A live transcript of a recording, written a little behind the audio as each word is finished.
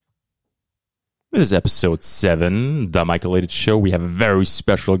This is episode 7, The Michael Lated Show. We have a very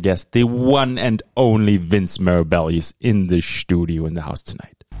special guest. The one and only Vince Mirabelli is in the studio in the house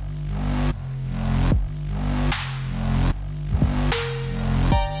tonight.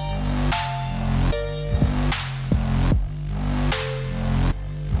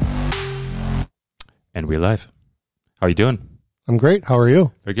 And we're live. How are you doing? I'm great. How are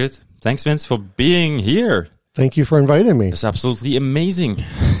you? Very good. Thanks, Vince, for being here. Thank you for inviting me. It's absolutely amazing.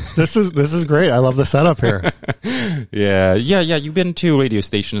 This is great. I love the setup here. Yeah. You've been to radio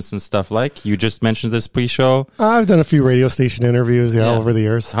stations and stuff like. You just mentioned this pre-show. I've done a few radio station interviews, over the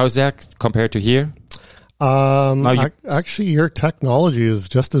years. How's that compared to here? Actually, your technology is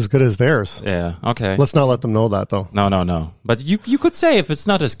just as good as theirs. Yeah. Okay. Let's not let them know that, though. No. But you could say if it's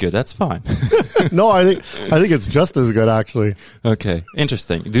not as good, that's fine. No, I think it's just as good, actually. Okay.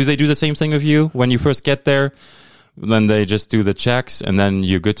 Interesting. Do they do the same thing with you when you first get there? Then they just do the checks and then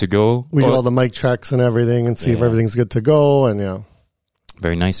you're good to go? We do all the mic checks and everything and see if everything's good to go. And yeah.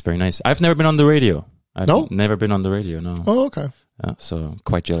 Very nice. Very nice. I've never been on the radio. No? Never been on the radio, no. Oh, okay. So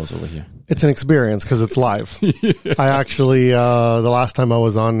quite jealous over here. It's an experience because it's live. Yeah. I actually, the last time I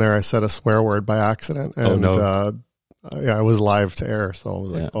was on there, I said a swear word by accident. And, I was live to air. So I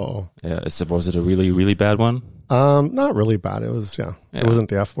was like, Yeah. Was it a really, really bad one? Not really bad. It was, it wasn't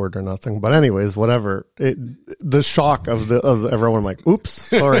the F word or nothing. But anyways, whatever. The shock of everyone, like, oops,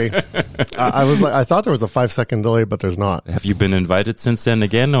 sorry. I was like, I thought there was a 5-second delay, but there's not. Have you been invited since then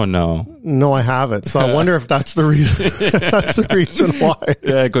again or no? No, I haven't. So I wonder if that's the reason. That's the reason why.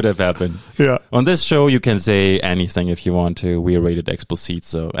 Yeah, it could have happened. Yeah. On this show, you can say anything if you want to. We are rated explicit.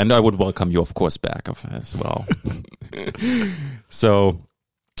 So, and I would welcome you, of course, back as well. So.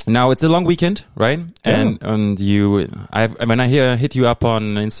 Now it's a long weekend, right? Yeah. And when I hit you up on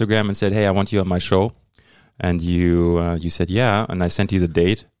Instagram and said, "Hey, I want you on my show," and you said, "Yeah," and I sent you the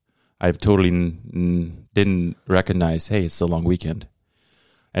date. I totally didn't recognize. Hey, it's a long weekend,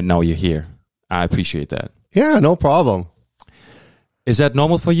 and now you're here. I appreciate that. Yeah, no problem. Is that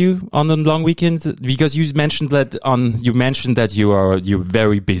normal for you on the long weekends? Because you mentioned that you're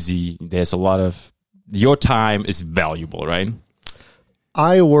very busy. There's a lot of your time is valuable, right?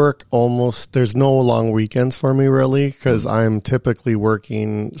 I work there's no long weekends for me really, because I'm typically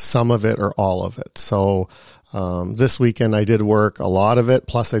working some of it or all of it. So this weekend I did work a lot of it,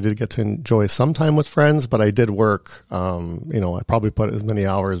 plus I did get to enjoy some time with friends, but I did work, I probably put as many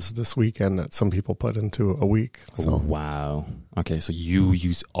hours this weekend that some people put into a week. So. Wow. Okay, so you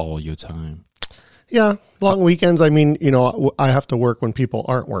use all your time. Yeah, long weekends, I mean, I have to work when people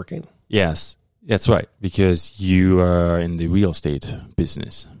aren't working. Yes. That's right, because you are in the real estate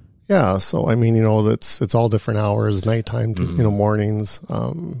business. Yeah, so I mean, it's all different hours, nighttime, mornings,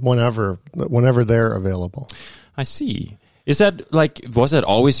 whenever they're available. I see. Was that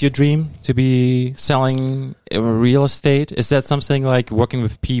always your dream to be selling real estate? Is that something like working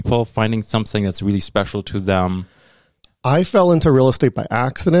with people, finding something that's really special to them? I fell into real estate by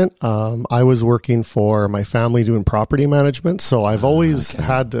accident. I was working for my family doing property management. So I've always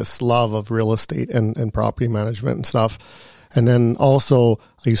had this love of real estate and property management and stuff. And then also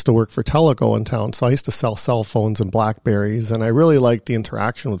I used to work for Teleco in town. So I used to sell cell phones and Blackberries, and I really liked the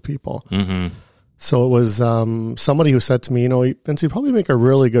interaction with people. Mm-hmm. So it was somebody who said to me, Vince, you'd probably make a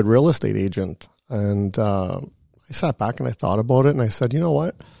really good real estate agent. And I sat back and I thought about it and I said, you know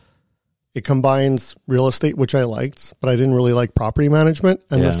what? It combines real estate, which I liked, but I didn't really like property management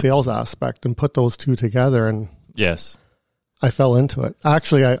and the sales aspect, and put those two together. And yes, I fell into it.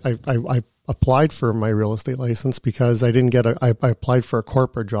 Actually, I applied for my real estate license because I didn't I applied for a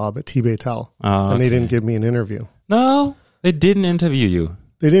corporate job at T-Baytel, and they didn't give me an interview. No, they didn't interview you.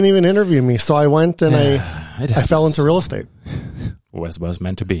 They didn't even interview me. So I went and I fell into real estate. Was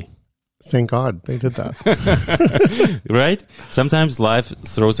meant to be. Thank God they did that. Right? Sometimes life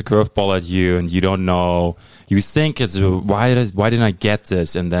throws a curveball at you and you don't know. You think it's, why didn't I get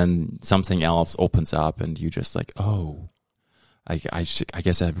this? And then something else opens up and you just like, oh, I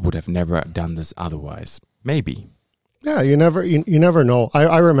guess I would have never done this otherwise. Maybe. Yeah, you never know.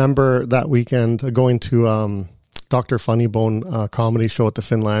 I remember that weekend going to Dr. Funnybone comedy show at the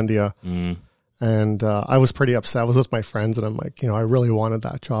Finlandia. Mm. And I was pretty upset. I was with my friends, and I'm like, I really wanted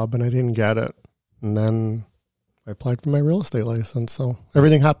that job, and I didn't get it. And then I applied for my real estate license. So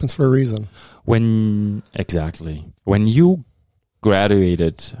everything happens for a reason. When you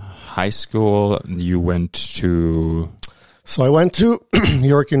graduated high school, you went to... So I went to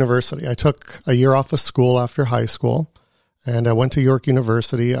York University. I took a year off of school after high school, and I went to York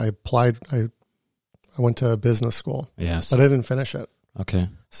University. I applied. I went to business school. Yes. But I didn't finish it. Okay.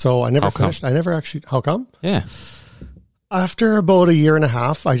 So I never finished. I never actually. How come? Yeah. After about a year and a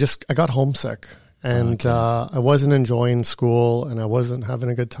half, I got homesick. And I wasn't enjoying school, and I wasn't having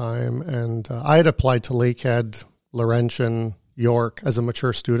a good time. And I had applied to Lakehead, Laurentian, York as a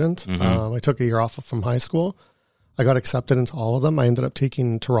mature student. I took a year off from high school. I got accepted into all of them. I ended up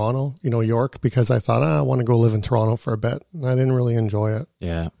taking Toronto, York, because I thought, I want to go live in Toronto for a bit. And I didn't really enjoy it.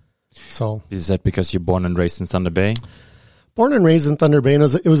 Yeah. So is that because you're born and raised in Thunder Bay? Born and raised in Thunder Bay, and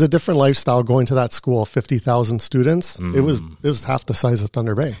it was a different lifestyle going to that school, 50,000 students. It was half the size of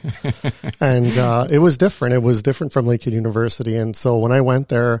Thunder Bay. And it was different. It was different from Lakehead University. And so when I went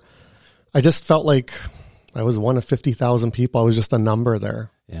there, I just felt like I was one of 50,000 people. I was just a number there.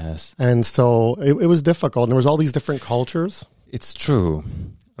 Yes. And so it was difficult. And there was all these different cultures. It's true.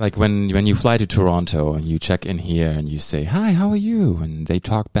 Like when you fly to Toronto and you check in here and you say, hi, how are you? And they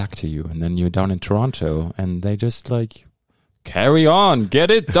talk back to you. And then you're down in Toronto and they just like, carry on,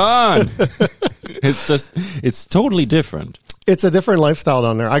 get it done. It's totally different. It's a different lifestyle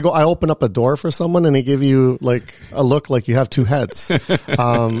down there. I open up a door for someone and they give you like a look like you have two heads.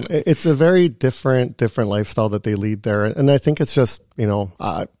 It's a very different lifestyle that they lead there. And I think it's just,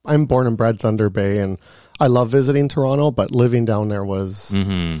 I'm born and bred Thunder Bay, and I love visiting Toronto, but living down there was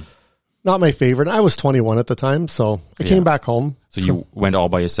not my favorite. I was 21 at the time, so I came back home. So you went all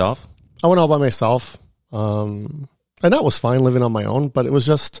by yourself? I went all by myself. And that was fine living on my own, but it was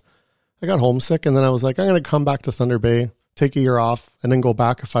just, I got homesick, and then I was like, I'm going to come back to Thunder Bay, take a year off, and then go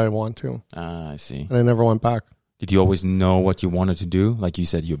back if I want to. I see. And I never went back. Did you always know what you wanted to do? Like you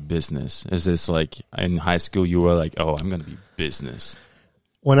said, your business. Is this like in high school you were like, oh, I'm going to be business?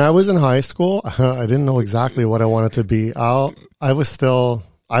 When I was in high school, I didn't know exactly what I wanted to be. I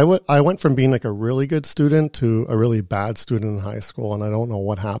went from being like a really good student to a really bad student in high school, and I don't know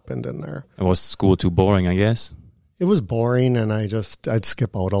what happened in there. Was school too boring, I guess? It was boring, and I'd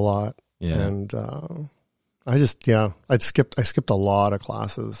skip out a lot. Yeah. And I skipped a lot of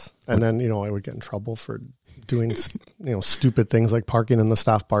classes. And then, I would get in trouble for doing, stupid things like parking in the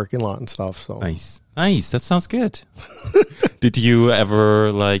staff parking lot and stuff. So Nice. That sounds good. Did you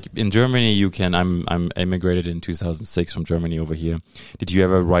ever, like in Germany, I'm immigrated in 2006 from Germany over here. Did you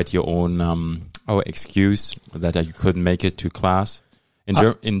ever write your own excuse that you couldn't make it to class?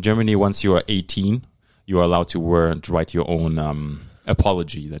 In Germany, once you are 18, you are allowed to write your own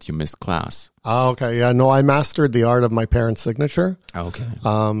apology that you missed class. Oh, okay. Yeah. No, I mastered the art of my parents' signature. Okay.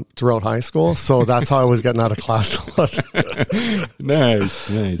 Throughout high school. So that's how I was getting out of class a lot.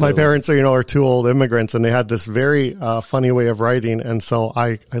 Nice. My parents are two old immigrants, and they had this very funny way of writing. And so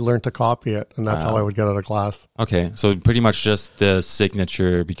I learned to copy it, and that's how I would get out of class. Okay. So pretty much just the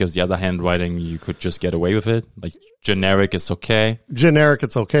signature, because the other handwriting, you could just get away with it. Like generic, it's okay. Generic,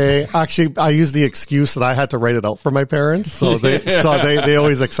 it's okay. Actually, I used the excuse that I had to write it out for my parents. So they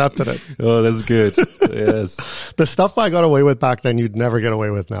always accepted it. Oh, that's good. Yes. The stuff I got away with back then, you'd never get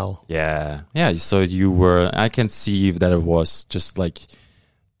away with now. Yeah. Yeah. So I can see that it was just like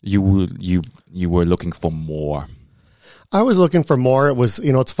you were looking for more. I was looking for more. It was,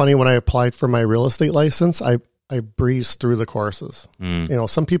 it's funny, when I applied for my real estate license, I breezed through the courses.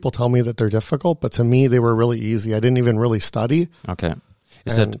 Some people tell me that they're difficult, but to me, they were really easy. I didn't even really study. Okay.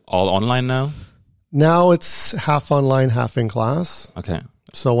 Is it all online now? Now it's half online, half in class. Okay.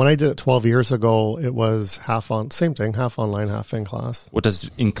 So when I did it 12 years ago, it was same thing, half online, half in class. What does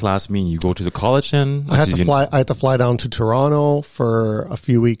in class mean? You go to the college then? I had to fly down to Toronto for a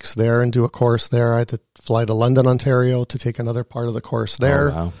few weeks there and do a course there. I had to fly to London, Ontario to take another part of the course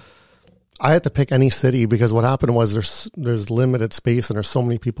there. Oh, wow. I had to pick any city because what happened was there's limited space and there's so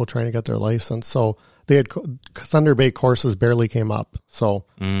many people trying to get their license. So they had Thunder Bay courses barely came up. So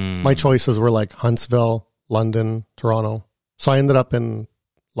my choices were like Huntsville, London, Toronto. So I ended up in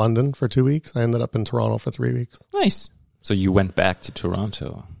London for 2 weeks. I ended up in Toronto for 3 weeks. Nice. So you went back to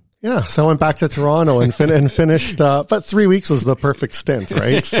Toronto. Yeah, so I went back to Toronto and finished. But 3 weeks was the perfect stint,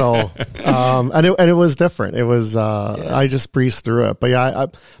 right? So, and it was different. It was I just breezed through it. But yeah,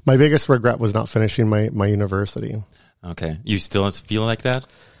 my biggest regret was not finishing my university. Okay, you still feel like that?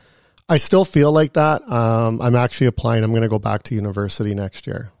 I still feel like that. I'm actually applying. I'm going to go back to university next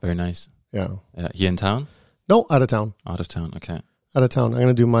year. Very nice. Yeah. Here in town? No, out of town. Out of town. Okay. Out of town. I'm going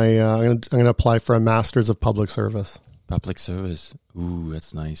to do my. I'm going to apply for a master's of public service. Public service. Ooh,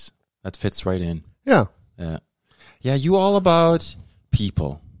 that's nice. That fits right in. Yeah. Yeah. Yeah, you all about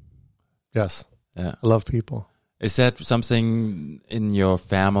people. Yes. Yeah. I love people. Is that something in your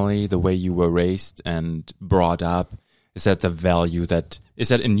family, the way you were raised and brought up? Is that the value is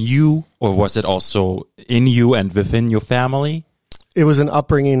that in you, or was it also in you and within your family? It was an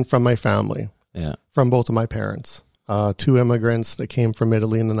upbringing from my family. Yeah. From both of my parents. Two immigrants that came from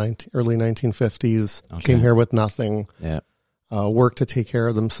Italy in the early 1950s, came here with nothing. Yeah. work to take care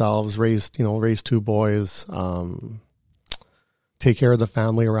of themselves, raise 2 boys, take care of the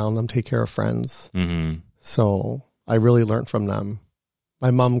family around them, take care of friends. Mm-hmm. So I really learned from them.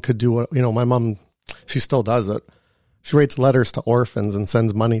 My mom could do what, my mom, she still does it. She writes letters to orphans and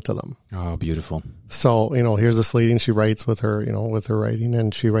sends money to them. Oh, beautiful. So, here's this lady and she writes with her writing,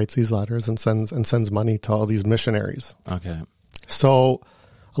 and she writes these letters and sends money to all these missionaries. Okay. So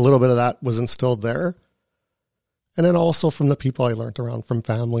a little bit of that was instilled there. And then also from the people I learned around, from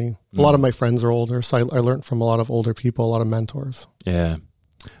family. A lot of my friends are older, so I learned from a lot of older people, a lot of mentors. Yeah.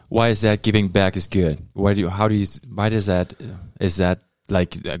 Why is that giving back is good? Is that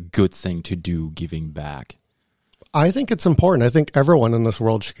like a good thing to do, giving back? I think it's important. I think everyone in this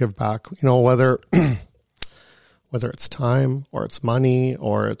world should give back, whether it's time or it's money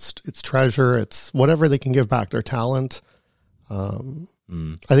or it's treasure, it's whatever they can give back, their talent. I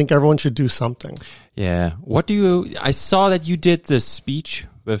think everyone should do something. Yeah. I saw that you did this speech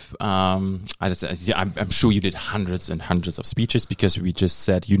with, I'm sure you did hundreds and hundreds of speeches, because we just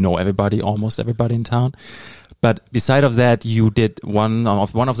said, almost everybody in town. But beside of that, you did one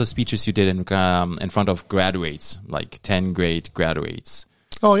of the speeches you did in front of graduates, like 10 grade graduates.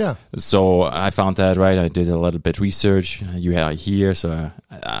 Oh, yeah. So I found that, right? I did a little bit research. You are here. So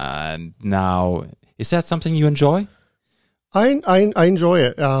now, is that something you enjoy? I enjoy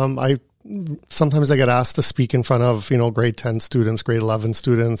it. Sometimes I get asked to speak in front of, grade 10 students, grade 11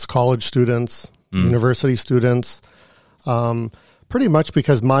 students, college students, university students. Pretty much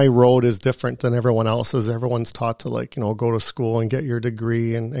because my road is different than everyone else's. Everyone's taught to go to school and get your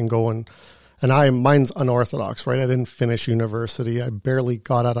degree and go and mine's unorthodox, right? I didn't finish university. I barely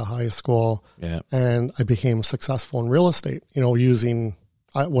got out of high school. Yeah. And I became successful in real estate, using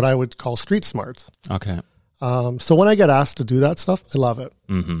what I would call street smarts. Okay. So when I get asked to do that stuff, I love it.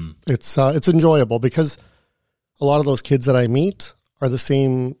 Mm-hmm. It's enjoyable because a lot of those kids that I meet are the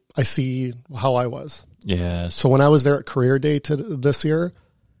same. I see how I was. Yeah. So when I was there at Career Day this year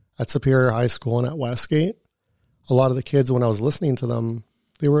at Superior High School and at Westgate, a lot of the kids, when I was listening to them,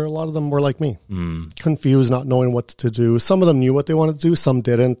 a lot of them were like me, confused, not knowing what to do. Some of them knew what they wanted to do. Some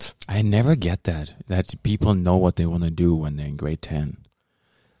didn't. I never get that people know what they want to do when they're in grade 10.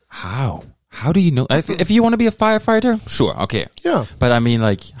 How? How do you know? If you want to be a firefighter, sure, okay. Yeah. But I mean,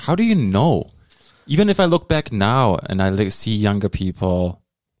 how do you know? Even if I look back now and I see younger people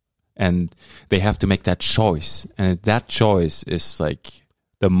and they have to make that choice, and that choice is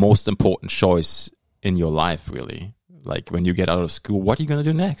the most important choice in your life, really. When you get out of school, what are you going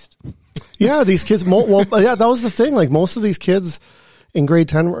to do next? Yeah, these kids, that was the thing. Most of these kids in grade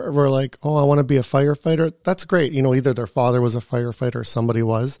 10 were like, oh, I want to be a firefighter. That's great. Either their father was a firefighter or somebody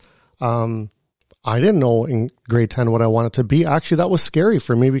was. I didn't know in grade 10 what I wanted to be. Actually, that was scary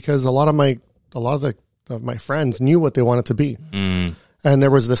for me because a lot of my friends knew what they wanted to be. And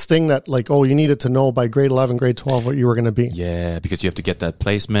there was this thing that you needed to know by grade 11, grade 12 what you were going to be. Yeah, because you have to get that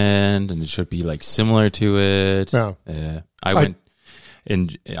placement and it should be similar to it. Yeah. I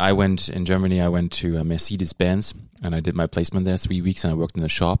went in Germany, I went to Mercedes-Benz and I did my placement there 3 weeks and I worked in the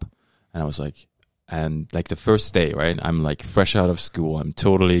shop and I was the first day, right? I'm fresh out of school. I'm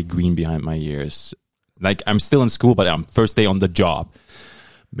totally green behind my ears. I'm still in school, but I'm first day on the job,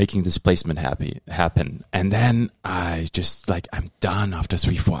 making this placement happen. And then I just I'm done after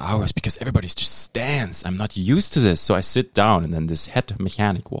 3-4 hours because everybody's just stands. I'm not used to this. So I sit down and then this head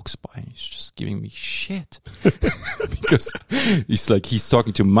mechanic walks by and he's just giving me shit because he's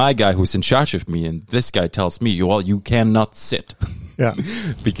talking to my guy who's in charge of me. And this guy tells me, you cannot sit. Yeah.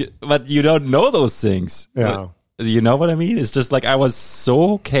 But you don't know those things. Yeah. You know what I mean? It's just I was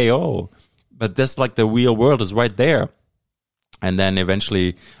so KO, but that's the real world is right there. And then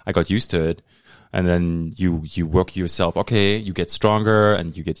eventually I got used to it. And then you work yourself. Okay, you get stronger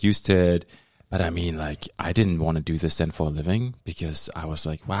and you get used to it. But I mean, I didn't want to do this then for a living because I was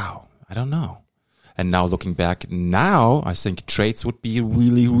wow, I don't know. And now looking back I think trades would be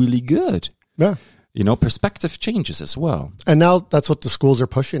really, really good. Yeah. Perspective changes as well. And now that's what the schools are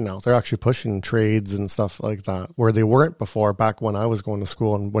pushing now. They're actually pushing trades and stuff like that, where they weren't before, back when I was going to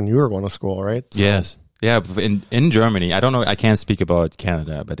school and when you were going to school, right? So. Yes. Yeah, in Germany, I don't know, I can't speak about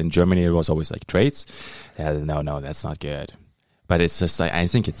Canada, but in Germany it was always trades. Yeah, no, that's not good. But it's just I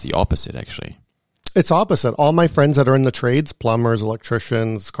think it's the opposite, actually. It's opposite. All my friends that are in the trades, plumbers,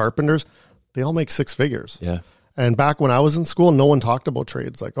 electricians, carpenters, they all make 6 figures. Yeah. And back when I was in school, no one talked about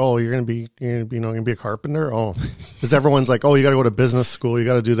trades. Oh, you're gonna be a carpenter. Oh, because everyone's oh, you got to go to business school. You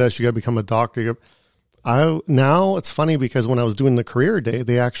got to do this. You got to become a doctor. Now it's funny because when I was doing the Career Day,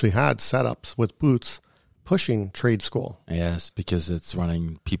 they actually had setups with booths pushing trade school. Yes, because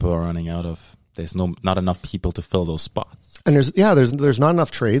people are running out of There's not enough people to fill those spots. And there's not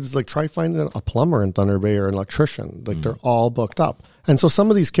enough trades. Like try finding a plumber in Thunder Bay or an electrician. Like they're all booked up. And so some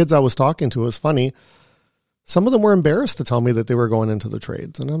of these kids I was talking to, it was funny. Some of them were embarrassed to tell me that they were going into the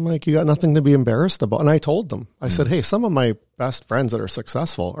trades. And I'm like, you got nothing to be embarrassed about. And I told them, I said, hey, some of my best friends that are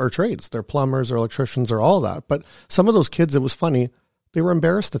successful are trades. They're plumbers or electricians or all that. But some of those kids, it was funny. They were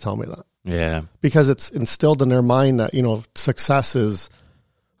embarrassed to tell me that. Yeah. Because it's instilled in their mind that, success is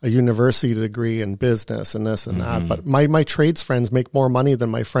a university degree in business and this and that. But my trades friends make more money than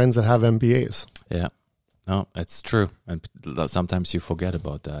my friends that have MBAs. Yeah. No, it's true. And sometimes you forget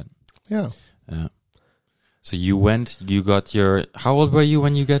about that. Yeah. Yeah. So how old were you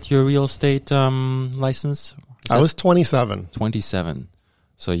when you got your real estate license? I was 27. 27.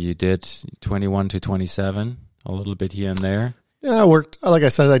 So you did 21 to 27, a little bit here and there. Yeah, I worked, like I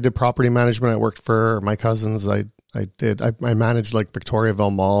said, I did property management. I worked for my cousins. I managed like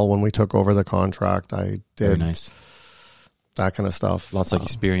Victoriaville Mall when we took over the contract. I did Very nice. That kind of stuff. Lots of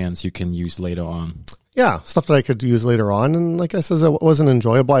experience you can use later on. Yeah, stuff that I could use later on. And like I said, it wasn't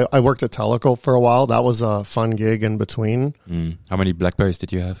enjoyable. I worked at Teleco for a while. That was a fun gig in between. How many Blackberries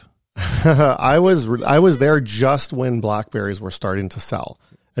did you have? I was there just when Blackberries were starting to sell.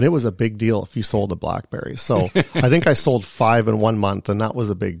 And it was a big deal if you sold a BlackBerry. So I think I sold 5 in 1 month, and that was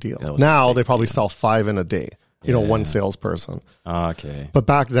a big deal. Now they probably sell 5 in a day, one salesperson. Okay. But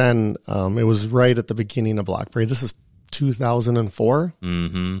back then, it was right at the beginning of BlackBerry. This is 2004.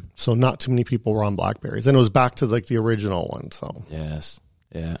 So not too many people were on BlackBerries. And it was back to like the original one. So yes.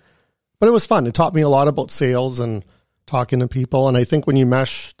 Yeah. But it was fun. It taught me a lot about sales and talking to people. And I think when you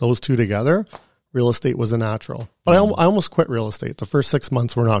mesh those two together, real estate was a natural. But I almost quit real estate. The first 6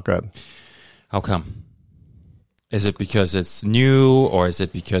 months were not good. How come? Is it because it's new, or is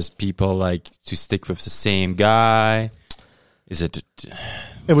it because people like to stick with the same guy?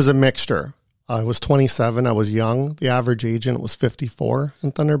 It was a mixture. I was 27. I was young. The average agent was 54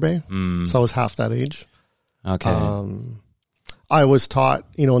 in Thunder Bay. So I was half that age. Okay. I was taught,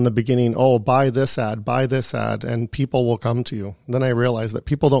 in the beginning, buy this ad, and people will come to you. And then I realized that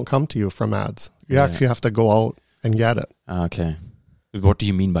people don't come to you from ads. You actually have to go out and get it. Okay. What do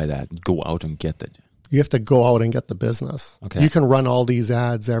you mean by that? Go out and get it? You have to go out and get the business. Okay. You can run all these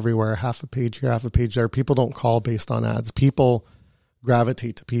ads everywhere, half a page here, half a page there. People don't call based on ads. People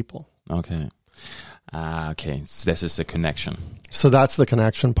gravitate to people. Okay. Okay. So this is the connection. So that's the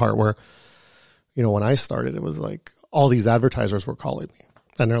connection part where, when I started, it was like all these advertisers were calling me.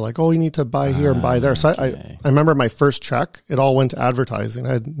 And they're like, you need to buy here and buy there. So I remember my first check, it all went to advertising.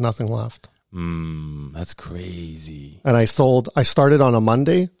 I had nothing left. That's crazy. And I started on a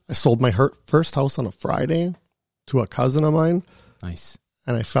Monday. I sold my first house on a Friday to a cousin of mine. Nice.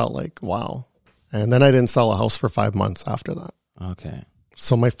 And I felt like, wow. And then I didn't sell a house for 5 months after that. Okay.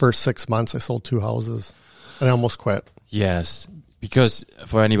 So my first 6 months, I sold 2 houses and I almost quit. Yes. Because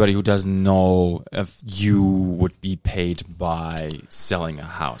for anybody who doesn't know, if you would be paid by selling a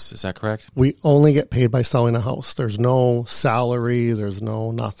house. Is that correct? We only get paid by selling a house. There's no salary. There's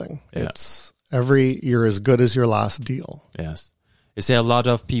no nothing. Yeah. It's you're as good as your last deal. Yes. Is there a lot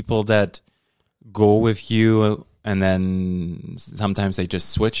of people that go with you and then sometimes they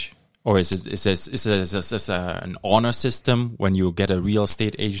just switch? Or is this an honor system? When you get a real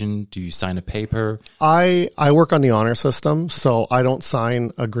estate agent, do you sign a paper? I work on the honor system, so I don't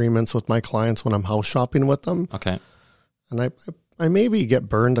sign agreements with my clients when I'm house shopping with them. Okay. And I maybe get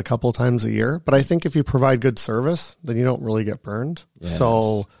burned a couple times a year, but I think if you provide good service, then you don't really get burned. Yes.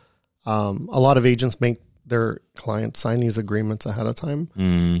 So a lot of agents make their clients sign these agreements ahead of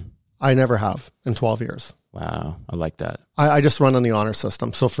time. I never have in 12 years. Wow, I like that. I just run on the honor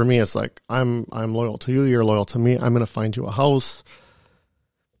system. So for me, it's like, I'm loyal to you, you're loyal to me. I'm going to find you a house.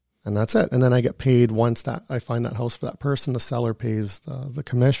 And that's it. And then I get paid once that I find that house for that person. The seller pays the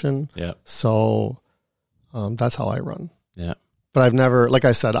commission. Yeah. So that's how I run. Yeah. But I've never, like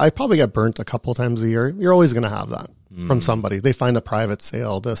I said, I probably get burnt a couple times a year. You're always going to have that from somebody. They find a private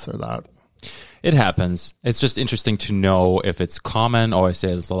sale, this or that. It happens. It's just interesting to know if it's common or if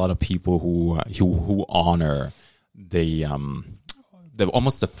there's a lot of people who honor the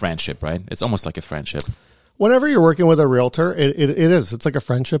almost the friendship, right? It's almost like a friendship. Whenever you're working with a realtor, it is. It's like a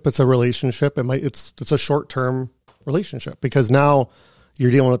friendship. It's a relationship. It's a short-term relationship because now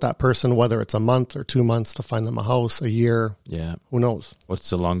you're dealing with that person, whether it's a month or 2 months to find them a house, a year. Yeah. Who knows?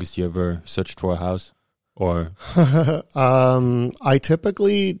 What's the longest you ever searched for a house? Or I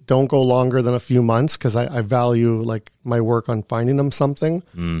typically don't go longer than a few months because I value like my work on finding them something.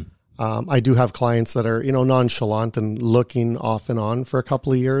 I do have clients that are, nonchalant and looking off and on for a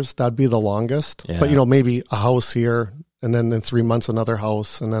couple of years. That'd be the longest. Yeah. But, maybe a house here and then in 3 months, another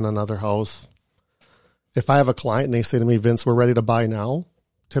house and then another house. If I have a client and they say to me, Vince, we're ready to buy now,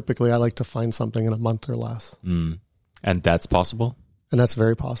 typically I like to find something in a month or less. And that's possible? And that's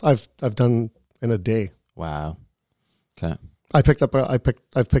very possible. I've done in a day. Wow. Okay. I've picked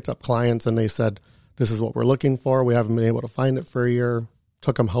up clients and they said, this is what we're looking for. We haven't been able to find it for a year.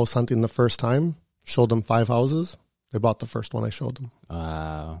 Took them house hunting the first time, showed them 5 houses. They bought the first one I showed them.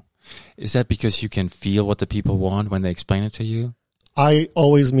 Wow. Is that because you can feel what the people want when they explain it to you? I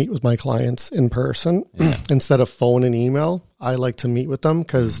always meet with my clients in person instead of phone and email. I like to meet with them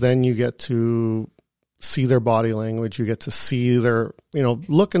because then you get to see their body language. You get to see their,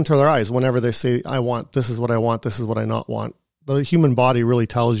 look into their eyes whenever they say, this is what I want, this is what I not want. The human body really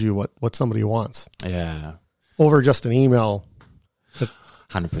tells you what somebody wants. Yeah. Over just an email.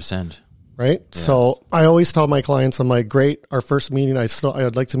 100%. Right? Yes. So I always tell my clients, I'm like, great, our first meeting,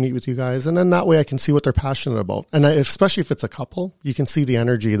 I'd like to meet with you guys. And then that way I can see what they're passionate about. And especially if it's a couple, you can see the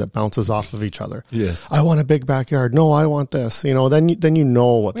energy that bounces off of each other. Yes. I want a big backyard. No, I want this. Then you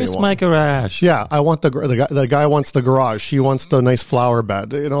know what they want. Where's my garage? Yeah, I want the guy wants the garage. She wants the nice flower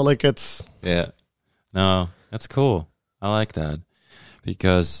bed. It's... Yeah. No, that's cool. I like that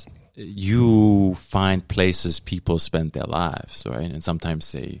because you find places people spend their lives, right? And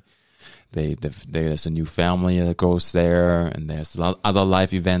sometimes there's a new family that goes there, and there's other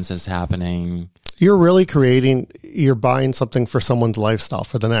life events that's happening. You're buying something for someone's lifestyle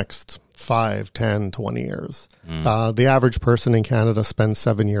for the next 5, 10, 20 years. The average person in Canada spends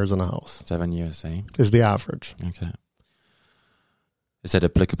 7 years in a house. 7 years, eh? Is the average. Okay. Is that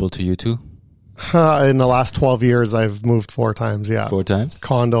applicable to you too? In the last 12 years, I've moved 4 times, yeah. 4 times?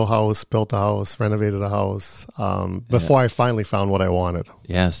 Condo house, built a house, renovated a house, before I finally found what I wanted.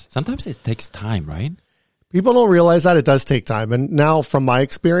 Yes. Sometimes it takes time, right? People don't realize that it does take time. And now from my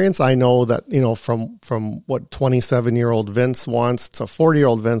experience, I know that, from what 27-year-old Vince wants to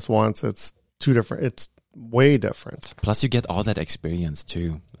 40-year-old Vince wants, it's way different. Plus you get all that experience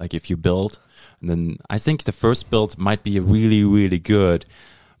too. Like if you build, and then I think the first build might be really, really good,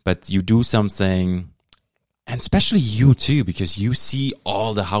 but you do something, and especially you too, because you see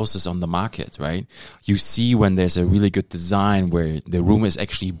all the houses on the market, right? You see when there's a really good design where the room is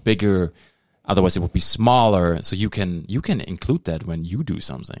actually bigger, otherwise it would be smaller. So you can include that when you do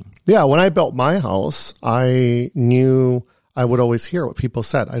something. Yeah, when I built my house, I knew I would always hear what people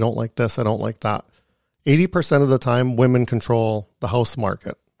said. I don't like this, I don't like that. 80% of the time, women control the house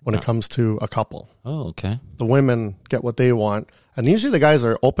market when it comes to a couple. Oh, okay. The women get what they want. And usually the guys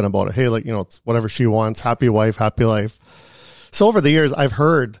are open about it. Hey, it's whatever she wants. Happy wife, happy life. So over the years, I've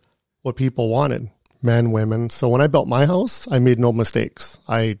heard what people wanted, men, women. So when I built my house, I made no mistakes.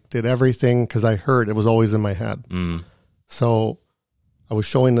 I did everything because I heard it was always in my head. So I was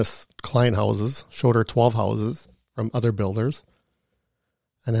showing this client houses, showed her 12 houses from other builders.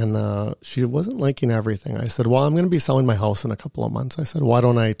 And then she wasn't liking everything. I said, well, I'm going to be selling my house in a couple of months. I said, why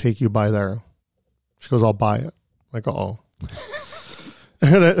don't I take you by there? She goes, I'll buy it. I'm like, uh-oh.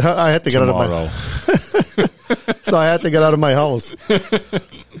 I had to get out of my so I had to get out of my house.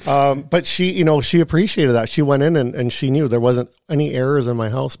 But she appreciated that. She went in and she knew there wasn't any errors in my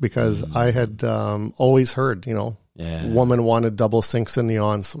house because I had always heard, woman wanted double sinks in the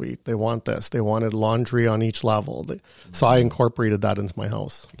ensuite. They want this. They wanted laundry on each level. So I incorporated that into my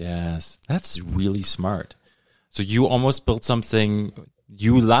house. Yes, that's really smart. So you almost built something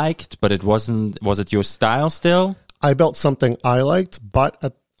you liked, but it wasn't. Was it your style still? I built something I liked, but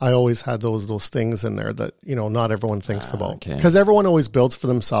I always had those things in there that, not everyone thinks about. Because everyone always builds for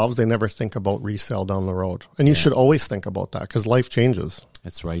themselves. They never think about resale down the road. And you should always think about that because life changes.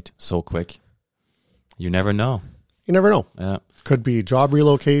 That's right. So quick. You never know. You never know. Yeah. Could be job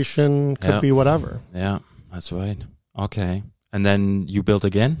relocation. Could be whatever. Yeah, that's right. Okay. And then you built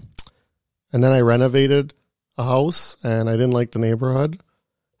again? And then I renovated a house and I didn't like the neighborhood.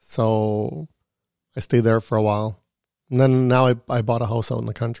 So I stayed there for a while. And then now I bought a house out in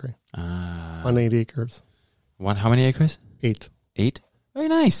the country on 8 acres. How many acres? 8. 8? Very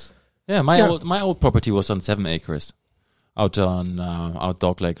nice. Yeah, my old property was on 7 acres, out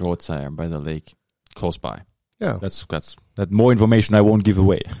Dog Lake roadside by the lake, close by. Yeah, that's more information I won't give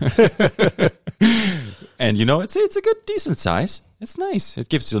away. And it's a good decent size. It's nice. It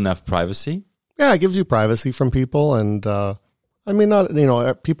gives you enough privacy. Yeah, it gives you privacy from people, and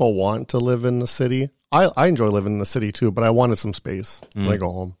people want to live in the city. I enjoy living in the city too, but I wanted some space when I go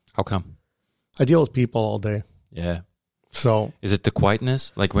home. How come? I deal with people all day. Yeah. So is it the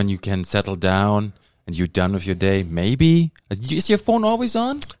quietness? Like when you can settle down and you're done with your day? Maybe. Is your phone always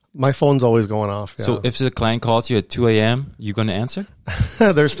on? My phone's always going off. Yeah. So if the client calls you at 2 a.m., you going to answer?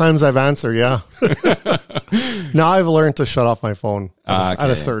 There's times I've answered, yeah. Now I've learned to shut off my phone at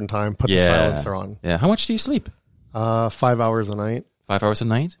Okay. a certain time, put the silencer on. Yeah. How much do you sleep? 5 hours a night, 5 hours a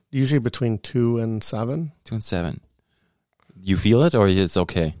night? usually between 2 and 7. 2 and 7. You feel it or it's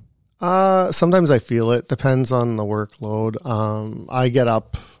okay? Sometimes I feel it. Depends on the workload. I get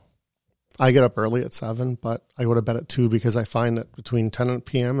up early at 7, but I go to bed at 2 because I find that between 10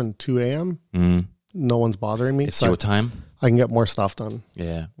 p.m. and 2 a.m., no one's bothering me. It's so your time? I can get more stuff done.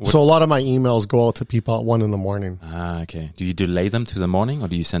 Yeah. So a lot of my emails go out to people at 1 in the morning. Okay. Do you delay them to the morning or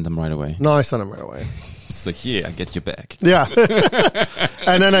do you send them right away? No, I send them right away. It's like, here, I get you back. Yeah.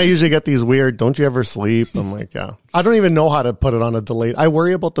 And then I usually get these weird, don't you ever sleep? I'm like, yeah. I don't even know how to put it on a delay. I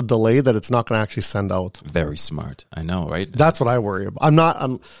worry about the delay that it's not going to actually send out. Very smart. I know, right? That's what I worry about.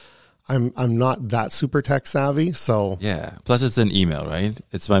 I'm not that super tech savvy, so Yeah. Plus it's an email, right?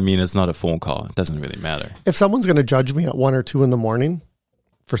 It's not a phone call. It doesn't really matter. if someone's going to judge me at 1 or 2 in the morning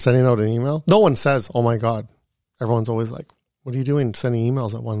for sending out an email, no one says, oh my God. Everyone's always like, what are you doing sending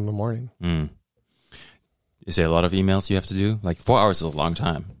emails at 1 in the morning? Is there a lot of emails you have to do? Like 4 hours is a long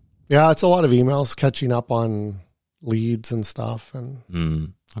time. Yeah, it's a lot of emails, catching up on leads and stuff.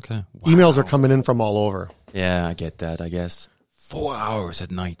 And Okay. Wow. emails are coming in from all over. Yeah, I get that, I guess. 4 hours at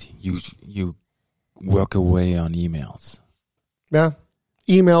night. You work away on emails. Yeah.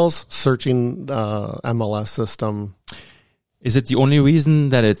 Emails, searching MLS system. Is it the only reason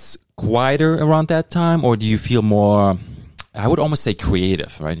that it's quieter around that time, or do you feel more, I would almost say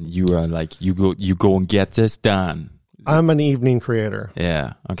creative, right? You are like, you go and get this done. I'm an evening creator.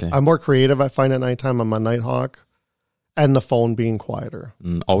 Yeah. Okay. I'm more creative, I find, at nighttime. I'm a night hawk. And the phone being quieter.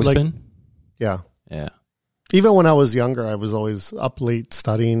 Always like- been? Yeah. Yeah. Even when I was younger, I was always up late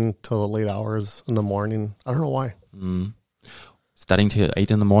studying till the late hours in the morning. I don't know why. Studying till 8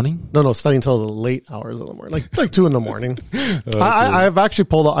 in the morning? No, studying till the late hours of the morning, like 2 in the morning. I've actually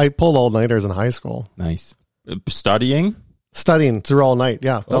pulled all-nighters in high school. Nice. Studying? Studying through all night,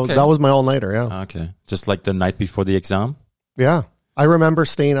 yeah. That was my all-nighter, yeah. Okay. Just like the night before the exam? Yeah. I remember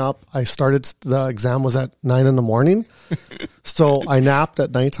staying up. The exam was at 9 in the morning. So I napped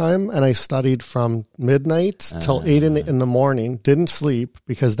at nighttime and I studied from midnight till 8 in the morning. Didn't sleep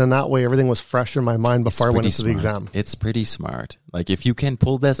because then that way everything was fresh in my mind before I went into the exam. It's pretty smart. Like if you can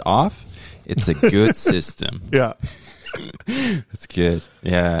pull this off, it's a good system. Yeah. It's good.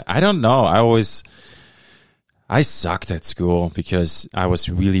 Yeah. I don't know. I sucked at school because I was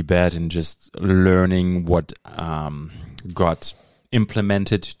really bad in just learning what got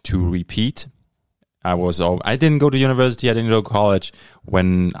implemented to repeat. I didn't go to university. I didn't go to college.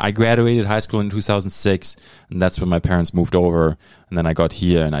 When I graduated high school in 2006, and that's when my parents moved over. And then I got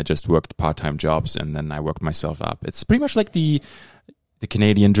here and I just worked part-time jobs and then I worked myself up. It's pretty much like the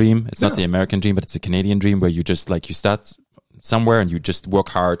Canadian dream. It's not the American dream, but it's the Canadian dream where you just you start somewhere and you just work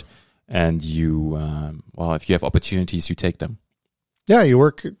hard and you, if you have opportunities, you take them. Yeah, you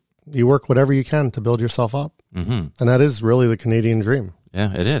work whatever you can to build yourself up. Mm-hmm. And that is really the Canadian dream.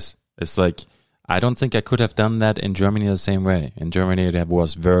 Yeah, it is. It's like, I don't think I could have done that in Germany the same way. In Germany, it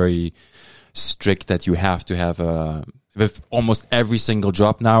was very strict that you have to have with almost every single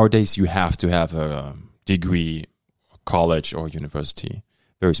job nowadays, you have to have a degree, college or university.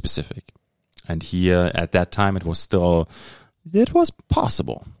 Very specific. And here at that time, it was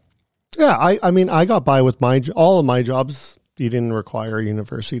possible. Yeah, I got by with all of my jobs. You didn't require a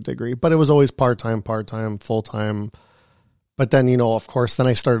university degree, but it was always part-time, full-time. But then, of course, then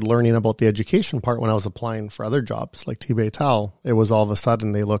I started learning about the education part when I was applying for other jobs like T-Baytel. It was all of a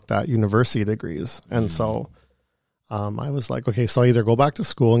sudden they looked at university degrees. And so I was like, okay, so I either go back to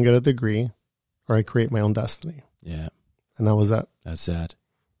school and get a degree or I create my own destiny. Yeah. And that was that. That's that.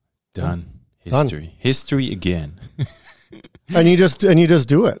 Done. History. Done. History again. And you just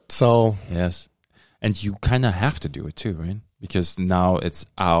do it. So yes. And you kind of have to do it too, right? Because now it's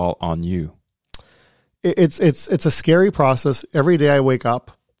all on you. It's a scary process. Every day I wake up,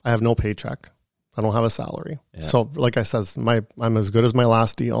 I have no paycheck. I don't have a salary. Yeah. So like I said, I'm as good as my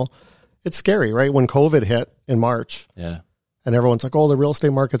last deal. It's scary, right? When COVID hit in March, and everyone's like, "Oh, the real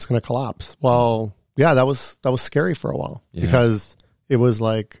estate market's going to collapse." Well, yeah, that was scary for a while because it was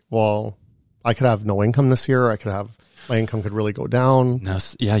like, well, I could have no income this year. My income could really go down.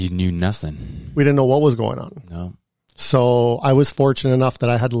 Yeah, you knew nothing. We didn't know what was going on. No. So I was fortunate enough that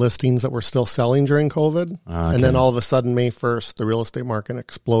I had listings that were still selling during COVID. Okay. And then all of a sudden, May 1st, the real estate market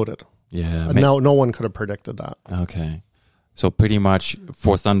exploded. Yeah. No one could have predicted that. Okay. So pretty much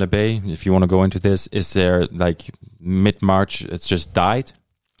for Thunder Bay, if you want to go into this, is there like mid-March, it's just died?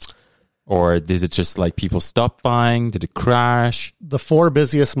 Or did it just like people stop buying? Did it crash? The 4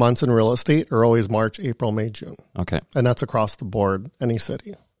 busiest months in real estate are always March, April, May, June. Okay. And that's across the board, any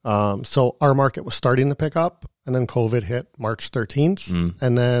city. So our market was starting to pick up, and then COVID hit March 13th,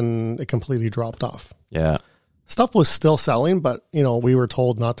 and then it completely dropped off. Yeah. Stuff was still selling, but, we were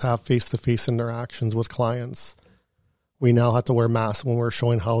told not to have face-to-face interactions with clients. We now had to wear masks when we're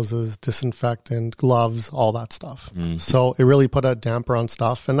showing houses, disinfectant, gloves, all that stuff. So it really put a damper on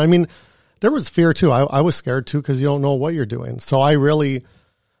stuff. And I mean, there was fear too. I was scared too, because you don't know what you're doing. So I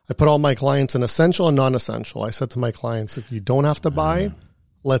put all my clients in essential and non-essential. I said to my clients, if you don't have to buy,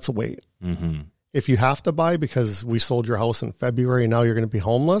 let's wait. If you have to buy because we sold your house in February and now you're going to be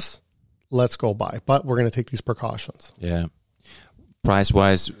homeless, let's go buy. But we're going to take these precautions. Yeah.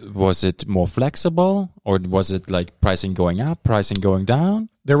 Price-wise, was it more flexible, or was it like pricing going up, pricing going down?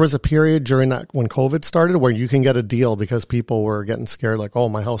 There was a period during that when COVID started where you can get a deal because people were getting scared, like, oh,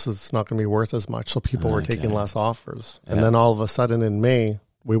 my house is not going to be worth as much. So people were taking less offers. Yeah. And then all of a sudden in May,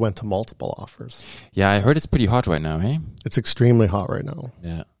 we went to multiple offers. Yeah, I heard it's pretty hot right now, eh? It's extremely hot right now.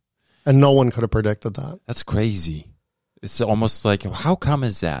 Yeah. And no one could have predicted that. That's crazy. It's almost like, how come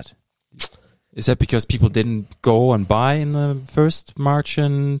is that? Is that because people didn't go and buy in the first March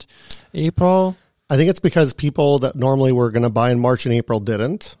and April? I think it's because people that normally were going to buy in March and April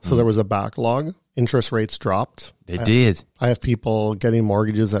didn't. So there was a backlog. Interest rates dropped. They did. I have people getting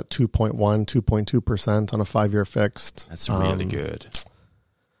mortgages at 2.1, 2.2% on a 5-year fixed. That's really good.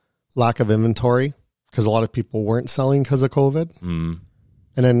 Lack of inventory because a lot of people weren't selling because of COVID. And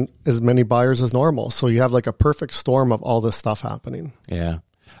then as many buyers as normal. So you have like a perfect storm of all this stuff happening. Yeah.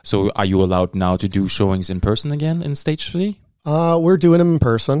 So are you allowed now to do showings in person again in stage 3? We're doing them in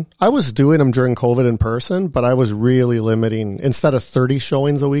person. I was doing them during COVID in person, but I was really limiting. Instead of 30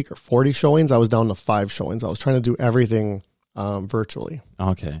 showings a week or 40 showings, I was down to 5 showings. I was trying to do everything virtually.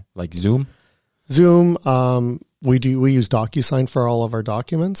 Okay. Like Zoom? Zoom. We use DocuSign for all of our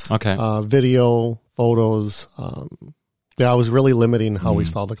documents. Okay. Video, photos. I was really limiting how we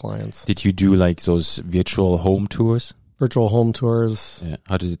saw the clients. Did you do like those virtual home tours? Virtual home tours. Yeah.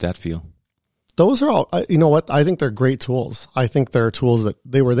 How did that feel? Those are all, you know what? I think they're great tools. I think they're tools that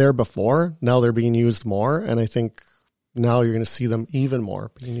they were there before. Now they're being used more. And I think now you're going to see them even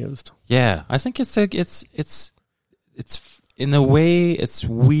more being used. Yeah. I think it's like, it's in a way, it's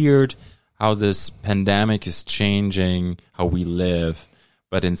weird how this pandemic is changing how we live.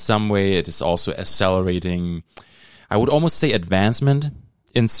 But in some way, it is also accelerating, I would almost say advancement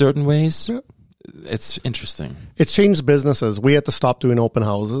in certain ways. Yeah. It's interesting. It's changed businesses. We had to stop doing open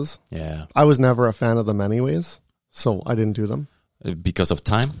houses. Yeah. I was never a fan of them anyways, so I didn't do them. Because of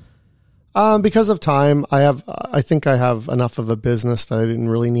time? Because of time. I think I have enough of a business that I didn't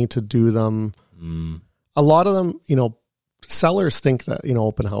really need to do them. A lot of them, sellers think that,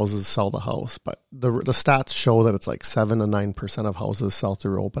 open houses sell the house, but the stats show that it's like 7 to 9% of houses sell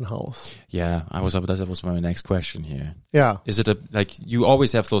through open house. Yeah, that was my next question here. Yeah. Is it you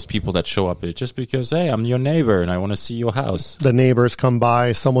always have those people that show up just because, hey, I'm your neighbor and I want to see your house. The neighbors come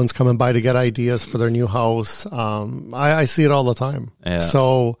by, someone's coming by to get ideas for their new house. I see it all the time. Yeah.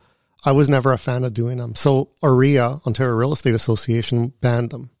 So I was never a fan of doing them. So OREA, Ontario Real Estate Association,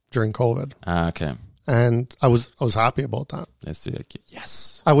 banned them during COVID. Okay. And I was happy about that.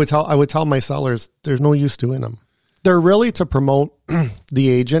 Yes. I would tell my sellers there's no use doing them. They're really to promote the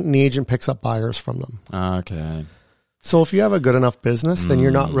agent, and the agent picks up buyers from them. Okay. So if you have a good enough business, then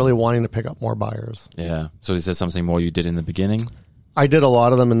you're not really wanting to pick up more buyers. Yeah. So is that something more you did in the beginning? I did a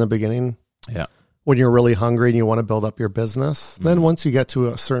lot of them in the beginning. Yeah. When you're really hungry and you want to build up your business, then once you get to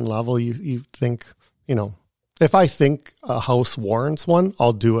a certain level, you think, if I think a house warrants one,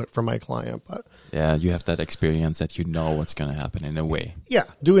 I'll do it for my client. But yeah, you have that experience that you know what's going to happen in a way. Yeah,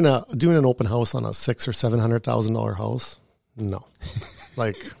 doing an open house on a $600,000 or $700,000 house, no.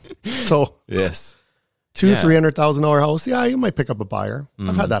 Yes, $200,000-$300,000 house. Yeah, you might pick up a buyer.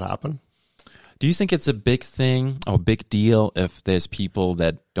 I've had that happen. Do you think it's a big thing or big deal if there's people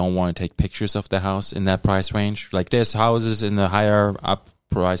that don't want to take pictures of the house in that price range? Like there's houses in the higher up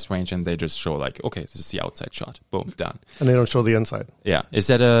price range and they just show like, okay, this is the outside shot. Boom, done. And they don't show the inside. Yeah.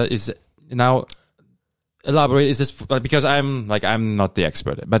 Now elaborate, is this because I'm not the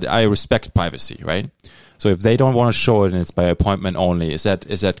expert, but I respect privacy, right? So if they don't want to show it and it's by appointment only, is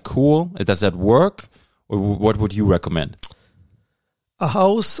that cool? Does that work? Or what would you recommend? A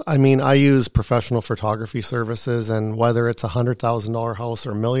house, I use professional photography services, and whether it's $100,000 house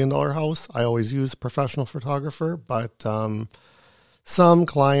or $1 million house, I always use a professional photographer, but some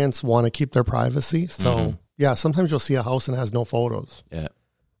clients want to keep their privacy. So yeah, sometimes you'll see a house and it has no photos. Yeah.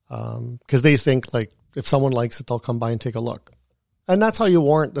 Because they think like if someone likes it, they'll come by and take a look. And that's how you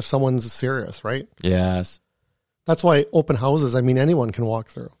warrant if someone's serious, right? Yes. That's why open houses, anyone can walk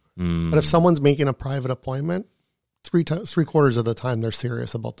through. But if someone's making a private appointment, three quarters of the time they're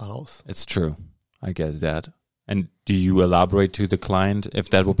serious about the house. It's true. I get that. And do you elaborate to the client if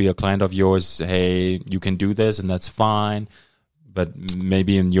that would be a client of yours? Hey, you can do this, and that's fine. But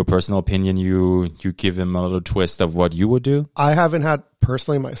maybe in your personal opinion, you give him a little twist of what you would do? I haven't had,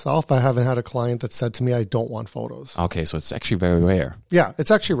 personally myself, I haven't had a client that said to me, I don't want photos. Okay, so it's actually very rare. Yeah,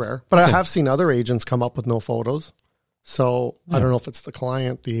 it's actually rare. But Okay. I have seen other agents come up with no photos. So I don't know if it's the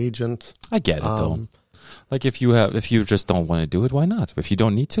client, the agent. I get it, though. Like if you just don't want to do it, why not? If you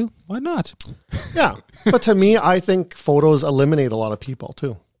don't need to, why not? Yeah. But to me, I think photos eliminate a lot of people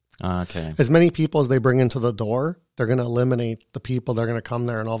too. Okay. As many people as they bring into the door, they're going to eliminate the people that are going to come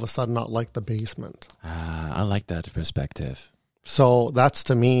there and all of a sudden not like the basement. I like that perspective. So that's,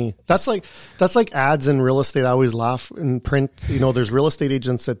 to me, that's like ads in real estate. I always laugh in print. You know, there's real estate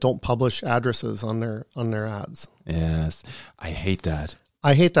agents that don't publish addresses on their ads. Yes. I hate that.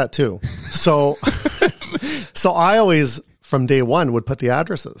 I hate that too. So, so I always, from day one, would put the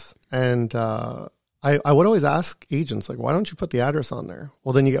addresses. And I would always ask agents, like, why don't you put the address on there?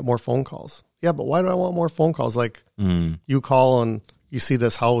 Well, then you get more phone calls. Yeah, but why do I want more phone calls? Like, you call and you see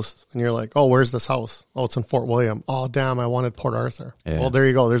this house and you're like, oh, where's this house? Oh, it's in Fort William. Oh, damn, I wanted Port Arthur. Yeah. Well, there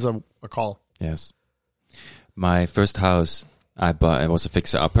you go. There's a call. Yes. My first house I bought, it was a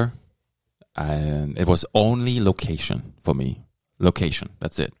fixer-upper. And it was only location for me. Location.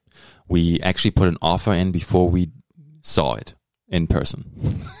 That's it. We actually put an offer in before we saw it in person.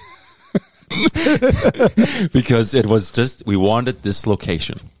 Because it was just, we wanted this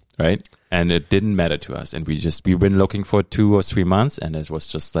location, right? And it didn't matter to us. And we've been looking for 2 or 3 months, and it was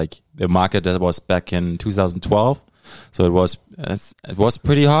just like the market that was back in 2012. So it was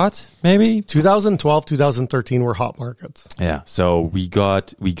pretty hot, maybe 2012, 2013 were hot markets. Yeah. So we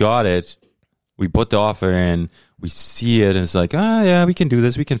got it. We put the offer in, we see it, and it's like, yeah, we can do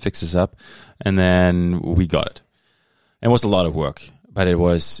this. We can fix this up. And then we got it. It was a lot of work. But it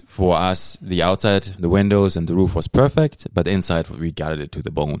was, for us, the outside, the windows and the roof was perfect, but inside we got it to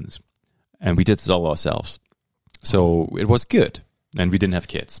the bones. And we did this all ourselves. So it was good. And we didn't have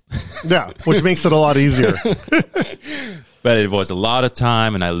kids. Yeah, which makes it a lot easier. But it was a lot of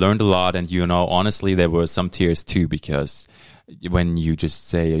time, and I learned a lot. And, honestly, there were some tears too, because when you just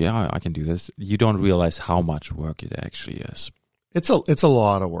say, yeah, I can do this, you don't realize how much work it actually is. It's a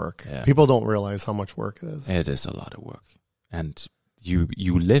lot of work. Yeah. People don't realize how much work it is. It is a lot of work. And you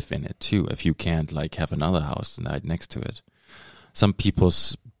live in it too, if you can't like have another house right next to it. Some people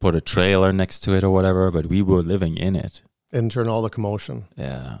put a trailer next to it or whatever, but we were living in it. And turn all the commotion.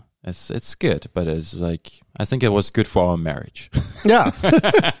 Yeah, it's good, but it's like, I think it was good for our marriage. Yeah.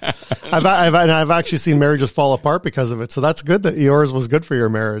 I've actually seen marriages fall apart because of it. So that's good that yours was good for your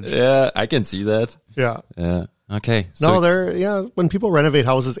marriage. Yeah, I can see that. Yeah. Yeah. Okay. When people renovate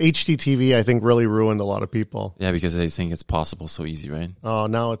houses, HGTV, I think, really ruined a lot of people. Yeah, because they think it's possible so easy, right? Oh,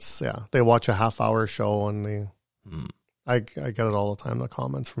 now they watch a half-hour show and I get it all the time, the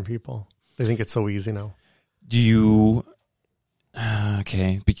comments from people. They think it's so easy now. Do you,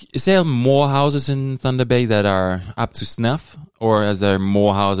 is there more houses in Thunder Bay that are up to snuff, or is there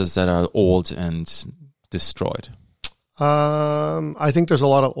more houses that are old and destroyed? I think there's a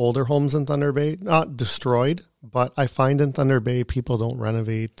lot of older homes in Thunder Bay, not destroyed, but I find in Thunder Bay people don't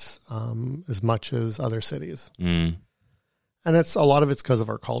renovate as much as other cities. And a lot of it's because of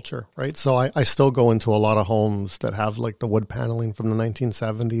our culture, right? So I still go into a lot of homes that have like the wood paneling from the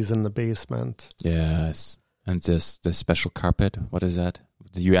 1970s in the basement. Yes. And the special carpet, what is that?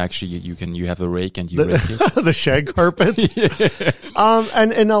 You actually, you have a rake and you rake it? The shag carpet.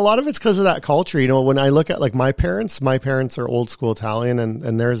 And a lot of it's because of that culture. When I look at like my parents are old school Italian,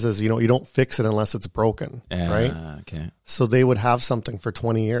 and theirs is, you don't fix it unless it's broken, right? Okay. So they would have something for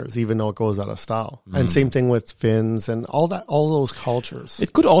 20 years, even though it goes out of style. And same thing with Finns and all those cultures.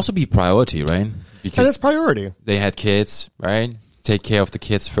 It could also be priority, right? Because and it's priority. They had kids, right? Take care of the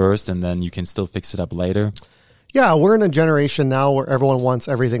kids first, and then you can still fix it up later. Yeah, we're in a generation now where everyone wants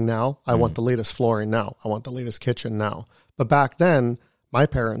everything now. I want the latest flooring now. I want the latest kitchen now. But back then, my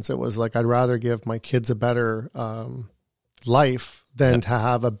parents, it was like, I'd rather give my kids a better life than to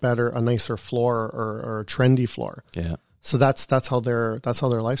have a nicer floor or a trendy floor. Yeah. So that's how their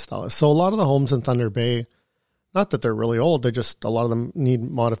lifestyle is. So a lot of the homes in Thunder Bay, not that they're really old, they just, a lot of them need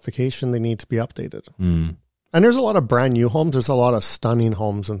modification. They need to be updated. And there's a lot of brand new homes. There's a lot of stunning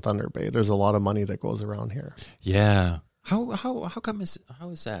homes in Thunder Bay. There's a lot of money that goes around here. Yeah. How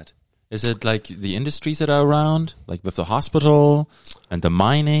is that? Is it like the industries that are around, like with the hospital and the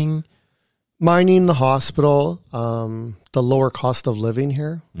mining? Mining, the hospital, the lower cost of living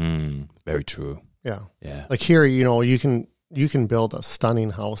here. Very true. Yeah. Yeah. Like here, you can you can build a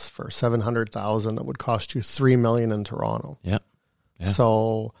stunning house for $700,000 that would cost you $3 million in Toronto. Yeah.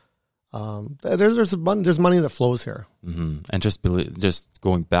 So there's money that flows here. Mm-hmm. And just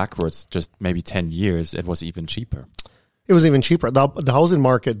going backwards, just maybe 10 years, it was even cheaper. It was even cheaper. The housing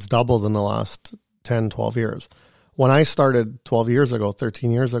market's doubled in the last 10, 12 years. When I started 12 years ago,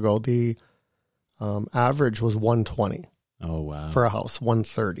 13 years ago, the average was 120. Oh, wow. For a house,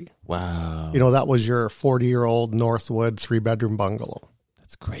 130. Wow. You know, that was your 40-year-old Northwood 3-bedroom bungalow.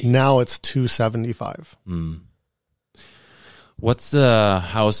 That's great. Now it's 275. What's the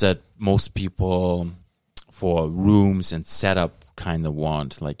house that most people for rooms and setup kind of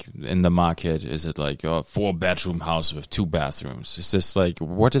want? Like in the market, is it like a 4-bedroom house with 2 bathrooms? Is this like,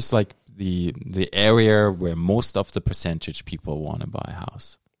 what is like the area where most of the percentage people want to buy a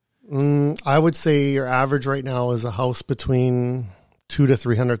house? I would say your average right now is a house between $200,000 to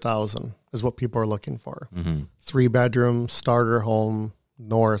 $300,000 is what people are looking for. 3-bedroom, starter home,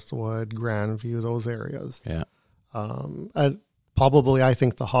 Northwood, Grandview, those areas. Yeah. Probably, I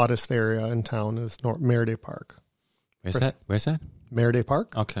think the hottest area in town is Mirabelli Park. Where's that? Mirabelli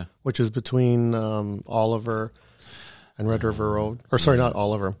Park. Okay. Which is between Oliver and Red River Road. Or sorry, not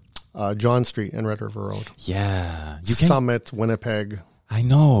Oliver. John Street and Red River Road. Yeah. Summit, Winnipeg. I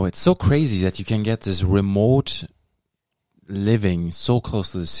know. It's so crazy that you can get this remote living so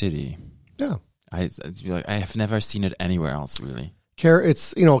close to the city. Yeah. I have never seen it anywhere else, really.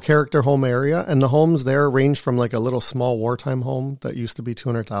 It's, character home area, and the homes there range from like a little small wartime home that used to be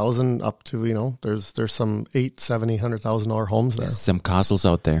 $200,000 up to, there's some $800,000 homes there. There's some castles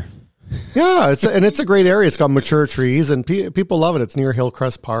out there. Yeah, it's a great area. It's got mature trees, and people love it. It's near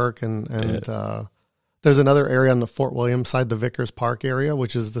Hillcrest Park, and there's another area on the Fort William side, the Vickers Park area,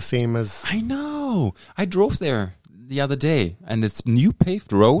 which is the same as... I know. I drove there the other day, and it's new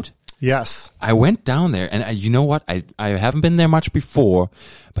paved road. Yes. I went down there, and you know what? I haven't been there much before,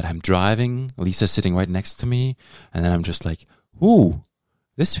 but I'm driving. Lisa's sitting right next to me, and then I'm just like, ooh,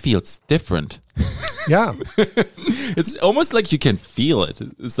 this feels different. Yeah. It's almost like you can feel it.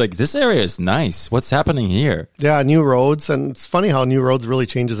 It's like, this area is nice. What's happening here? Yeah, new roads. And it's funny how new roads really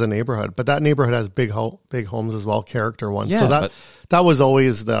changes a neighborhood. But that neighborhood has big homes as well, character ones. Yeah, so that was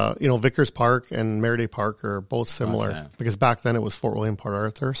always Vickers Park and Mirabelli Park are both similar. Okay. Because back then it was Fort William, Port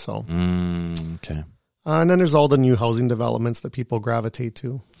Arthur. So okay. And then there's all the new housing developments that people gravitate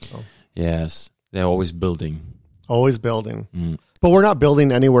to. So. Yes, they're always building. Always building. But we're not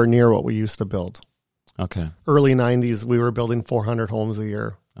building anywhere near what we used to build. Okay. Early 90s, we were building 400 homes a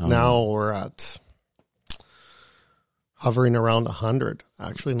year. Oh. Now we're at hovering around 100,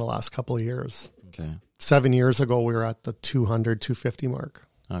 actually, in the last couple of years. Okay. 7 years ago, we were at the 200, 250 mark.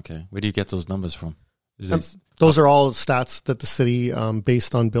 Okay. Where do you get those numbers from? Those are all stats that the city,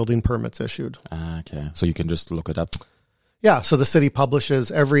 based on building permits, issued. Okay. So you can just look it up. Yeah, so the city publishes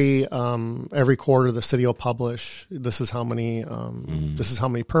every quarter. The city will publish. This is how many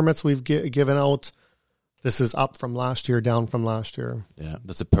permits we've given out. This is up from last year, down from last year. Yeah.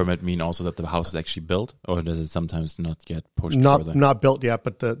 Does a permit mean also that the house is actually built, or does it sometimes not get pushed further? Not built yet,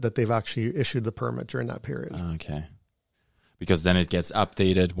 but that they've actually issued the permit during that period. Okay. Because then it gets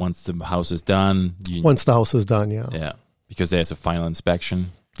updated once the house is done. Once the house is done, yeah. Yeah. Because there's a final inspection.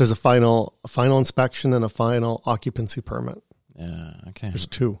 There's a final inspection and a final occupancy permit. Yeah. Okay. There's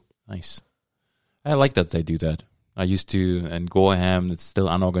 2. Nice. I like that they do that. I used to, and Gorham, it's still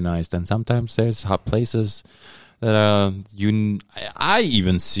unorganized, and sometimes there's hot places that I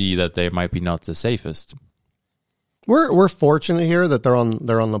even see that they might be not the safest. We're fortunate here that they're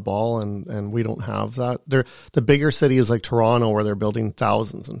on the ball, and we don't have that. The bigger cities like Toronto, where they're building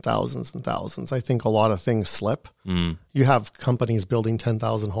thousands and thousands and thousands. I think a lot of things slip. You have companies building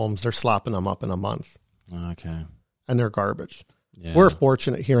 10,000 homes; they're slapping them up in a month. Okay, and they're garbage. Yeah. We're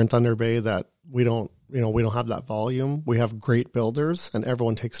fortunate here in Thunder Bay that we don't have that volume. We have great builders, and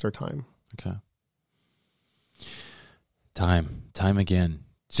everyone takes their time. Okay, time again.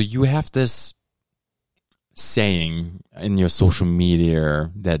 So you have this saying in your social media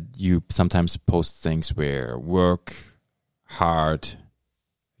that you sometimes post things where work hard,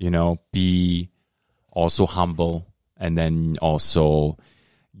 be also humble, and then also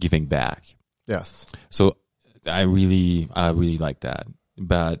giving back. Yes. So I really like that.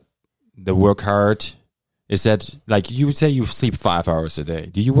 But the work hard, is that like you would say you sleep 5 hours a day?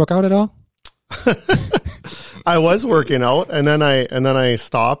 Do you work out at all? I was working out, and then I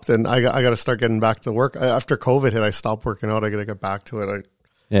stopped, and I got to start getting back to work. After COVID hit, I stopped working out. I got to get back to it.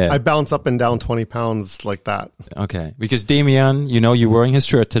 I bounce up and down 20 pounds like that. Okay, because Damien, you're wearing his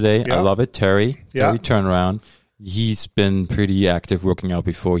shirt today. Yeah. I love it. Terry Turnaround. He's been pretty active working out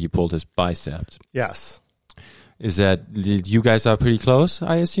before he pulled his biceps. Yes. Is that you guys are pretty close?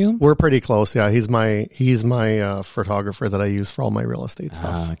 I assume We're pretty close. Yeah, he's my photographer that I use for all my real estate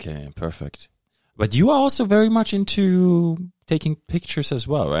stuff. Okay, perfect. But you are also very much into taking pictures as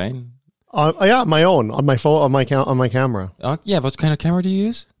well, right? Yeah, my own on my phone, on my camera. Yeah, what kind of camera do you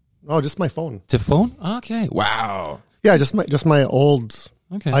use? Oh, just my phone. The phone? Okay. Wow. Yeah, just my old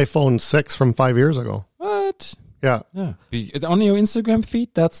Okay. iPhone 6 from 5 years ago. What? Yeah. Yeah. On your Instagram feed,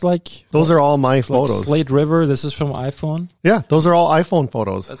 that's like Those are all my like photos. Slate River. This is from iPhone. Yeah, those are all iPhone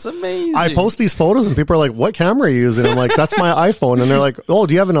photos. That's amazing. I post these photos and people are like, "What camera are you using?" I'm like, "That's my iPhone." And they're like, "Oh,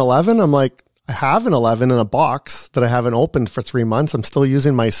 do you have an 11?" I'm like, "I have an 11 in a box that I haven't opened for 3 months. I'm still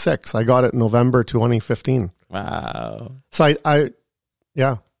using my 6. I got it in November 2015." Wow. So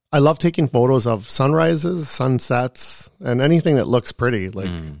I love taking photos of sunrises, sunsets, and anything that looks pretty,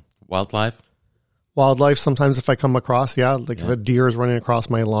 like Wildlife. wildlife. Sometimes if I come across, if a deer is running across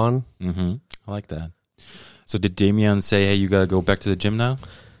my lawn. Mm-hmm. I like that. So did Damien say, "Hey, you gotta go back to the gym now"?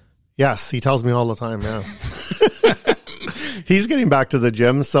 Yes, he tells me all the time. Yeah. He's getting back to the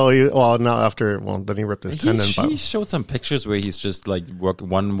gym. So then he ripped his tendon. He showed some pictures where he's just like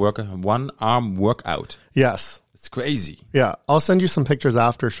one arm workout. Yes. It's crazy. Yeah. I'll send you some pictures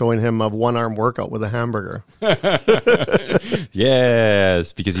after showing him of one arm workout with a hamburger.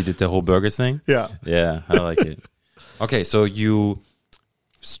 Yes, because he did the whole burger thing. Yeah. Yeah, I like it. Okay, so you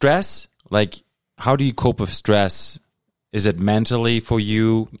stress, like how do you cope with stress? Is it mentally for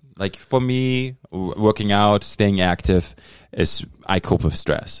you? Like for me, working out, staying active, I cope with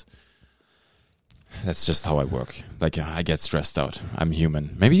stress. That's just how I work. Like I get stressed out. I'm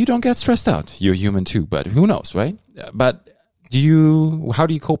human. Maybe you don't get stressed out. You're human too, but who knows, right? But how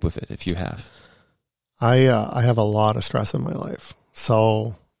do you cope with it if you have? I have a lot of stress in my life.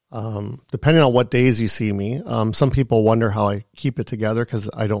 So depending on what days you see me, some people wonder how I keep it together because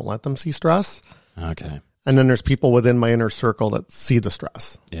I don't let them see stress. Okay. And then there's people within my inner circle that see the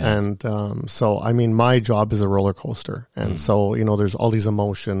stress. Yes. And so, I mean, my job is a roller coaster. And so, there's all these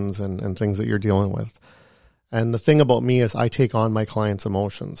emotions and things that you're dealing with. And the thing about me is I take on my clients'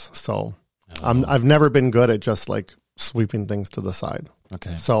 emotions. So I've never been good at just like sweeping things to the side.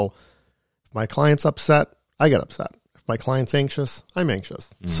 Okay. So if my client's upset, I get upset. If my client's anxious, I'm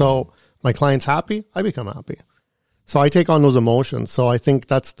anxious. So my client's happy, I become happy. So I take on those emotions. So I think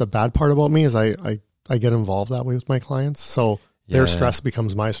that's the bad part about me is I get involved that way with my clients. So their stress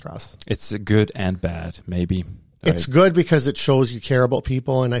becomes my stress. It's good and bad, maybe. It's good because it shows you care about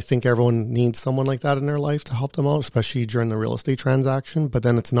people. And I think everyone needs someone like that in their life to help them out, especially during the real estate transaction. But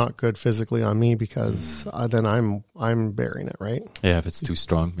then it's not good physically on me because then I'm bearing it, right? Yeah, if it's too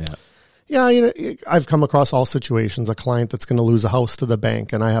strong, yeah. Yeah, I've come across all situations. A client that's going to lose a house to the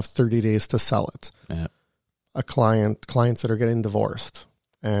bank and I have 30 days to sell it. Yeah. Clients that are getting divorced.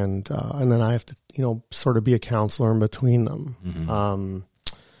 And then I have to, sort of be a counselor in between them. Mm-hmm.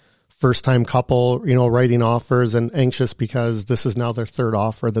 First time couple, writing offers and anxious because this is now their third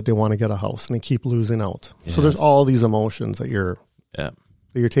offer that they want to get a house and they keep losing out. Yes. So there's all these emotions that you're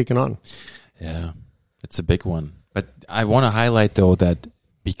taking on. Yeah, it's a big one. But I want to highlight though that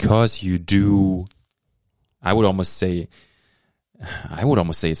because you do, I would almost say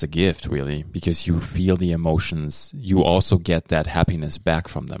it's a gift, really, because you feel the emotions. You also get that happiness back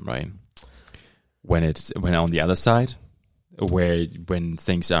from them, right? When on the other side, when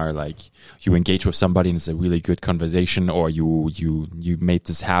things are like you engage with somebody and it's a really good conversation, or you made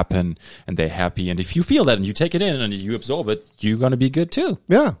this happen and they're happy, and if you feel that and you take it in and you absorb it, you're gonna be good too.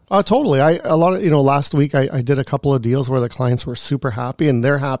 Yeah, totally. Last week I did a couple of deals where the clients were super happy and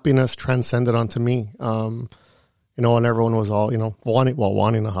their happiness transcended onto me. And everyone was all,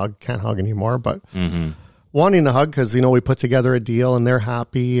 wanting a hug, can't hug anymore, but wanting a hug because, we put together a deal and they're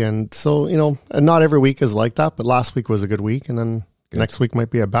happy. And so, and not every week is like that, but last week was a good week. And then next week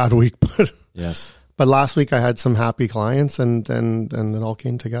might be a bad week, but yes. But last week I had some happy clients and it all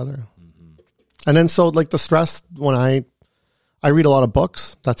came together. And then, so like the stress, when I read a lot of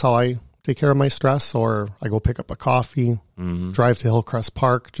books, that's how I take care of my stress, or I go pick up a coffee, drive to Hillcrest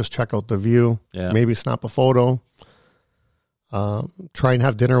Park, just check out the view, maybe snap a photo. Try and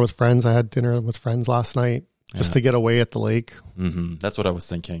have dinner with friends. I had dinner with friends last night just to get away at the lake. Mm-hmm. That's what I was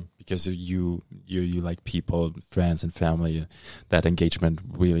thinking, because you like people, friends and family, that engagement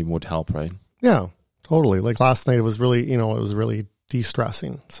really would help, right? Yeah, totally. Like last night, it was really, it was really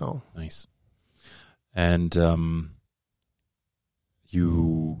de-stressing. So nice. And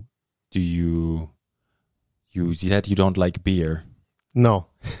you said you don't like beer. No.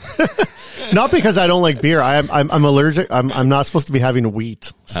 Not because I don't like beer. I'm allergic. I'm not supposed to be having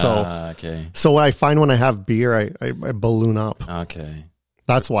wheat. So okay. So what I find when I have beer, I balloon up. Okay.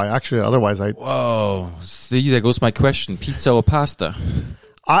 That's why. Actually, otherwise Whoa. See, there goes my question. Pizza or pasta?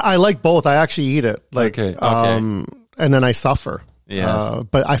 I like both. I actually eat it. Like, Okay. and then I suffer. Yes.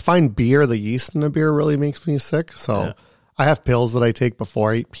 But I find beer, the yeast in the beer really makes me sick. So I have pills that I take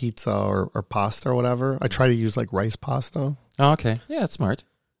before I eat pizza or pasta or whatever. I try to use like rice pasta. Oh, okay. Yeah, that's smart.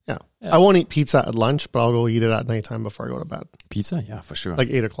 Yeah. I won't eat pizza at lunch, but I'll go eat it at nighttime before I go to bed. Pizza? Yeah, for sure. Like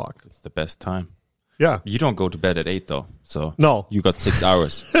 8 o'clock. It's the best time. Yeah. You don't go to bed at 8 though. So No. you got 6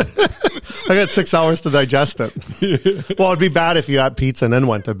 hours. I got 6 hours to digest it. Well, it'd be bad if you had pizza and then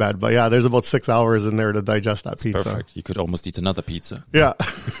went to bed. But yeah, there's about 6 hours in there to digest that pizza. Perfect. You could almost eat another pizza. Yeah.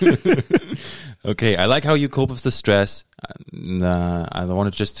 Okay. I like how you cope with the stress. I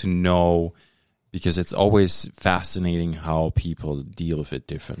wanted just to know, because it's always fascinating how people deal with it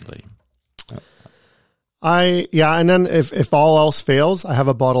differently. And then if all else fails, I have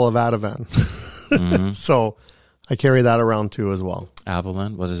a bottle of Ativan. Mm-hmm. So I carry that around too as well.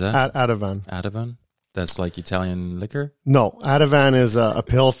 Ativan, what is that? Ativan. Ativan? That's like Italian liquor? No, Ativan is a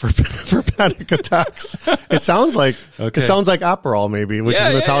pill for panic attacks. It sounds like Aperol maybe, which is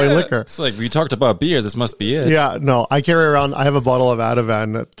an Italian liquor. It's like we talked about beers. This must be it. Yeah, no, I carry around. I have a bottle of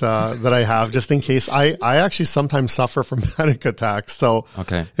Ativan that I have just in case. I actually sometimes suffer from panic attacks. So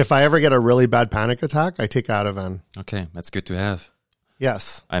if I ever get a really bad panic attack, I take Ativan. Okay, that's good to have.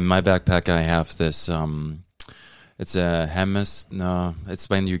 Yes. In my backpack, I have this. It's a hummus. No, it's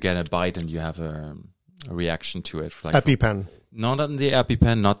when you get a bite and you have a reaction to it. Like EpiPen. No, not the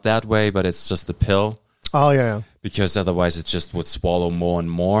EpiPen, not that way, but it's just the pill. Oh, yeah. Because otherwise it just would swallow more and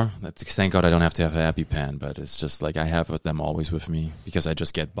more. Thank God I don't have to have an EpiPen, but it's just like I have them always with me because I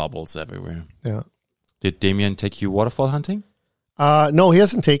just get bubbles everywhere. Yeah. Did Damien take you waterfall hunting? No, he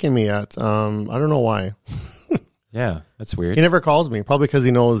hasn't taken me yet. I don't know why. Yeah, that's weird. He never calls me, probably because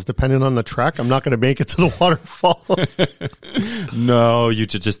he knows, depending on the trek, I'm not going to make it to the waterfall. No, you're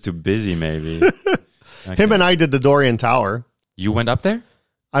just too busy, maybe. Okay. Him and I did the Dorian Tower. You went up there?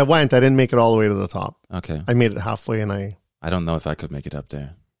 I went. I didn't make it all the way to the top. Okay. I made it halfway, and I don't know if I could make it up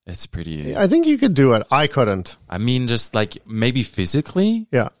there. It's pretty... I think you could do it. I couldn't. I mean, just like maybe physically.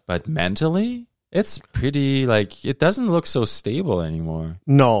 Yeah. But mentally, it's pretty like... It doesn't look so stable anymore.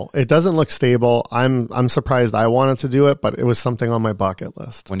 No, it doesn't look stable. I'm surprised I wanted to do it, but it was something on my bucket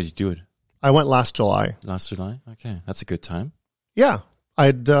list. When did you do it? I went last July. Last July? Okay. That's a good time. Yeah.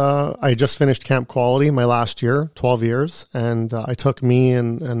 I just finished Camp Quality my last year, 12 years, and I took me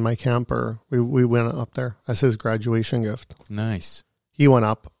and my camper. We went up there as his graduation gift. Nice. He went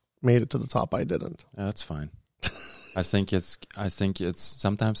up, made it to the top. I didn't. Yeah, that's fine. I think it's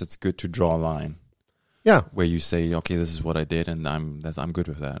sometimes it's good to draw a line. Yeah. Where you say, okay, this is what I did, and I'm good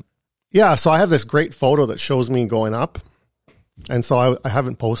with that. Yeah. So I have this great photo that shows me going up. And so I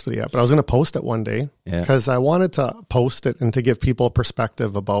haven't posted it yet, but I was going to post it one day because I wanted to post it and to give people a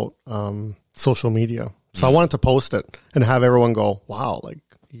perspective about social media. So I wanted to post it and have everyone go, wow, like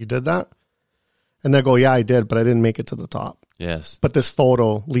you did that? And they go, yeah, I did, but I didn't make it to the top. Yes. But this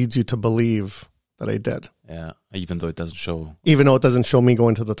photo leads you to believe that I did. Yeah. Even though it doesn't show. Even though it doesn't show me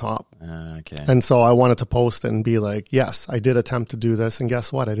going to the top. Okay. And so I wanted to post it and be like, yes, I did attempt to do this. And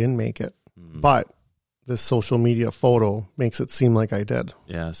guess what? I didn't make it. But this social media photo makes it seem like I did.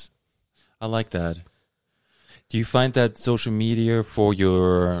 Yes. I like that. Do you find that social media for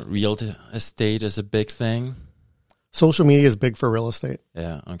your real estate is a big thing? Social media is big for real estate.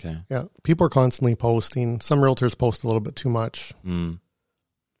 Yeah, okay. Yeah. People are constantly posting. Some realtors post a little bit too much.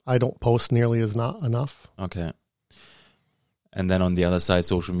 I don't post nearly as not enough. Okay. And then on the other side,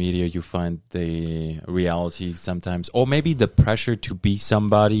 social media, you find the reality sometimes, or maybe the pressure to be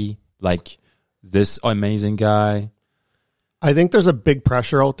somebody like this amazing guy. I think there's a big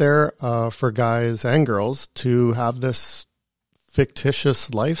pressure out there for guys and girls to have this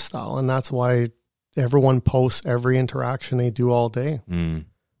fictitious lifestyle. And that's why everyone posts every interaction they do all day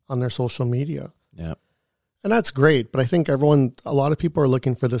on their social media. Yeah. And that's great. But I think a lot of people are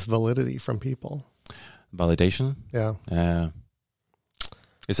looking for this validity from people. Validation? Yeah. Yeah.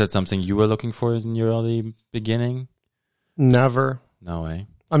 Is that something you were looking for in your early beginning? Never. No way.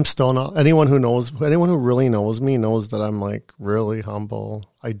 I'm still not. Anyone who really knows me knows that I'm like really humble.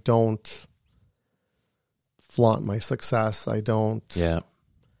 I don't flaunt my success. I don't. Yeah.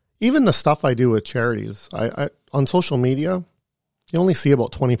 Even the stuff I do with charities, I on social media, you only see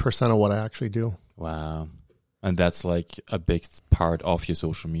about 20% of what I actually do. Wow. And that's like a big part of your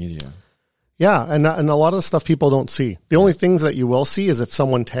social media. Yeah, and a lot of the stuff people don't see. The only things that you will see is if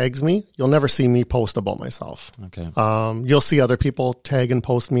someone tags me, you'll never see me post about myself. Okay. You'll see other people tag and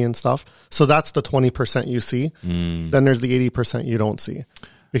post me and stuff. So that's the 20% you see. Then there's the 80% you don't see.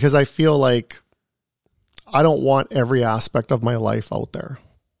 Because I feel like I don't want every aspect of my life out there.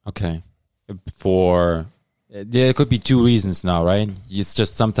 Okay. There could be two reasons now, right? It's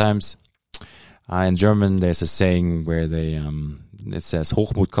just sometimes in German there's a saying where it says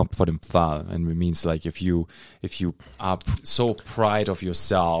Hochmut kommt vor dem Fall, and it means like if you are so proud of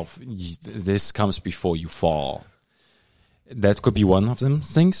yourself, this comes before you fall. That could be one of them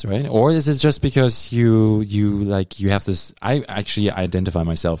things, right? Or is it just because you have this? I actually identify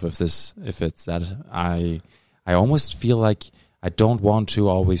myself with this. If it's that, I almost feel like I don't want to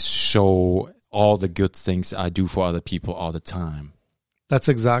always show all the good things I do for other people all the time. That's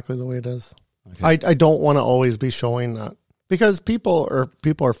exactly the way it is. Okay. I don't want to always be showing that, because people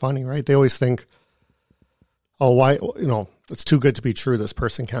are funny, right? They always think, oh, why, it's too good to be true. This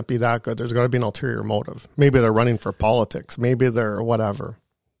person can't be that good. There's got to be an ulterior motive. Maybe they're running for politics. Maybe they're whatever.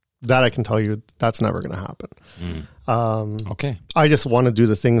 That I can tell you, that's never going to happen. Okay. I just want to do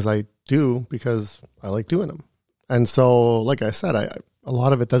the things I do because I like doing them. And so, like I said, a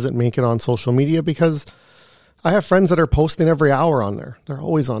lot of it doesn't make it on social media because I have friends that are posting every hour on there. They're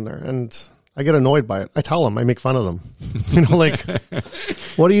always on there. And I get annoyed by it. I tell them, I make fun of them.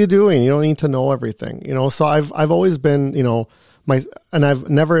 What are you doing? You don't need to know everything. So I've always been, and I've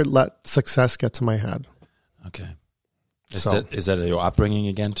never let success get to my head. Okay. Is that your upbringing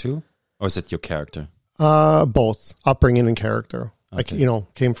again too? Or is it your character? Both upbringing and character. Okay.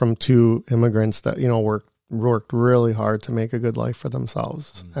 Came from two immigrants that, worked really hard to make a good life for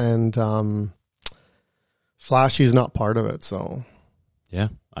themselves. And flashy is not part of it. So yeah.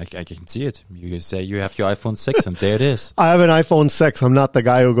 I can see it. You say you have your iPhone 6 and there it is. I have an iPhone 6. I'm not the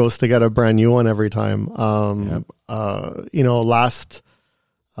guy who goes to get a brand new one every time. Last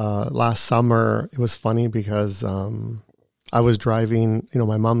summer, it was funny because I was driving,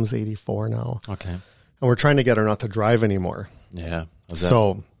 my mom's 84 now. Okay. And we're trying to get her not to drive anymore. Yeah.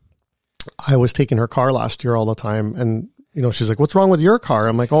 So I was taking her car last year all the time. And, she's like, what's wrong with your car?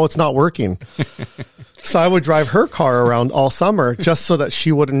 I'm like, oh, it's not working. So I would drive her car around all summer just so that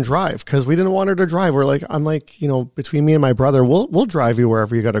she wouldn't drive, because we didn't want her to drive. I'm like, between me and my brother, we'll drive you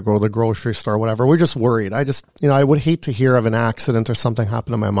wherever you got to go, the grocery store, whatever. We're just worried. I would hate to hear of an accident or something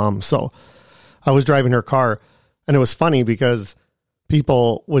happen to my mom. So I was driving her car, and it was funny because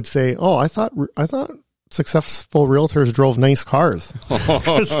people would say, oh, I thought successful realtors drove nice cars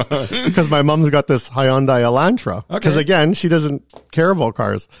because my mom's got this Hyundai Elantra. Because again, she doesn't care about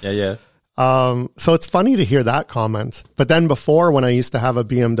cars. Yeah. So it's funny to hear that comment. But then before, when I used to have a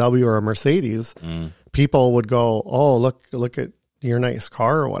BMW or a Mercedes, people would go, oh, look at your nice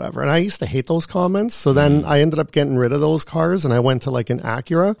car or whatever. And I used to hate those comments. So then I ended up getting rid of those cars, and I went to like an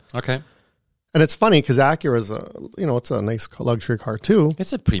Acura. Okay. And it's funny because Acura is it's a nice luxury car too.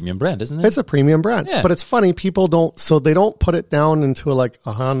 It's a premium brand, isn't it? It's a premium brand. Yeah. But it's funny, people they don't put it down into like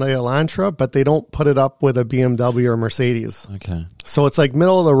a Hyundai Elantra, but they don't put it up with a BMW or Mercedes. Okay. So it's like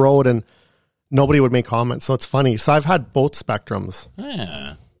middle of the road, and nobody would make comments. So it's funny. So I've had both spectrums.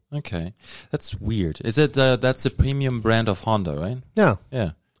 Yeah. Okay. That's weird. Is it, that's a premium brand of Honda, right? Yeah.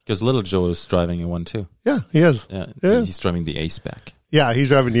 Yeah. Because Little Joe is driving a one too. Yeah, he is. Yeah. Yeah. He's driving the A-Spec. Yeah, he's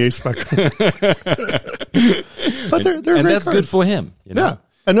driving the A-Spec. But they're and great that's cars. good for him. Yeah.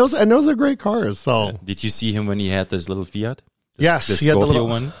 And those are great cars. So yeah. Did you see him when he had this little Fiat? Yes. The he had the Scorpio little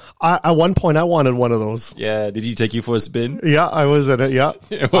one? At one point, I wanted one of those. Yeah. Did he take you for a spin? Yeah, I was in it. Yeah.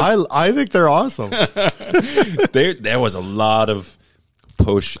 I think they're awesome. There was a lot of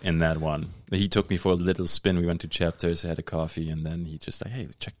push in that one. He took me for a little spin. We went to Chapters, had a coffee, and then he just like, hey,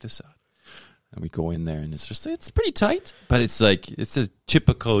 check this out. And we go in there, and it's pretty tight, but it's a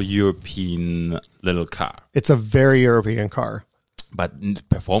typical European little car. It's a very European car. But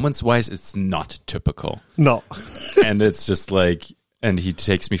performance-wise, it's not typical. No. And it's just like, and he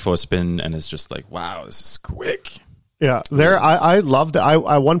takes me for a spin, and it's just like, wow, this is quick. Yeah, I loved it.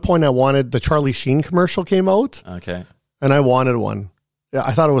 At one point, I wanted the Charlie Sheen commercial came out. Okay. And I wanted one. Yeah,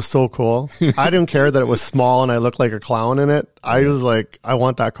 I thought it was so cool. I didn't care that it was small and I looked like a clown in it. I was like, I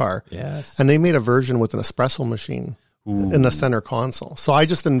want that car. Yes. And they made a version with an espresso machine in the center console. So I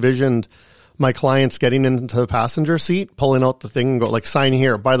just envisioned my clients getting into the passenger seat, pulling out the thing and go like, sign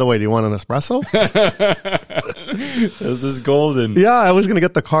here. By the way, do you want an espresso? This is golden. Yeah, I was going to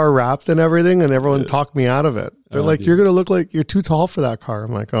get the car wrapped and everything, and everyone talked me out of it. They're like, you're going to look like you're too tall for that car.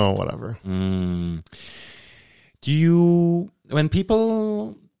 I'm like, oh, whatever. Do you, when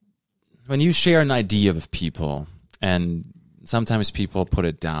you share an idea with people and sometimes people put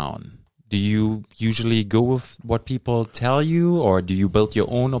it down, do you usually go with what people tell you, or do you build your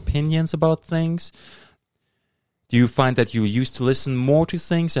own opinions about things? Do you find that you used to listen more to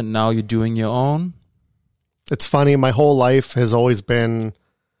things and now you're doing your own? It's funny. My whole life has always been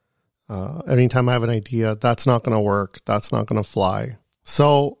Anytime I have an idea, that's not going to work. That's not going to fly.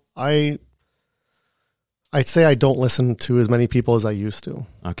 So I'd say I don't listen to as many people as I used to.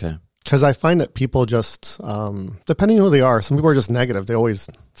 Okay. Because I find that people just, depending on who they are, some people are just negative. They always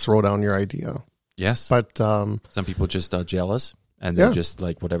throw down your idea. Yes. But some people just are jealous and they're just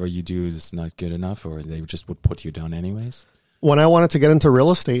like, whatever you do is not good enough, or they just would put you down anyways. When I wanted to get into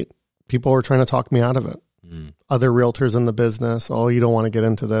real estate, people were trying to talk me out of it. Other realtors in the business, oh, you don't want to get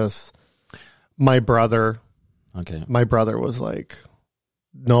into this. My brother was like,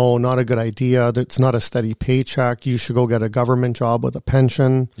 no, not a good idea. It's not a steady paycheck. You should go get a government job with a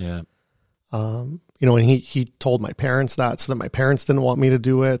pension. Yeah. And he told my parents that, so that my parents didn't want me to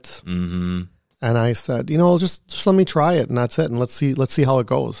do it. Mm-hmm. And I said, just let me try it, and that's it, and let's see how it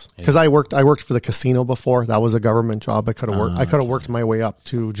goes. Because I worked for the casino before. That was a government job. I could have worked. I could have worked my way up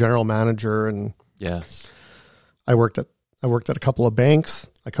to general manager, and yes, I worked at a couple of banks.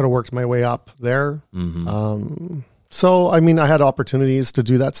 I could have worked my way up there. Mm-hmm. So I had opportunities to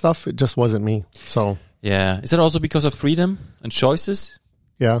do that stuff. It just wasn't me. So yeah, is it also because of freedom and choices?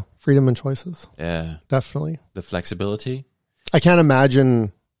 Yeah, freedom and choices. Yeah, definitely. The flexibility. I can't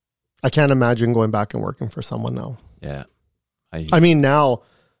imagine going back and working for someone now. Yeah. Now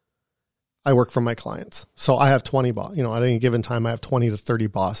I work for my clients. So I have 20 at any given time, I have 20 to 30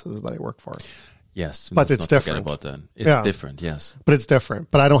 bosses that I work for. Yes. But it's different. About that. It's different, yes. But it's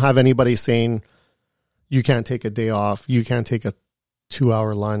different. But I don't have anybody saying, you can't take a day off. You can't take a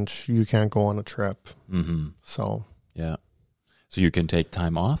 2-hour lunch. You can't go on a trip. Mm-hmm. So. Yeah. So you can take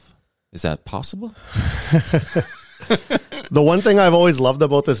time off? Is that possible? The one thing I've always loved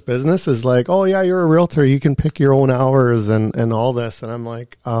about this business is like, oh yeah, you're a realtor. You can pick your own hours and all this. And I'm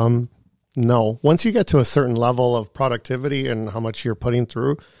like, no. Once you get to a certain level of productivity and how much you're putting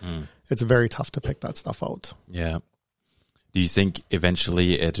through, it's very tough to pick that stuff out. Yeah. Do you think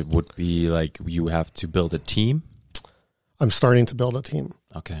eventually it would be like you have to build a team? I'm starting to build a team.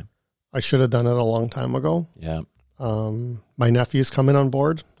 Okay. I should have done it a long time ago. Yeah. My nephew's coming on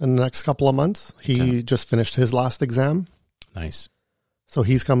board in the next couple of months. He just finished his last exam. Nice. So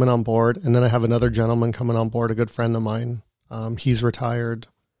he's coming on board. And then I have another gentleman coming on board, a good friend of mine. He's retired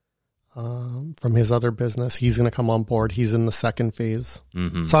from his other business. He's going to come on board. He's in the second phase.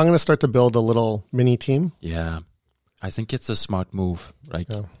 Mm-hmm. So I'm going to start to build a little mini team. Yeah. I think it's a smart move. Like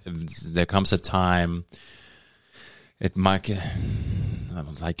there comes a time it might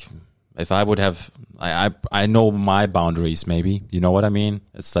like if I would have, I know my boundaries maybe, you know what I mean?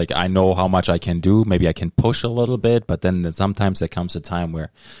 It's like, I know how much I can do. Maybe I can push a little bit, but then sometimes there comes a time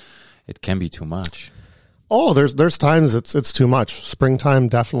where it can be too much. Oh, there's times it's too much. Springtime,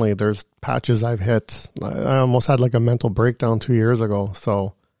 definitely. There's patches I've hit. I almost had like a mental breakdown 2 years ago.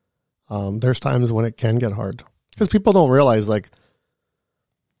 So there's times when it can get hard because people don't realize, like,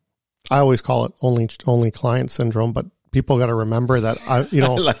 I always call it only client syndrome, but people got to remember that I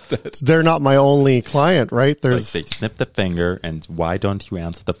like that. They're not my only client, right? There's like they snip the finger, and why don't you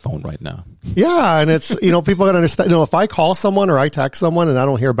answer the phone right now? Yeah, and it's people got to understand. If I call someone or I text someone and I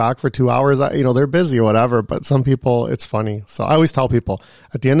don't hear back for 2 hours, they're busy or whatever. But some people, it's funny. So I always tell people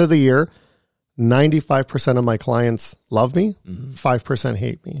at the end of the year, 95% of my clients love me, 5%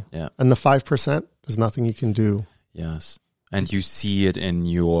 hate me. Yeah, and the 5% is nothing you can do. Yes, and you see it in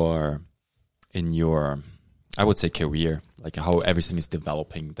your. I would say career, like how everything is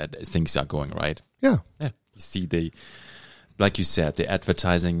developing, that things are going right. Yeah. Yeah. You see like you said, the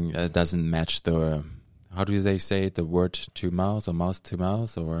advertising doesn't match how do they say it? The word to mouth or mouth to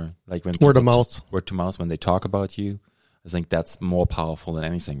mouth, or like when word to mouth when they talk about you. I think that's more powerful than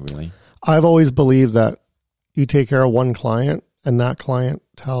anything, really. I've always believed that you take care of one client and that client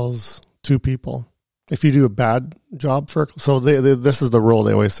tells two people. If you do a bad job this is the rule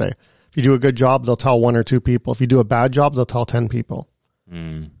they always say. If you do a good job, they'll tell one or two people. If you do a bad job, they'll tell 10 people.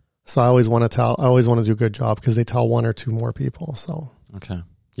 So I always want to do a good job because they tell one or two more people. So okay,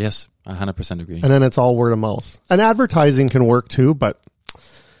 yes, I 100% agree. And then it's all word of mouth. And advertising can work too, but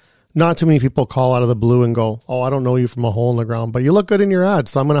not too many people call out of the blue and go, "Oh, I don't know you from a hole in the ground, but you look good in your ad,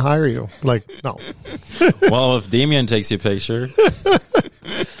 so I'm going to hire you." Like, no. Well, if Damien takes your picture,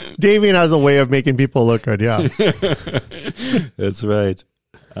 Damien has a way of making people look good. Yeah, that's right.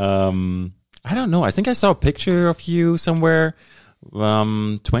 I don't know. I think I saw a picture of you somewhere.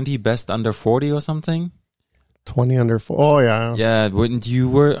 20 best under 40 or something. 20 under 40. Oh yeah. Yeah. When you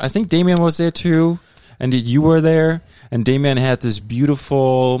were, I think Damien was there too, and you were there. And Damien had this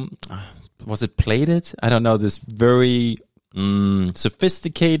beautiful, was it plated? I don't know. This very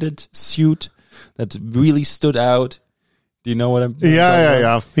sophisticated suit that really stood out. Do you know what I'm?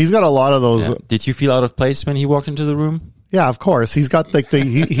 Yeah. He's got a lot of those. Yeah. Did you feel out of place when he walked into the room? Yeah, of course. He's got like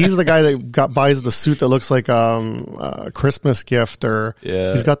he's the guy that buys the suit that looks like a Christmas gift, or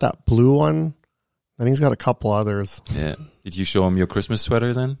he's got that blue one, and he's got a couple others. Yeah. Did you show him your Christmas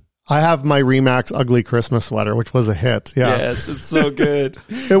sweater then? I have my Remax ugly Christmas sweater, which was a hit. Yeah. Yes, it's so good.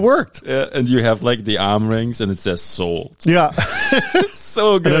 It worked. Yeah, and you have like the arm rings, and it says "sold." Yeah, It's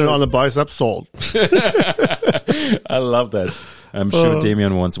so good. and then on the bicep, sold. I love that. I'm sure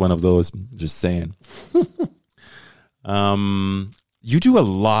Damien wants one of those. Just saying. You do a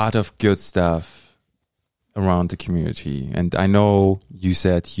lot of good stuff around the community, and I know you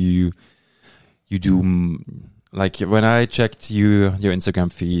said you do, like, when I checked your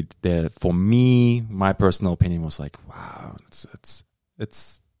Instagram feed, there, for me, my personal opinion was like, wow,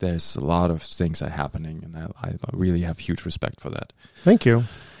 it's there's a lot of things are happening, and I really have huge respect for that. Thank you.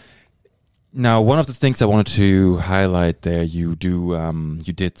 Now, one of the things I wanted to highlight there, you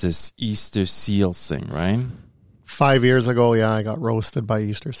did this Easter seals thing, right? 5 years ago, yeah, I got roasted by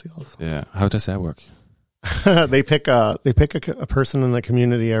Easter seals. Yeah. How does that work? They pick a person in the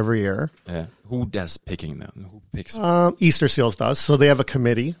community every year. Yeah. Who does picking them? Who picks? Easter seals does. So they have a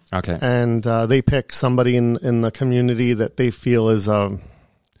committee. Okay. And they pick somebody in the community that they feel is a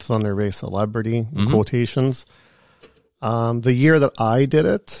Thunder Bay celebrity, in quotations. The year that I did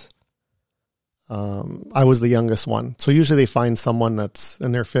it, I was the youngest one. So usually they find someone that's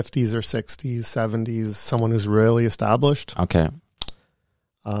in their 50s or 60s, 70s, someone who's really established. Okay.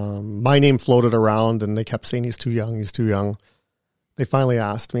 My name floated around, and they kept saying he's too young, he's too young. They finally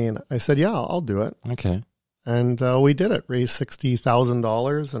asked me, and I said, yeah, I'll do it. Okay. And we did it, raised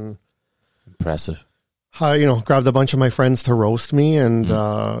 $60,000, and impressive. Grabbed a bunch of my friends to roast me. And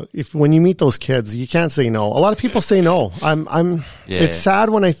when you meet those kids, you can't say no. A lot of people say no. It's sad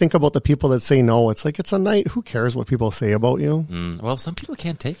when I think about the people that say no. It's like, it's a night. Who cares what people say about you? Well, some people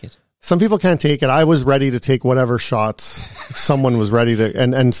can't take it. Some people can't take it. I was ready to take whatever shots someone was ready to,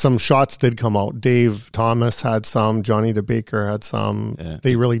 and some shots did come out. Dave Thomas had some, Johnny DeBaker had some. Yeah.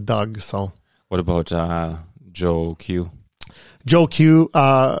 They really dug. So what about Joe Q? Joe Q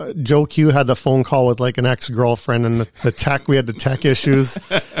had the phone call with like an ex-girlfriend, and the tech, we had the tech issues.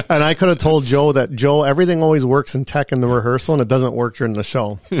 And I could have told Joe that, Joe, everything always works in tech in the rehearsal and it doesn't work during the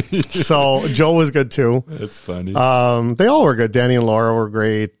show. So Joe was good too. That's funny. They all were good. Danny and Laura were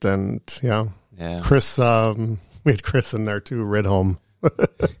great. And yeah. Chris, we had Chris in there too, Ridholm.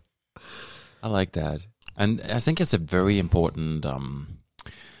 I like that. And I think it's a very important,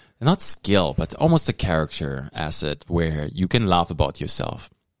 not skill, but almost a character asset where you can laugh about yourself,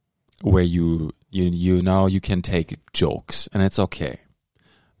 where you know you can take jokes, and it's okay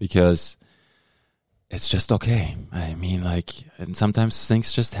because it's just okay. I mean, like, and sometimes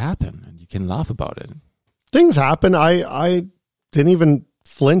things just happen, and you can laugh about it. Things happen. I didn't even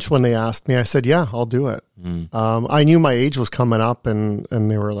flinch when they asked me. I said, "Yeah, I'll do it." I knew my age was coming up, and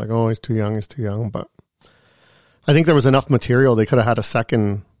they were like, "Oh, he's too young. He's too young." But I think there was enough material. They could have had a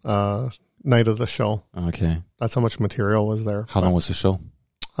second night of the show. Okay. That's how much material was there. How long was the show?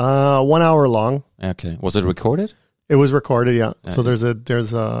 1 hour long. Okay. Was it recorded? It was recorded, yeah. So there's a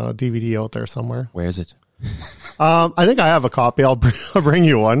DVD out there somewhere. Where is it? I think I have a copy. I'll bring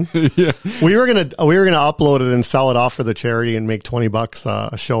you one. Yeah. We were gonna upload it and sell it off for the charity and make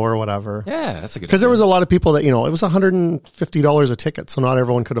 $20 a show or whatever. Yeah, that's a good. Because there was a lot of people that, it was $150 a ticket, so not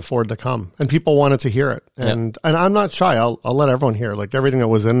everyone could afford to come, and people wanted to hear it. And I'm not shy. I'll let everyone hear like everything that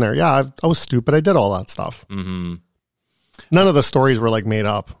was in there. Yeah, I was stupid. I did all that stuff. Mm-hmm. None of the stories were like made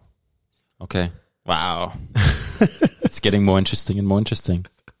up. Okay. Wow. It's getting more interesting and more interesting.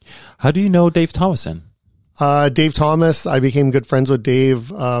 How do you know Dave Thomason? Dave Thomas, I became good friends with Dave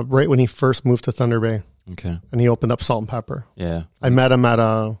right when he first moved to Thunder Bay. Okay. And he opened up Salt and Pepper. Yeah. I met him at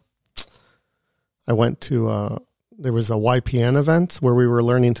I went to, there was a YPN event where we were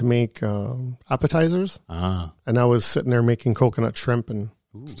learning to make appetizers. Ah. And I was sitting there making coconut shrimp, and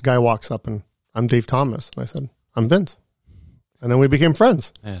this guy walks up, and I'm Dave Thomas. And I said, I'm Vince. And then we became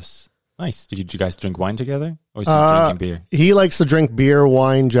friends. Yes. Nice. Did you guys drink wine together? Or is he drinking beer? He likes to drink beer,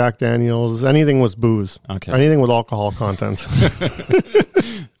 wine, Jack Daniels, anything with booze. Okay. Anything with alcohol content.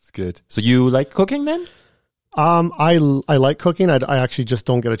 It's good. So you like cooking then? I like cooking. I actually just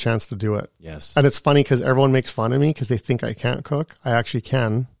don't get a chance to do it. Yes. And it's funny because everyone makes fun of me because they think I can't cook. I actually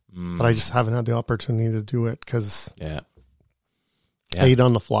can, but I just haven't had the opportunity to do it because I eat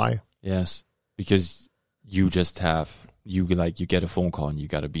on the fly. Yes. Because you just have... You get a phone call and you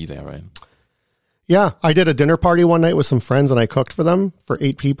got to be there, right? Yeah, I did a dinner party one night with some friends, and I cooked for them for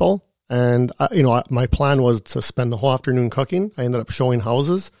 8 people. And my plan was to spend the whole afternoon cooking. I ended up showing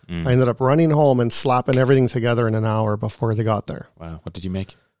houses. I ended up running home and slapping everything together in an hour before they got there. Wow, what did you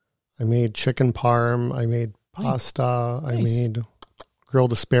make? I made chicken parm. I made Pasta. Nice. I made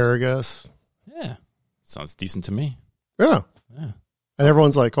grilled asparagus. Yeah. Sounds decent to me. Yeah. Yeah. And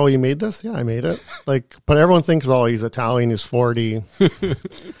everyone's like, "Oh, you made this?" Yeah, I made it. Like, but everyone thinks, "Oh, he's Italian. He's 40.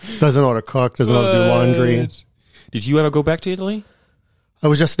 Doesn't know how to cook. Doesn't know how to do laundry." Did you ever go back to Italy? I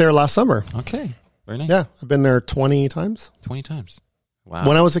was just there last summer. Okay. Very nice. Yeah, I've been there 20 times. 20 times. Wow.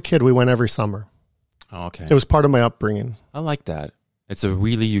 When I was a kid, we went every summer. Oh, okay. It was part of my upbringing. I like that. It's a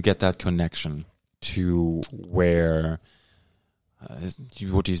really, you get that connection to where,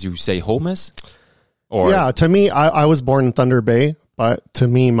 what did you say, home is? Or, yeah, to me, I was born in Thunder Bay, but to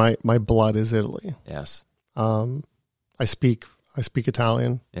me, my blood is Italy. Yes. I speak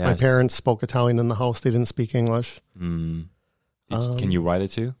Italian. Yes. My parents spoke Italian in the house. They didn't speak English. Can you write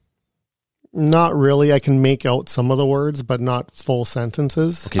it too? Not really. I can make out some of the words, but not full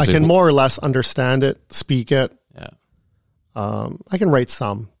sentences. Okay, I so can more or less understand it, speak it. Yeah. I can write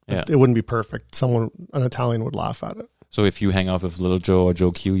some. Yeah. It wouldn't be perfect. An Italian would laugh at it. So if you hang out with Little Joe or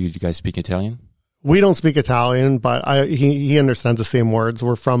Joe Q, you guys speak Italian? We don't speak Italian, but he understands the same words.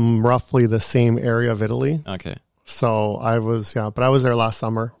 We're from roughly the same area of Italy. Okay. So I was there last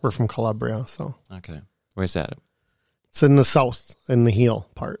summer. We're from Calabria, so. Okay. Where's that? It's in the south, in the heel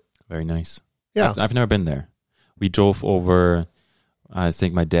part. Very nice. Yeah. I've never been there. We drove over, I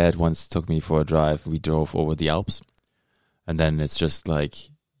think my dad once took me for a drive. We drove over the Alps. And then it's just like,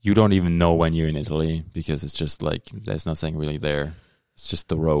 you don't even know when you're in Italy because it's just like, there's nothing really there. It's just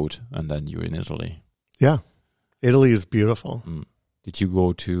the road and then you're in Italy. Yeah. Italy is beautiful. Did you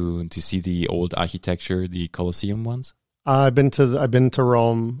go to see the old architecture, the Colosseum ones? I've been to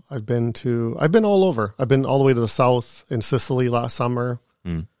Rome. I've been all over. I've been all the way to the south in Sicily last summer.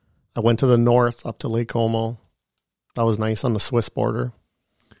 I went to the north up to Lake Como. That was nice on the Swiss border.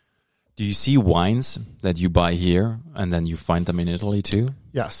 Do you see wines that you buy here and then you find them in Italy too?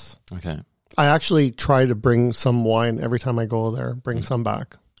 Yes. Okay. I actually try to bring some wine every time I go there, bring some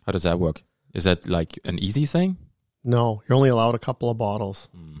back. How does that work? Is that like an easy thing? No, you're only allowed a couple of bottles.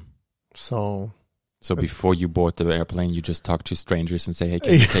 So before you board the airplane, you just talk to strangers and say, hey,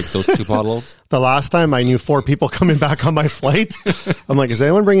 can you take those 2 bottles? The last time I knew 4 people coming back on my flight. I'm like, is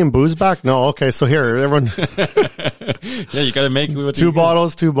anyone bringing booze back? No. Okay. So here, everyone. Yeah, you got to make two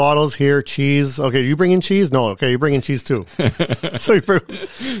bottles here, cheese. Okay. You bring in cheese? No. Okay. You bring in cheese too. So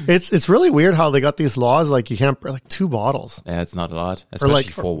it's really weird how they got these laws. Like you can't, like 2 bottles. Yeah, it's not a lot, especially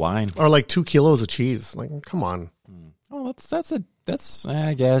for wine. Or like 2 kilos of cheese. Like, come on. Oh, that's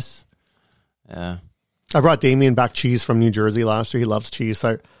I guess. Yeah. I brought Damien back cheese from New Jersey last year. He loves cheese.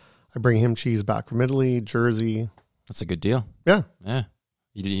 So I bring him cheese back from Italy, Jersey. That's a good deal. Yeah. Yeah.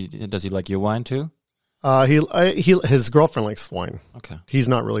 Does he like your wine too? His girlfriend likes wine. Okay. He's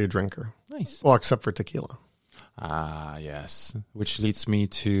not really a drinker. Nice. Well, except for tequila. Ah, yes. Which leads me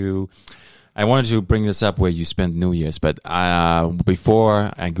to, I wanted to bring this up where you spent New Year's, but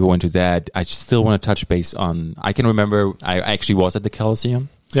before I go into that, I still want to touch base on, I can remember I actually was at the Colosseum.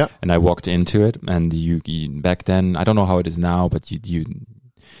 Yeah. And I walked into it, and you back then, I don't know how it is now, but you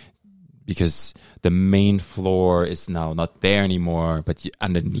because the main floor is now not there anymore, but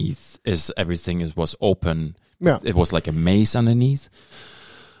underneath everything was open. Yeah. It was like a maze underneath.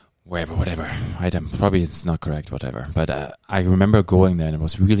 Whatever. Right? Probably it's not correct, whatever. But I remember going there, and it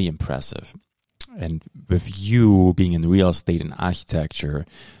was really impressive. And with you being in real estate and architecture,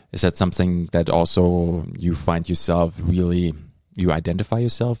 is that something that also you find yourself really... You identify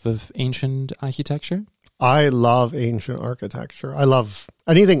yourself with ancient architecture? I love ancient architecture. I love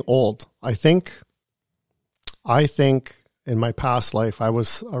anything old. I think in my past life, I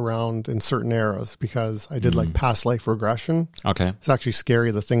was around in certain eras because I did like past life regression. Okay. It's actually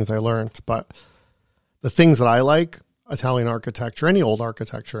scary, the things I learned. But the things that I like, Italian architecture, any old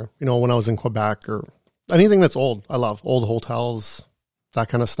architecture, when I was in Quebec or anything that's old, I love old hotels, that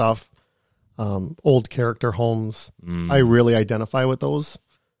kind of stuff. Old character homes. I really identify with those.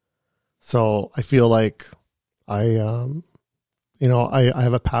 So I feel like I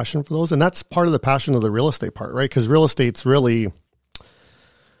have a passion for those. And that's part of the passion of the real estate part, right? Because real estate's I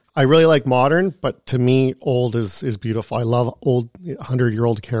really like modern, but to me, old is beautiful. I love old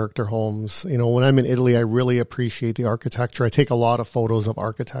 100-year-old character homes. When I'm in Italy, I really appreciate the architecture. I take a lot of photos of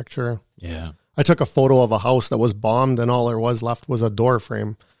architecture. Yeah. I took a photo of a house that was bombed and all there was left was a door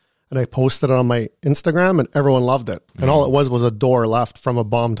frame. And I posted it on my Instagram and everyone loved it. And all it was a door left from a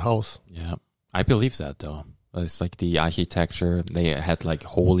bombed house. Yeah. I believe that though. It's like the architecture, they had like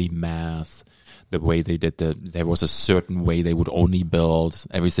holy math, the way they did there was a certain way they would only build.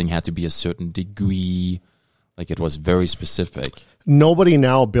 Everything had to be a certain degree. Like it was very specific. Nobody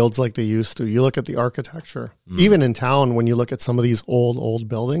now builds like they used to. You look at the architecture. Even in town, when you look at some of these old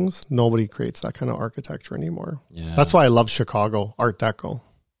buildings, nobody creates that kind of architecture anymore. Yeah. That's why I love Chicago, Art Deco.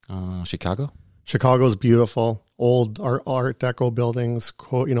 Chicago? Chicago's beautiful. Old Art Deco buildings,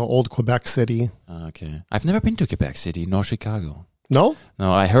 old Quebec City. Okay. I've never been to Quebec City nor Chicago. No?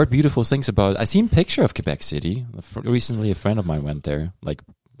 No, I heard beautiful things about it. I seen a picture of Quebec City. Recently, a friend of mine went there, like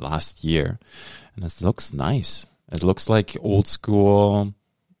last year, and it looks nice. It looks like old school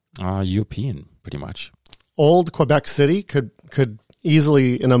European, pretty much. Old Quebec City could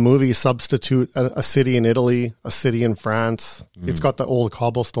easily, in a movie, substitute a city in Italy, a city in France. It's got the old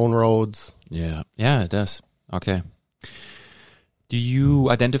cobblestone roads. Yeah, it does. Okay. Do you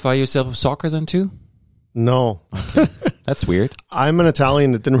identify yourself with soccer then too? No. Okay. That's weird. I'm an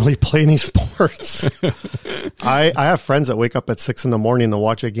Italian that didn't really play any sports. I have friends that wake up at 6 a.m. to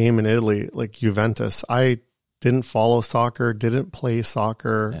watch a game in Italy, like Juventus. I didn't follow soccer, didn't play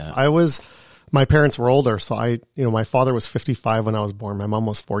soccer. Yeah. My parents were older, so my father was 55 when I was born. My mom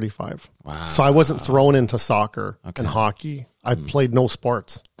was 45. Wow. So I wasn't thrown into soccer and hockey. I played no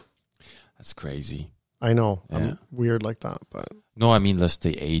sports. That's crazy. I know. Yeah. I'm weird like that, but no, I mean just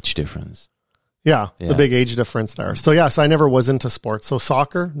the age difference. Yeah, the big age difference there. So yes, I never was into sports. So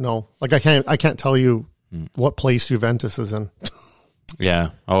soccer, no. Like I can't tell you what place Juventus is in. Yeah.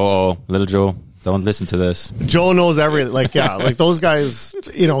 Oh, little Joe, don't listen to this. Joe knows everything. Like like those guys.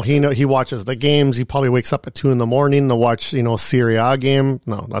 He watches the games. He probably wakes up at 2 a.m. to watch Serie A game.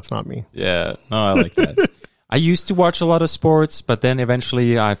 No, that's not me. Yeah, no, I like that. I used to watch a lot of sports, but then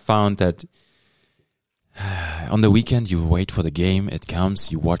eventually I found that on the weekend you wait for the game. It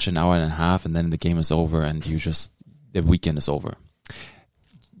comes, you watch an hour and a half, and then the game is over, and the weekend is over.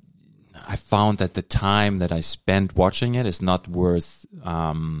 I found that the time that I spent watching it is not worth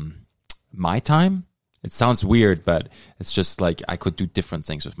my time. It sounds weird, but it's just like I could do different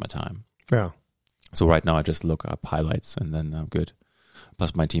things with my time. Yeah. So right now I just look up highlights and then I'm good.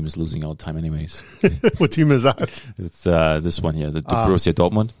 Plus my team is losing all the time anyways. What team is that? It's this one here, the Borussia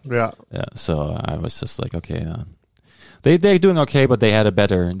Dortmund. Yeah. Yeah. So I was just like, okay, they're doing okay, but they had a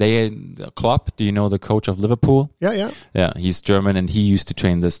better. Klopp, do you know the coach of Liverpool? Yeah. Yeah, he's German and he used to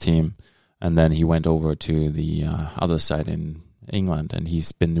train this team, and then he went over to the other side in England, and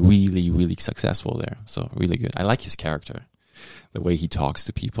he's been really, really successful there. So really good. I like his character, the way he talks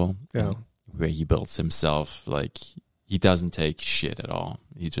to people, the way he builds himself. Like he doesn't take shit at all.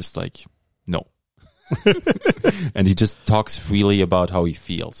 He just like no, and he just talks freely about how he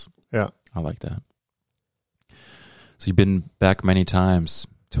feels. Yeah, I like that. So you've been back many times,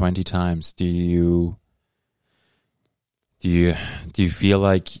 20 times. Do you feel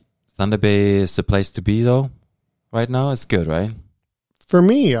like Thunder Bay is the place to be though? Right now, it's good, right? For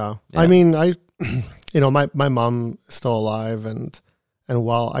me, yeah. I mean, my mom is still alive, and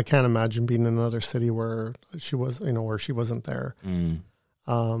while I can't imagine being in another city where she was, where she wasn't there.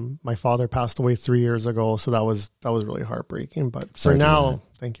 My father passed away 3 years ago, so that was really heartbreaking. But for now,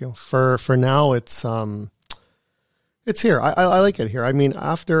 thank you. For now, it's here. I like it here. I mean,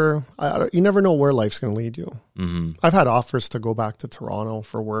 you never know where life's going to lead you. Mm-hmm. I've had offers to go back to Toronto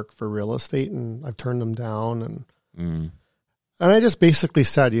for work for real estate, and I've turned them down. And I just basically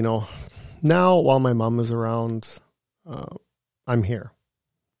said, now while my mom is around, I'm here.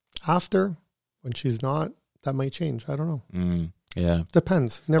 After, when she's not, that might change. I don't know. Yeah,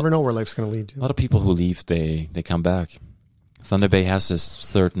 depends. You never know where life's going to lead you. A lot of people who leave, they come back. Thunder Bay has this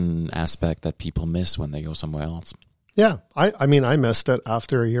certain aspect that people miss when they go somewhere else. Yeah, I mean, I missed it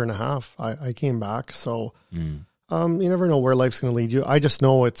after a year and a half. I came back, so you never know where life's going to lead you. I just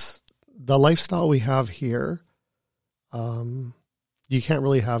know it's the lifestyle we have here. You can't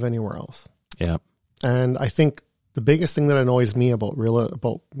really have anywhere else. Yeah, and I think the biggest thing that annoys me about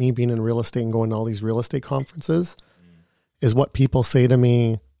me being in real estate and going to all these real estate conferences is what people say to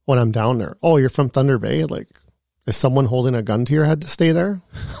me when I'm down there. Oh, you're from Thunder Bay? Like, is someone holding a gun to your head to stay there?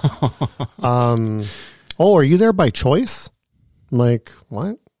 Oh, are you there by choice? I'm like,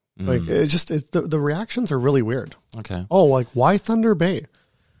 what? Like, the reactions are really weird. Okay. Oh, like, why Thunder Bay?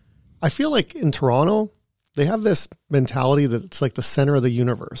 I feel like in Toronto, they have this mentality that it's like the center of the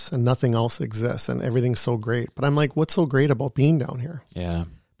universe and nothing else exists and everything's so great. But I'm like, what's so great about being down here? Yeah.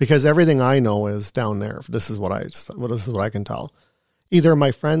 Because everything I know is down there. This is what I can tell. Either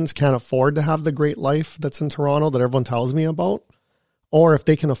my friends can't afford to have the great life that's in Toronto that everyone tells me about, or if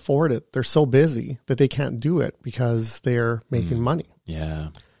they can afford it, they're so busy that they can't do it because they're making money. Yeah.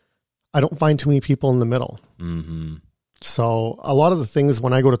 I don't find too many people in the middle. Mm-hmm. So a lot of the things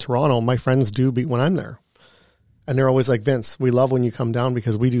when I go to Toronto, my friends do when I'm there. And they're always like, Vince, we love when you come down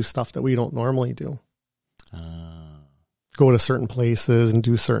because we do stuff that we don't normally do. go to certain places and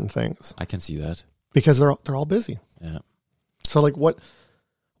do certain things. I can see that. Because they're all busy. Yeah. So like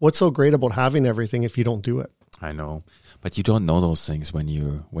what's so great about having everything if you don't do it? I know. But you don't know those things when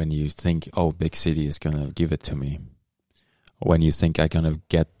you think, oh, big city is going to give it to me. When you think I'm going to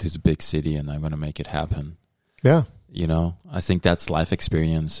get to the big city and I'm going to make it happen. Yeah. You know, I think that's life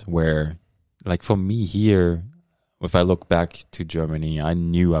experience where, like for me here, if I look back to Germany, I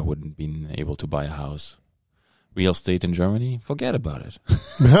knew I wouldn't be able to buy a house. Real estate in Germany, forget about it.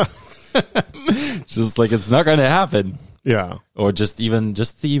 Just like it's not going to happen. Yeah. Or just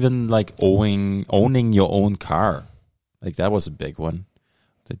even like owning your own car. Like that was a big one.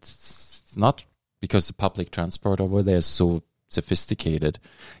 It's not because the public transport over there is so sophisticated.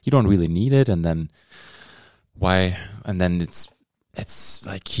 You don't really need it. And then why? And then it's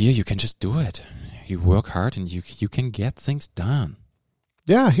like here you can just do it. You work hard and you can get things done.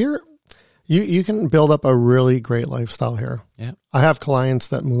 Yeah. Here, you can build up a really great lifestyle here. Yeah. I have clients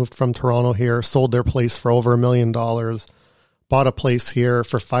that moved from Toronto here, sold their place for over $1 million, bought a place here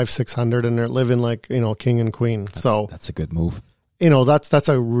for $500-600, and they're living like, king and queen. That's a good move. That's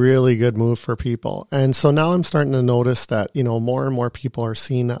a really good move for people. And so now I'm starting to notice that, more and more people are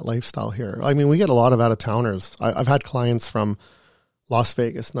seeing that lifestyle here. I mean, we get a lot of out-of-towners. I've had clients from Las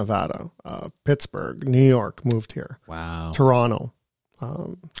Vegas, Nevada, Pittsburgh, New York moved here. Wow. Toronto,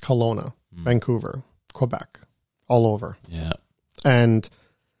 Kelowna, Vancouver, Quebec, all over. Yeah. And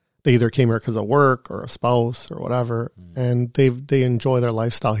they either came here because of work or a spouse or whatever, and they enjoy their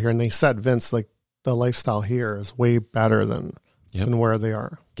lifestyle here. And they said, Vince, like the lifestyle here is way better than where they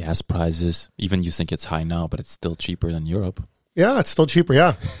are. Gas prices, even you think it's high now, but it's still cheaper than Europe. Yeah, it's still cheaper.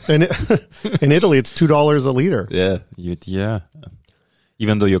 Yeah, and in Italy, it's $2 a liter. Yeah.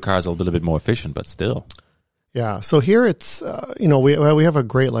 Even though your car is a little bit more efficient, but still. Yeah. So here it's we have a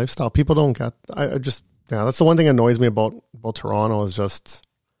great lifestyle. People don't get. That's the one thing that annoys me about Toronto is just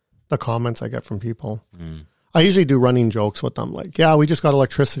the comments I get from people. I usually do running jokes with them, like, yeah, we just got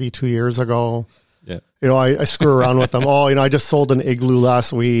electricity 2 years ago. Yeah. I screw around with them. Oh, I just sold an igloo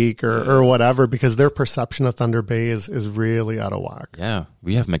last week or whatever, because their perception of Thunder Bay is really out of whack. Yeah.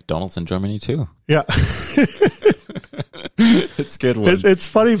 We have McDonald's in Germany too. Yeah. It's good one. It's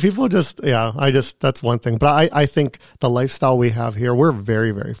funny. People that's one thing. But I think the lifestyle we have here, we're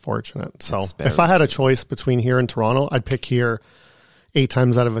very, very fortunate. So if I had a choice between here and Toronto, I'd pick here 8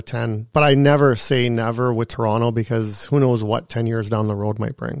 times out of 10. But I never say never with Toronto, because who knows what 10 years down the road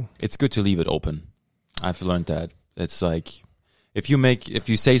might bring. It's good to leave it open. I've learned that. It's like if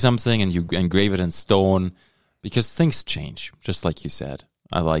you say something and you engrave it in stone, because things change, just like you said.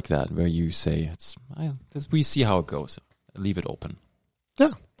 I like that, where you say we see how it goes. Leave it open.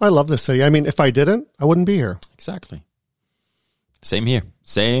 Yeah, I love this city. I mean, if I didn't, I wouldn't be here. Exactly. Same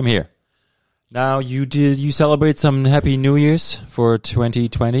here. Now you celebrate some Happy New Year's for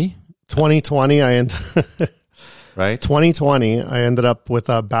 2020? 2020, right? 2020, I ended up with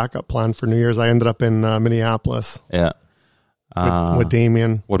a backup plan for New Year's. I ended up in Minneapolis. Yeah. With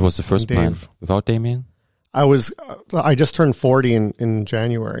Damien. What was the first plan without Damien? I just turned 40 in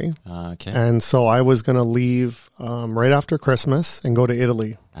January. Okay. And so I was going to leave right after Christmas and go to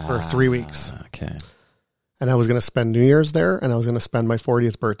Italy for 3 weeks. Okay. And I was going to spend New Year's there, and I was going to spend my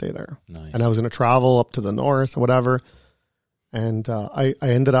 40th birthday there. Nice. And I was going to travel up to the north, whatever. And I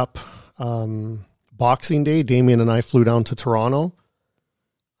ended up Boxing Day, Damien and I flew down to Toronto.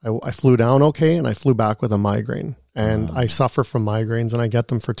 I flew down okay, and I flew back with a migraine. And I suffer from migraines, and I get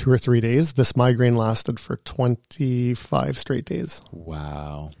them for 2 or 3 days. This migraine lasted for 25 straight days.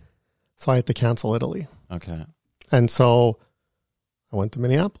 Wow. So I had to cancel Italy. Okay. And so I went to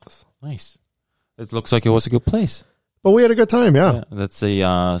Minneapolis. Nice. It looks like it was a good place. But we had a good time, yeah. That's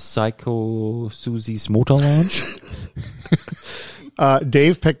a Psycho Susie's Motor Lounge.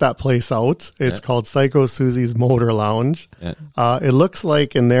 Dave picked that place out. It's called Psycho Susie's Motor Lounge. Yeah. It looks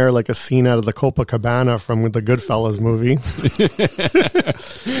like in there like a scene out of the Copacabana from the Goodfellas movie.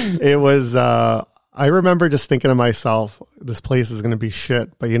 It was, I remember just thinking to myself, this place is going to be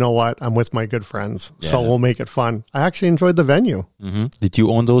shit, but you know what? I'm with my good friends, so we'll make it fun. I actually enjoyed the venue. Mm-hmm. Did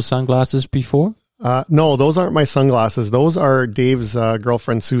you own those sunglasses before? No, those aren't my sunglasses. Those are Dave's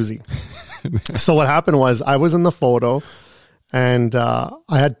girlfriend, Susie. So what happened was I was in the photo, and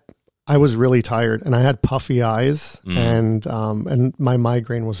I was really tired, and I had puffy eyes, and my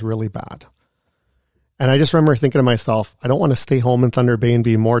migraine was really bad. And I just remember thinking to myself, I don't want to stay home in Thunder Bay and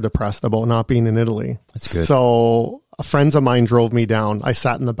be more depressed about not being in Italy. That's good. So friends of mine drove me down. I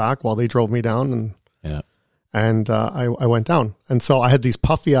sat in the back while they drove me down, and I went down. And so I had these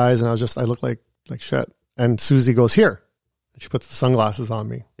puffy eyes, and I looked like shit. And Susie goes, here. She puts the sunglasses on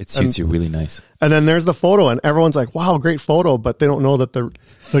me. It suits you really nice. And then there's the photo, and everyone's like, wow, great photo. But they don't know that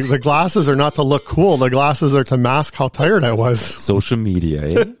the glasses are not to look cool. The glasses are to mask how tired I was. Social media,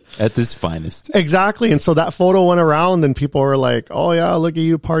 eh? At its finest. Exactly. And so that photo went around, and people were like, oh, yeah, look at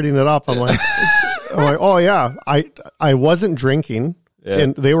you partying it up. I'm like, oh, yeah. I wasn't drinking,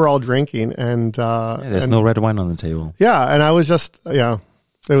 and they were all drinking. And there's no red wine on the table. Yeah, and I was just, it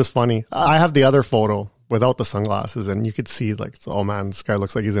was funny. I have the other photo without the sunglasses, and you could see like, oh man, this guy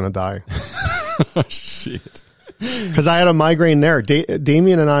looks like he's going to die. Oh, shit. Because I had a migraine there.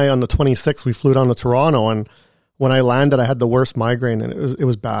 Damien and I on the 26th, we flew down to Toronto, and when I landed, I had the worst migraine, and it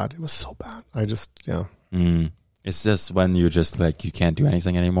was bad. It was so bad. I just, It's just when you're just like, you can't do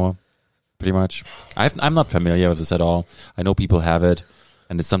anything anymore, pretty much. I'm not familiar with this at all. I know people have it.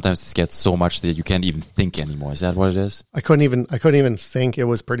 And it sometimes gets so much that you can't even think anymore. Is that what it is? I couldn't even think. It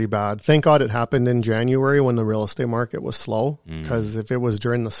was pretty bad. Thank God it happened in January when the real estate market was slow. Because if it was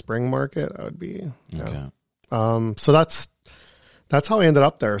during the spring market, I would be. Yeah. Okay. So that's how I ended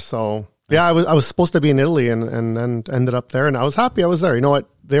up there. So yeah, I was supposed to be in Italy and then ended up there, and I was happy I was there. You know what?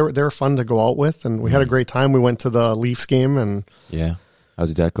 They were fun to go out with, and we had a great time. We went to the Leafs game, and how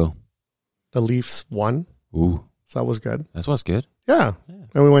did that go? The Leafs won. Ooh, so that was good. That was good. Yeah.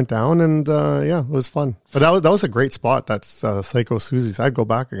 And we went down, and it was fun. But that was a great spot. That's Psycho Susie's. I'd go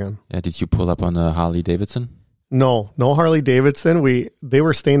back again. Yeah. Did you pull up on a Harley Davidson? No Harley Davidson. They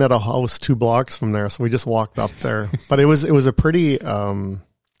were staying at a house 2 blocks from there, so we just walked up there. But it was a pretty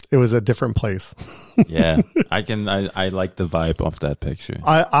it was a different place. Yeah, I like the vibe of that picture.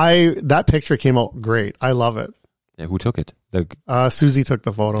 That picture came out great. I love it. Yeah, who took it? Susie took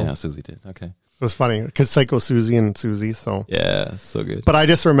the photo. Yeah, Susie did. Okay. It was funny because Psycho Susie and Susie. So yeah, so good. But I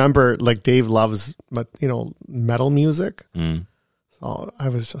just remember like Dave loves, metal music. So I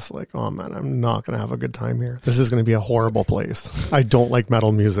was just like, oh man, I'm not going to have a good time here. This is going to be a horrible place. I don't like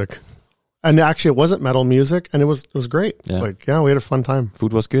metal music. And actually it wasn't metal music, and it was great. Yeah. We had a fun time.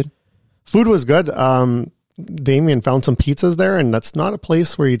 Food was good? Food was good. Damien found some pizzas there, and that's not a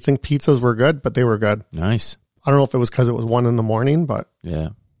place where you'd think pizzas were good, but they were good. Nice. I don't know if it was because it was 1 a.m, but yeah,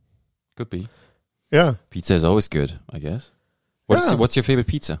 could be. Yeah. Pizza is always good, I guess. What's your favorite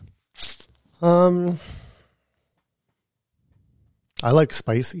pizza? I like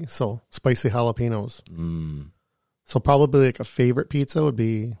spicy, so spicy jalapenos. So probably like a favorite pizza would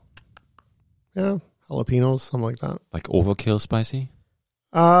be, jalapenos, something like that. Like overkill spicy?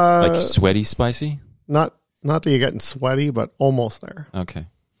 Like sweaty spicy? Not that you're getting sweaty, but almost there. Okay.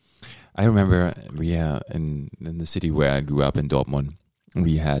 I remember in the city where I grew up in Dortmund,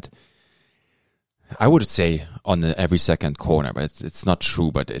 we had, I would say on every second corner, but it's not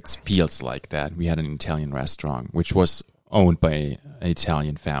true, but it feels like that. We had an Italian restaurant, which was owned by an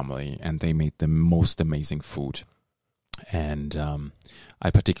Italian family, and they made the most amazing food. And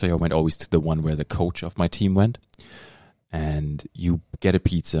I particularly went always to the one where the coach of my team went. And you get a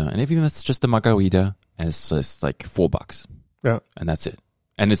pizza, and even if it's just a margarita, and it's just like $4. Yeah. And that's it.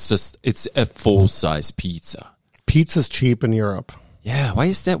 And it's a full-size pizza. Pizza's cheap in Europe. Yeah. Why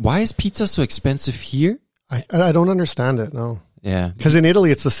is that? Why is pizza so expensive here? I don't understand it, no. Yeah. Because in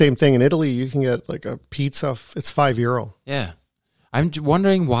Italy, it's the same thing. In Italy, you can get like a pizza, it's €5. Yeah. I'm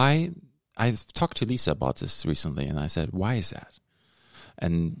wondering why. I've talked to Lisa about this recently, and I said, why is that?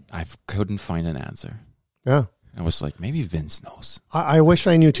 And I couldn't find an answer. Yeah. I was like, maybe Vince knows. I wish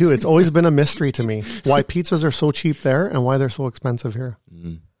I knew too. It's always been a mystery to me why pizzas are so cheap there and why they're so expensive here.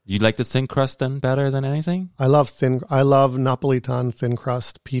 You like the thin crust then better than anything? I love Napolitan, thin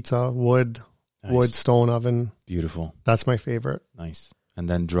crust, pizza, wood stone oven. Beautiful. That's my favorite. Nice. And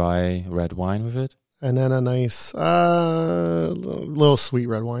then dry red wine with it? And then a nice little sweet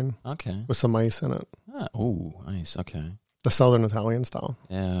red wine. Okay. With some ice in it. Oh, nice. Okay. The Southern Italian style.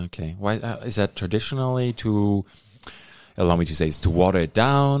 Yeah, okay. Why is that traditionally to, allow me to say, is to water it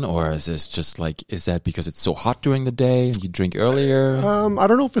down, or is this just like, is that because it's so hot during the day and you drink earlier? I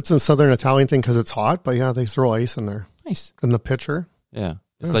don't know if it's a Southern Italian thing because it's hot, but yeah, they throw ice in there. Nice. In the pitcher. Yeah.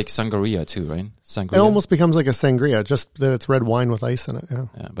 It's like sangria too, right? Sangria. It almost becomes like a sangria, just that it's red wine with ice in it, yeah.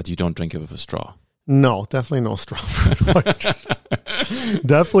 Yeah, but you don't drink it with a straw. No, definitely no straw.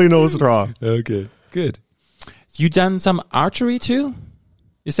 Definitely no straw. Okay, good. You done some archery too?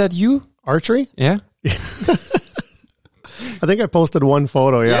 Is that you? Archery? Yeah. I think I posted one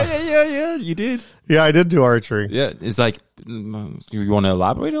photo. Yeah. You did. Yeah, I did do archery. Yeah, it's like, you want to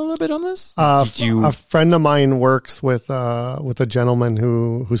elaborate a little bit on this? A friend of mine works with a gentleman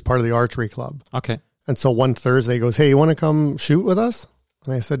who's part of the archery club. Okay. And so one Thursday he goes, hey, you want to come shoot with us?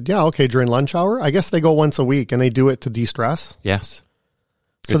 And I said, yeah, okay, during lunch hour. I guess they go once a week and they do it to de-stress. Yes.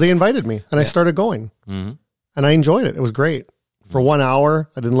 So they invited me and I started going. Mm-hmm. And I enjoyed it. It was great. For 1 hour,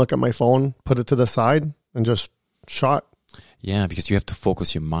 I didn't look at my phone, put it to the side, and just shot. Yeah, because you have to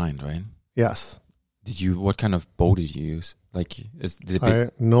focus your mind, right? Yes. What kind of bow did you use? Like, I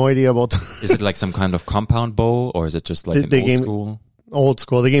have no idea about. Is it like some kind of compound bow, or is it just like an old school? Old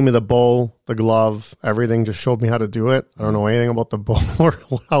school. They gave me the bow, the glove, everything. Just showed me how to do it. I don't know anything about the bow or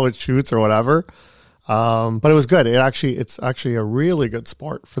how it shoots or whatever. But it was good. It's actually a really good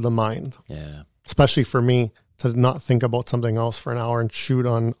sport for the mind. Yeah. Especially for me to not think about something else for an hour and shoot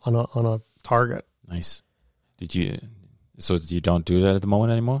on a target. Nice. So you don't do that at the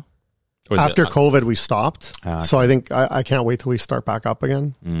moment anymore? After COVID, we stopped. Okay. So I think I can't wait till we start back up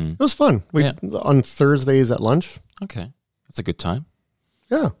again. It was fun. On Thursdays at lunch. Okay. That's a good time.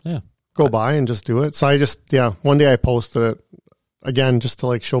 Yeah. Yeah. Go by and just do it. So one day I posted it again, just to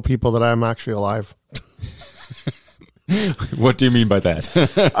like show people that I'm actually alive. What do you mean by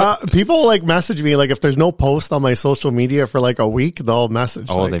that? People like message me, like if there's no post on my social media for like a week, they'll message.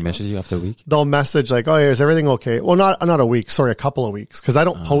 Oh, they message you after a week? They'll message like, oh, yeah, is everything okay? Well, not a week. Sorry, a couple of weeks. Because I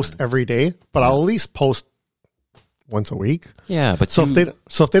don't post every day, but I'll at least post once a week. Yeah, but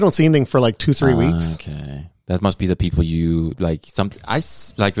if they don't see anything for like 2-3 weeks. Okay. That must be the people you like.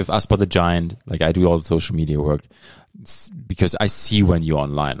 Like with Us for the Giant, like I do all the social media work because I see when you're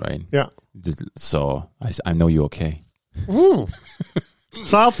online, right? Yeah. So I know you're okay. So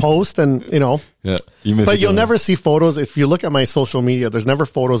I'll post and, yeah, but you'll never see photos. If you look at my social media, there's never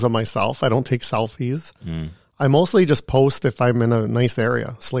photos of myself. I don't take selfies. I mostly just post if I'm in a nice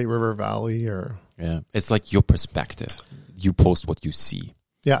area, Slate River Valley or. Yeah. It's like your perspective. You post what you see.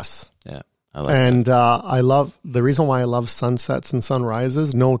 Yes. Yeah. I like that. I love the reason why I love sunsets and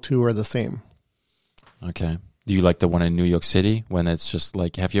sunrises. No two are the same. Okay. Do you like the one in New York City when it's just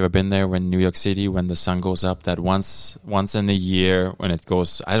like, have you ever been there when New York City, when the sun goes up that once in a year when it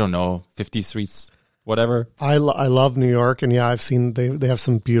goes, I don't know, 50 streets, whatever? I love New York. And yeah, I've seen they have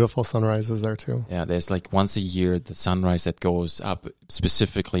some beautiful sunrises there too. Yeah. There's like once a year, the sunrise that goes up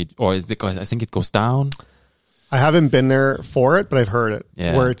specifically, or I think it goes down. I haven't been there for it, but I've heard it.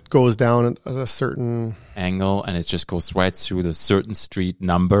 Yeah. Where it goes down at a certain angle and it just goes right through the certain street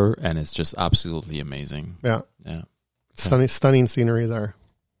number and it's just absolutely amazing. Yeah. Yeah. Stunning scenery there.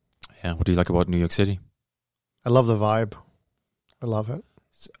 Yeah. What do you like about New York City? I love the vibe. I love it.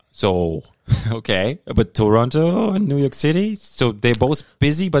 So, okay. But Toronto and New York City, so they're both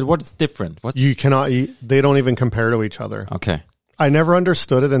busy, but what's different? They don't even compare to each other. Okay. I never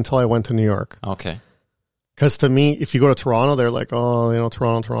understood it until I went to New York. Okay. Because to me, if you go to Toronto, they're like, oh,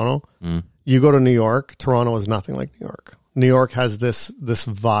 Toronto. You go to New York, Toronto is nothing like New York. New York has this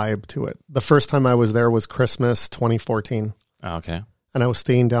vibe to it. The first time I was there was Christmas 2014. Okay. And I was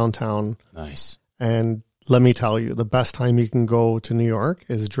staying downtown. Nice. And let me tell you, the best time you can go to New York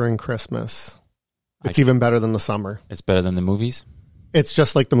is during Christmas. It's even better than the summer. It's better than the movies? It's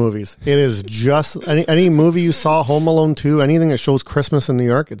just like the movies. It is just any movie you saw, Home Alone 2, anything that shows Christmas in New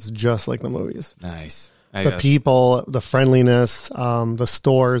York, it's just like the movies. Nice. The people, the friendliness, the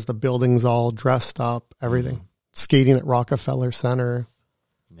stores, the buildings all dressed up, everything. Skating at Rockefeller Center.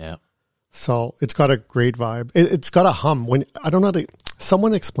 Yeah. So it's got a great vibe. It's got a hum. I don't know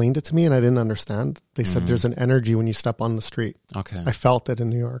someone explained it to me and I didn't understand. They said there's an energy when you step on the street. Okay. I felt it in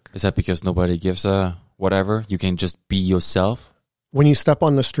New York. Is that because nobody gives a whatever? You can just be yourself? When you step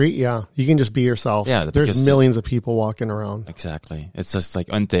on the street, yeah, you can just be yourself. Yeah, there's millions of people walking around. Exactly. It's just like,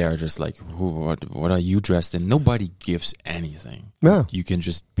 and they are just like, what are you dressed in? Nobody gives anything. Yeah. You can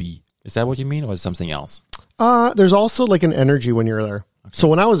just be. Is that what you mean or is it something else? There's also like an energy when you're there. Okay. So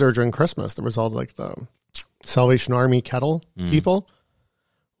when I was there during Christmas, there was all like the Salvation Army kettle people.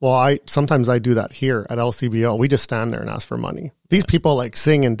 Well, sometimes I do that here at LCBO. We just stand there and ask for money. These people like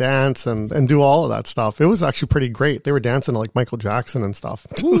sing and dance and do all of that stuff. It was actually pretty great. They were dancing like Michael Jackson and stuff.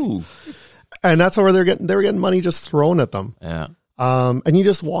 Ooh. And that's where they were getting money just thrown at them. Yeah. And you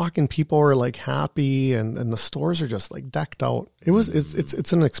just walk and people are like happy and the stores are just like decked out.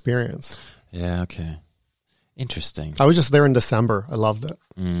 It's an experience. Yeah. Okay. Interesting. I was just there in December. I loved it.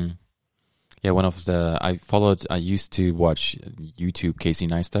 Yeah, I used to watch YouTube Casey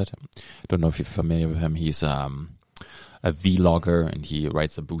Neistat. I don't know if you're familiar with him. He's a vlogger and he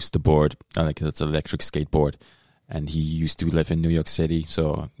rides a booster board, like it's an electric skateboard. And he used to live in New York City.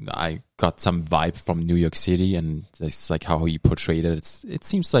 So I got some vibe from New York City and it's like how he portrayed it. It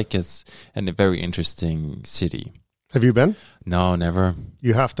seems like it's a very interesting city. Have you been? No, never.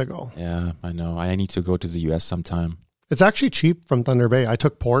 You have to go. Yeah, I know. I need to go to the US sometime. It's actually cheap from Thunder Bay. I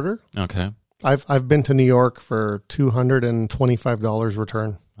took Porter. Okay. I've been to New York for $225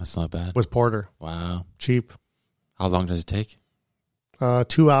 return. That's not bad. With Porter. Wow. Cheap. How long does it take?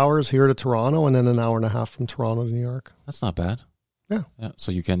 2 hours here to Toronto, and then an hour and a half from Toronto to New York. That's not bad. Yeah.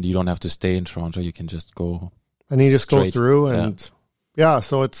 So you don't have to stay in Toronto. You can just go. And you just straight. go through, and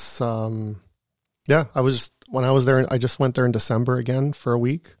so it's when I was there, I just went there in December again for a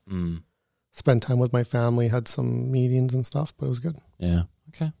week. Spent time with my family, had some meetings and stuff, but it was good. Yeah.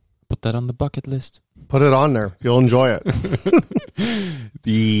 Okay. Put that on the bucket list. Put it on there. You'll enjoy it.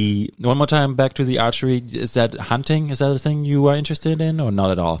 One more time back to the archery. Is that hunting? Is that a thing you are interested in, or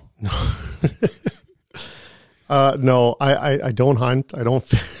not at all? No, I don't hunt. I don't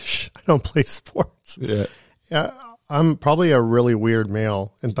fish. I don't play sports. Yeah. I'm probably a really weird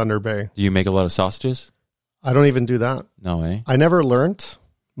male in Thunder Bay. Do you make a lot of sausages? I don't even do that. No way. I never learned.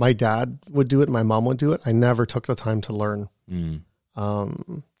 My dad would do it. My mom would do it. I never took the time to learn.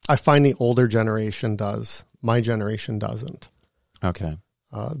 I find the older generation does. My generation doesn't. Okay.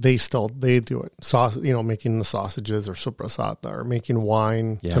 They do it. Making the sausages or soprasata or making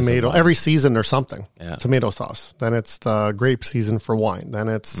wine, tomato. Every season there's something. Yeah. Tomato sauce. Then it's the grape season for wine. Then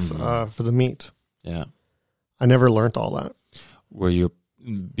it's for the meat. Yeah. I never learned all that. Were you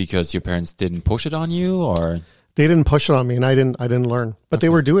because your parents didn't push it on you, or they didn't push it on me, and I didn't learn. But they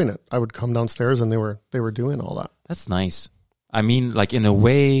were doing it. I would come downstairs and they were doing all that. That's nice. I mean, like in a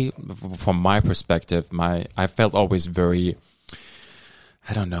way, from my perspective, I felt always very,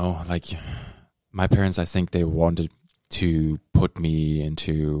 I don't know, like my parents, I think they wanted to put me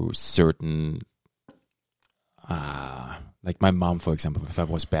into certain, like my mom, for example, if I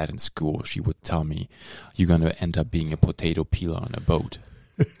was bad in school, she would tell me, you're going to end up being a potato peeler on a boat,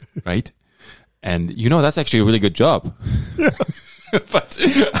 right? And that's actually a really good job. But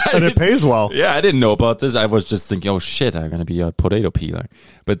it pays well. Yeah, I didn't know about this. I was just thinking, oh shit, I'm gonna be a potato peeler.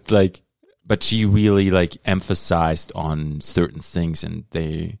 But she really emphasized on certain things, and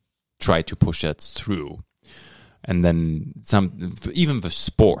they tried to push that through. And then even the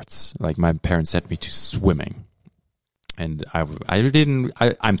sports, like my parents sent me to swimming, and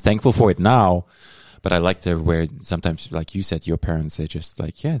I'm thankful for it now. But I like to where sometimes, like you said, your parents, they just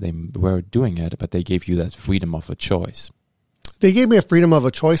they were doing it, but they gave you that freedom of a choice. They gave me a freedom of a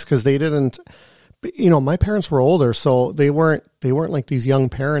choice because they didn't, my parents were older, so they weren't like these young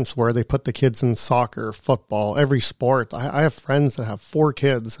parents where they put the kids in soccer, football, every sport. I have friends that have 4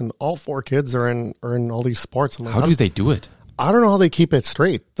 kids, and all 4 kids are in all these sports. I'm like, how do they do it? I don't know how they keep it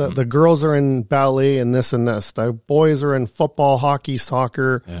straight. The girls are in ballet and this and this. The boys are in football, hockey,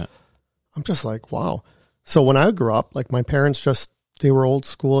 soccer. Yeah. I'm just like, wow. So when I grew up, my parents they were old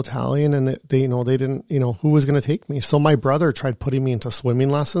school Italian, and they didn't, who was going to take me. So my brother tried putting me into swimming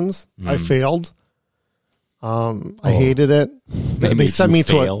lessons. I failed. I hated it. They sent me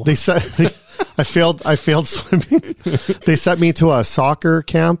to I failed swimming. They sent me to a soccer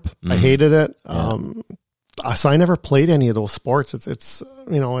camp. I hated it. So I never played any of those sports. It's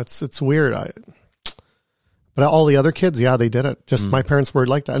weird. But all the other kids, they did it. Just my parents were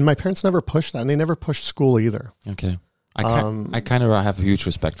like that. And my parents never pushed that, and they never pushed school either. Okay. I kind of have a huge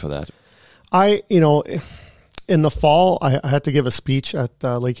respect for that. In the fall, I had to give a speech at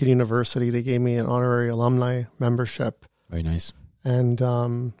Lakehead University. They gave me an honorary alumni membership. Very nice. And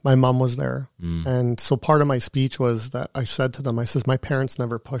my mom was there. And so part of my speech was that I said to them, I says, my parents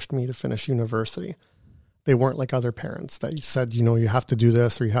never pushed me to finish university. They weren't like other parents that you said, you have to do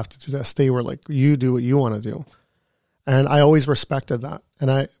this or you have to do this. They were like, you do what you want to do. And I always respected that.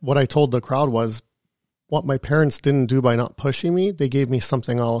 And what I told the crowd was, what my parents didn't do by not pushing me, they gave me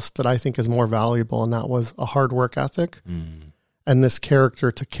something else that I think is more valuable, and that was a hard work ethic and this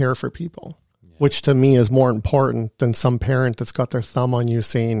character to care for people, which to me is more important than some parent that's got their thumb on you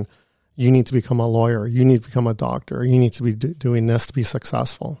saying, you need to become a lawyer, you need to become a doctor, you need to be doing this to be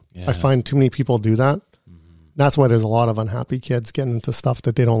successful. Yeah. I find too many people do that. That's why there's a lot of unhappy kids getting into stuff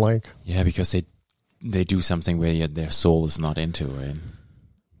that they don't like. Yeah, because they do something where their soul is not into it.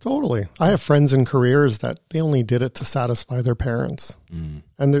 Totally. I have friends in careers that they only did it to satisfy their parents,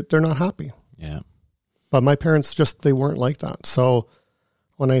 and they're not happy. Yeah. But my parents they weren't like that. So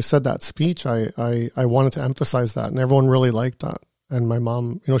when I said that speech, I wanted to emphasize that, and everyone really liked that. And my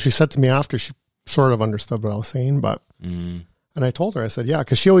mom, she said to me after, she sort of understood what I was saying, but, and I told her, I said, yeah,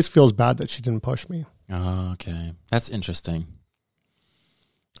 because she always feels bad that she didn't push me. Oh, okay. That's interesting.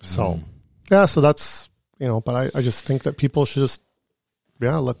 So, so that's, but I just think that people should just,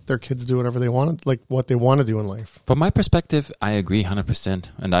 let their kids do whatever they want, like what they want to do in life. From my perspective, I agree 100%.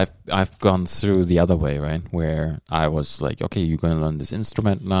 And I've gone through the other way, right? Where I was like, okay, you're going to learn this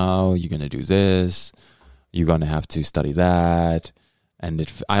instrument now. You're going to do this. You're going to have to study that. And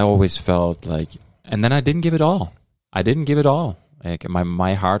I always felt like, and then I didn't give it all. Like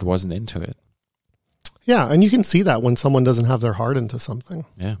my heart wasn't into it. Yeah, and you can see that when someone doesn't have their heart into something.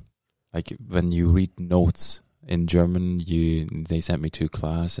 Yeah. Like when you read notes in German, they sent me to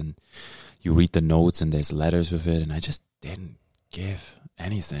class and you read the notes and there's letters with it, and I just didn't give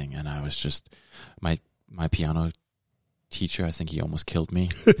anything. And I was just, my piano teacher, I think he almost killed me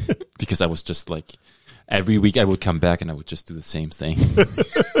because I was just like, every week I would come back and I would just do the same thing.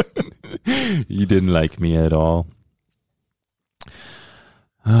 He didn't like me at all.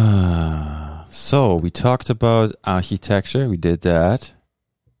 So we talked about architecture. We did that.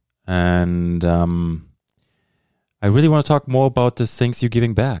 And I really want to talk more about the things you're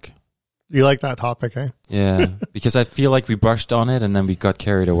giving back. You like that topic, eh? Yeah, because I feel like we brushed on it and then we got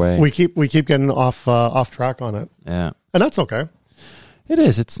carried away. We keep getting off track on it. Yeah. And that's okay. It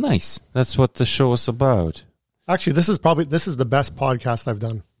is. It's nice. That's what the show is about. Actually, this is the best podcast I've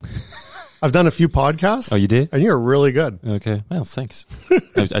done. I've done a few podcasts. Oh, you did? And you're really good. Okay. Well, thanks.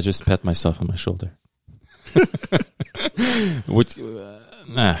 I just pat myself on my shoulder.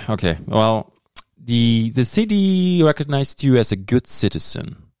 Okay. Well, the city recognized you as a good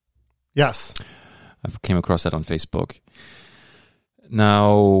citizen. Yes. I came across that on Facebook.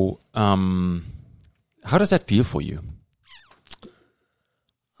 Now, how does that feel for you?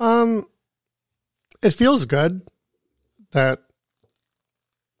 It feels good that,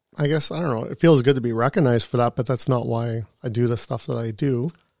 I guess, I don't know, it feels good to be recognized for that, but that's not why I do the stuff that I do.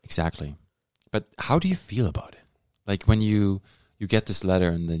 Exactly. But how do you feel about it? Like when you get this letter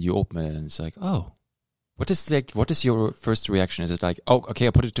and then you open it and it's like, oh, what is your first reaction? Is it like, oh, okay, I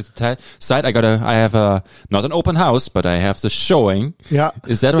put it to the side. I have not an open house, but I have the showing. Yeah.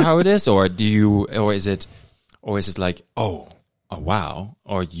 Is that how it is? Or is it like, oh wow.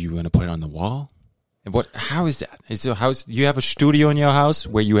 Or you going to put it on the wall? And how is that? Is your house, you have a studio in your house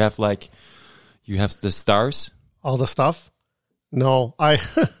where you have the stars? All the stuff? No, I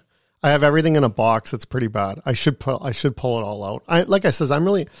have everything in a box. It's pretty bad. I should pull it all out. Like I says,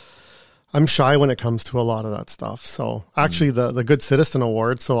 I'm shy when it comes to a lot of that stuff. So actually the Good Citizen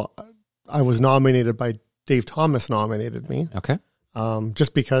Award. So I was nominated by Dave Thomas nominated me. Okay.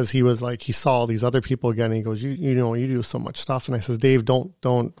 Just because he was like, he saw all these other people again. And he goes, you know, you do so much stuff. And I says, Dave, don't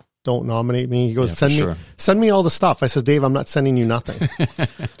nominate me. He goes, send me all the stuff. I said, Dave, I'm not sending you nothing.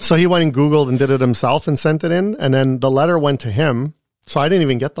 So he went and Googled and did it himself and sent it in. And then the letter went to him. So I didn't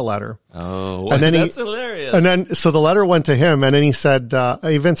even get the letter. Oh, and then that's hilarious. And then, so the letter went to him and then he said,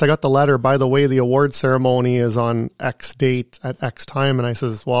 hey Vince, I got the letter. By the way, the award ceremony is on X date at X time. And I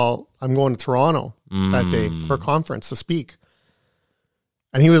says, well, I'm going to Toronto that day for a conference to speak.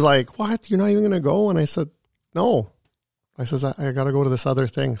 And he was like, what? You're not even going to go? And I said, no. I says, I got to go to this other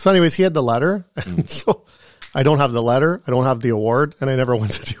thing. So anyways, he had the letter. And so I don't have the letter. I don't have the award. And I never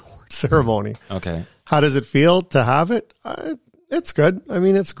went to the award ceremony. Okay. How does it feel to have it? It's good. I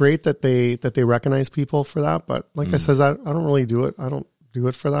mean, it's great that they recognize people for that. But like I says, I don't really do it. I don't do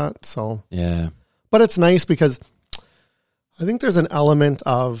it for that. So yeah. But it's nice because I think there's an element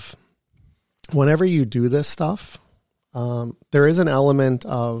of whenever you do this stuff, there is an element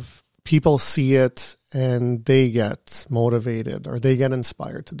of people see it and they get motivated or they get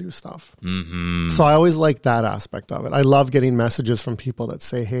inspired to do stuff. Mm-hmm. So I always like that aspect of it. I love getting messages from people that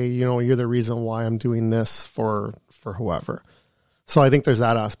say, hey, you know, you're the reason why I'm doing this for whoever. So I think there's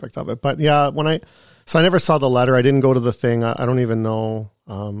that aspect of it. But yeah, I never saw the letter. I didn't go to the thing. I don't even know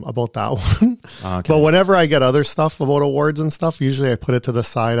about that one. Okay. But whenever I get other stuff about awards and stuff, usually I put it to the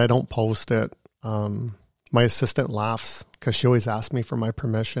side. I don't post it. My assistant laughs because she always asks me for my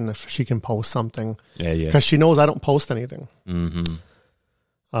permission if she can post something. Yeah. Because she knows I don't post anything. Mm-hmm.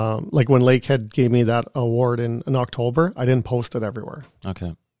 Like when Lakehead gave me that award in October, I didn't post it everywhere.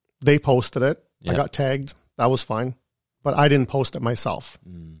 Okay. They posted it. Yeah. I got tagged. That was fine. But I didn't post it myself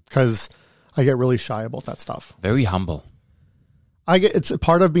because I get really shy about that stuff. Very humble. It's a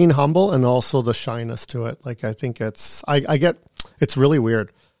part of being humble and also the shyness to it. Like I think it's really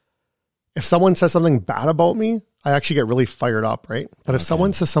weird. If someone says something bad about me, I actually get really fired up, right? But if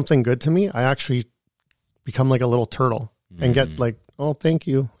someone says something good to me, I actually become like a little turtle and get like, oh, thank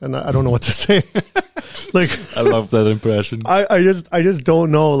you. And I don't know what to say. Like, I love that impression. I just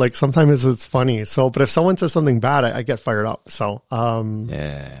don't know. Like sometimes it's funny. So, but if someone says something bad, I get fired up. So,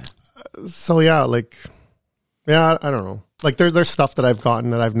 yeah. So yeah, like, yeah, I don't know. Like there's stuff that I've gotten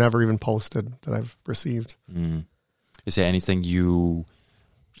that I've never even posted that I've received. Is there anything you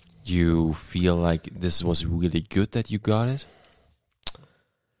feel like this was really good that you got it?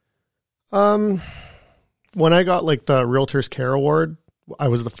 When I got like the Realtors Care Award, I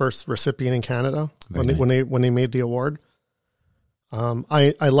was the first recipient in Canada when they made the award.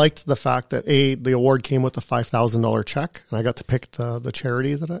 I liked the fact that the award came with a $5,000 check, and I got to pick the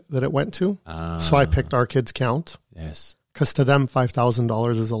charity that it went to. So I picked Our Kids Count. Yes. Because to them,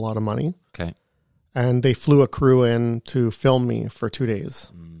 $5,000 is a lot of money. Okay. And they flew a crew in to film me for 2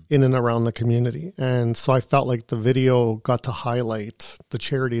 days in and around the community. And so I felt like the video got to highlight the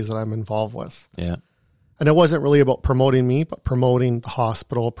charities that I'm involved with. Yeah. And it wasn't really about promoting me, but promoting the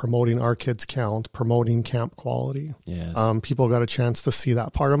hospital, promoting Our Kids Count, promoting Camp Quality. Yes. People got a chance to see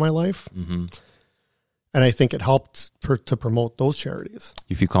that part of my life. Mm-hmm. And I think it helped to promote those charities.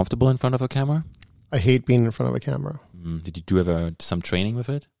 You feel comfortable in front of a camera? I hate being in front of a camera. Did you do ever some training with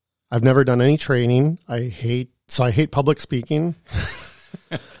it? I've never done any training. I hate public speaking.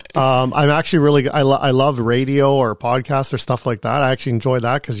 I'm actually I love radio or podcasts or stuff like that. I actually enjoy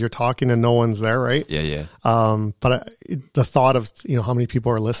that because you're talking and no one's there, right? Yeah. But the thought of, how many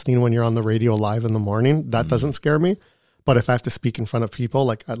people are listening when you're on the radio live in the morning, that doesn't scare me. But if I have to speak in front of people,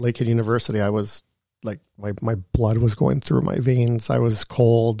 like at Lakehead University, I was like, my blood was going through my veins. I was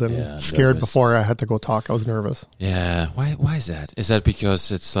cold and scared before I had to go talk. I was nervous. Yeah. Why is that? Is that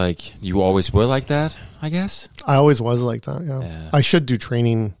because it's like you always were like that, I guess? I always was like that, yeah. I should do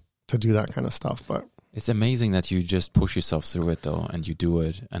training to do that kind of stuff, but it's amazing that you just push yourself through it though, and you do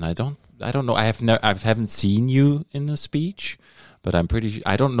it. And I don't know. I haven't seen you in the speech, but I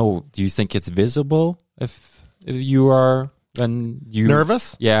don't know. Do you think it's visible if you are when you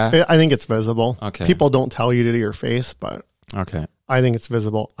nervous? Yeah, I think it's visible. Okay, people don't tell you to your face, but okay, I think it's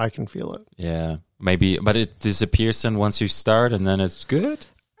visible. I can feel it. Yeah, maybe, but it disappears then once you start, and then it's good.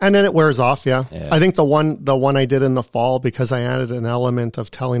 And then it wears off, yeah. I think the one I did in the fall, because I added an element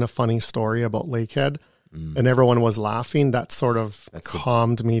of telling a funny story about Lakehead, and everyone was laughing, that sort of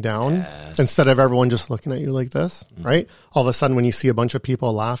calmed me down. Yes. Instead of everyone just looking at you like this, right? All of a sudden, when you see a bunch of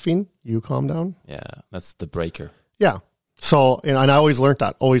people laughing, you calm down. Yeah, that's the breaker. Yeah. So, and I always learned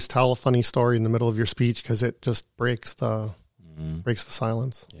that. Always tell a funny story in the middle of your speech because it just breaks the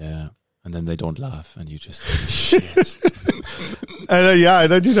silence. Yeah. And then they don't laugh, and you just shit. And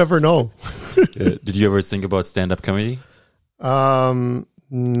then you never know. Did you ever think about stand-up comedy? No.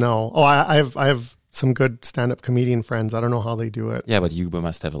 Oh, I have some good stand-up comedian friends. I don't know how they do it. Yeah, but you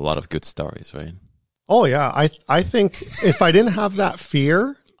must have a lot of good stories, right? Oh yeah, I think if I didn't have that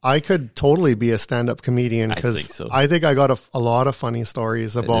fear, I could totally be a stand-up comedian because I think I got a lot of funny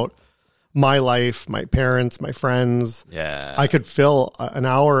stories about my life, my parents, my friends. Yeah. I could fill an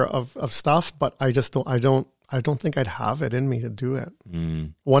hour of stuff, but I don't think I'd have it in me to do it.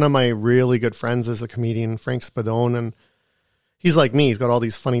 One of my really good friends is a comedian, Frank Spadone, and he's like me. He's got all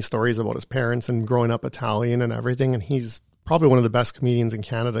these funny stories about his parents and growing up Italian and everything, and he's probably one of the best comedians in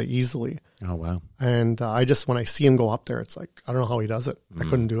Canada easily. Oh, wow. And when I see him go up there, it's like, I don't know how he does it. I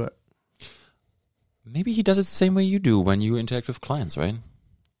couldn't do it. Maybe he does it the same way you do when you interact with clients, right?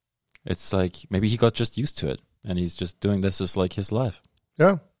 It's like maybe he got just used to it and he's just doing this as like his life.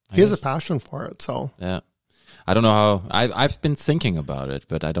 Yeah. He has a passion for it. So yeah, I don't know how I've been thinking about it,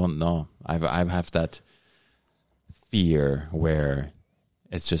 but I don't know. I have that fear where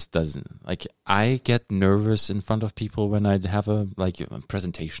it just doesn't, like, I get nervous in front of people when I have a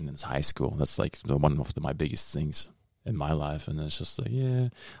presentation in high school. That's like one of my biggest things in my life. And it's just like,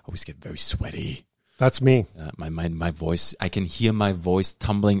 I always get very sweaty. That's me. My voice, I can hear my voice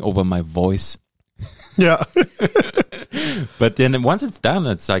tumbling over my voice. Yeah. But then once it's done,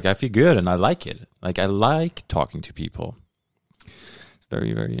 it's like I feel good and I like it. Like I like talking to people. It's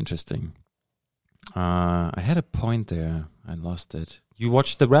very, very interesting. I had a point there. I lost it. You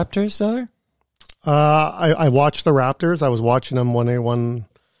watched the Raptors, sir? I watched the Raptors. I was watching them when they won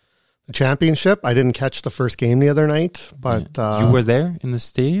the championship. I didn't catch the first game the other night, but you were there in the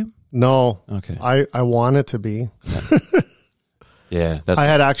stadium? No. Okay. I wanted to be. Yeah. I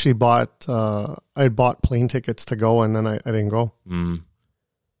had actually bought plane tickets to go, and then I didn't go.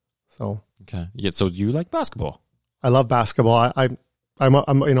 So okay. Yeah. So you like basketball? I love basketball. I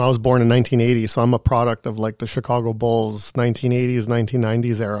was born in 1980, so I'm a product of like the Chicago Bulls 1980s,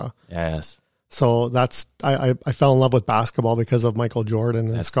 1990s era. Yes. So that's I fell in love with basketball because of Michael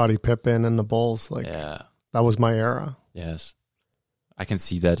Jordan and Scottie Pippen and the Bulls. Like that was my era. Yes. I can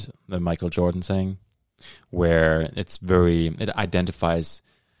see that, the Michael Jordan thing, where it identifies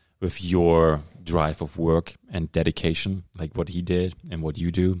with your drive of work and dedication, like what he did and what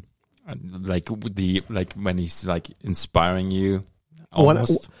you do, like when he's like inspiring you.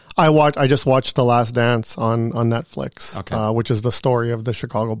 Almost. I just watched The Last Dance on Netflix, which is the story of the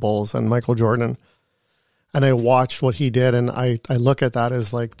Chicago Bulls and Michael Jordan. And I watched what he did, and I look at that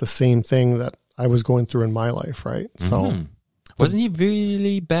as like the same thing that I was going through in my life, right? So. Wasn't he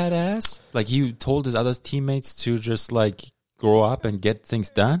really badass? Like he told his other teammates to just like grow up and get things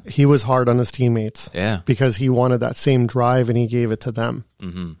done? He was hard on his teammates. Yeah. Because he wanted that same drive and he gave it to them.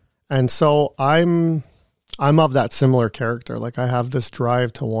 Mm-hmm. And so I'm of that similar character. Like I have this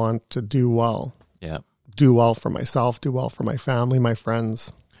drive to want to do well. Yeah. Do well for myself, do well for my family, my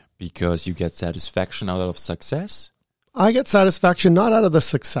friends. Because you get satisfaction out of success? I get satisfaction not out of the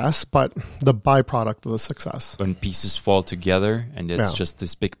success, but the byproduct of the success. When pieces fall together and it's just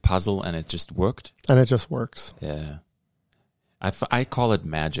this big puzzle and it just worked? And it just works. Yeah. I call it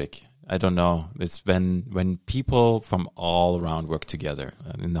magic. I don't know. It's when people from all around work together.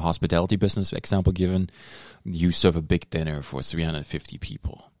 In the hospitality business, example given, you serve a big dinner for 350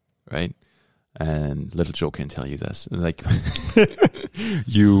 people, right? And little Joe can tell you this. Like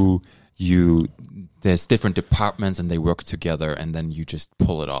there's different departments and they work together and then you just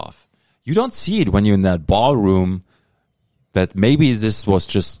pull it off. You don't see it when you're in that ballroom that maybe this was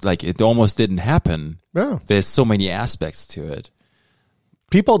just like it almost didn't happen. Yeah. There's so many aspects to it.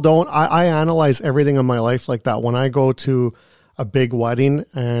 People don't, I analyze everything in my life like that. When I go to a big wedding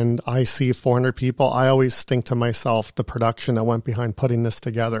and I see 400 people, I always think to myself, the production that went behind putting this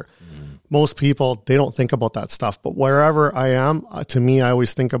together. Most people, they don't think about that stuff. But wherever I am, to me, I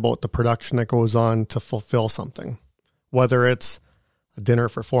always think about the production that goes on to fulfill something. Whether it's a dinner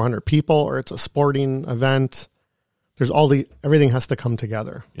for 400 people or it's a sporting event, everything has to come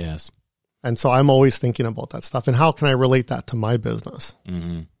together. Yes. And so I'm always thinking about that stuff. And how can I relate that to my business?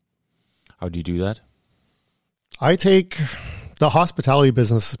 Mm-hmm. How do you do that? I take the hospitality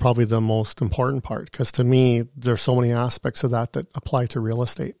business is probably the most important part because to me, there's so many aspects of that apply to real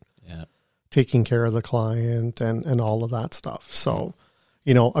estate. Yeah. Taking care of the client and all of that stuff. So,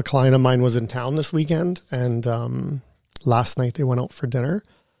 a client of mine was in town this weekend and last night they went out for dinner.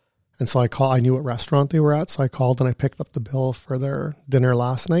 And so I knew what restaurant they were at. So I called and I picked up the bill for their dinner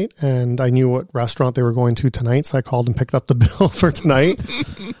last night. And I knew what restaurant they were going to tonight. So I called and picked up the bill for tonight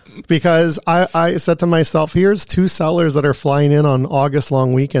because I said to myself, here's two sellers that are flying in on August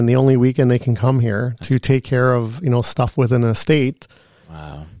long weekend, the only weekend they can come here to take care of, stuff within an estate.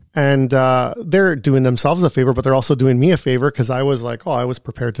 Wow. And they're doing themselves a favor, but they're also doing me a favor because I was like, I was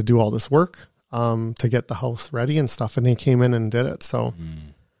prepared to do all this work to get the house ready and stuff. And they came in and did it. So...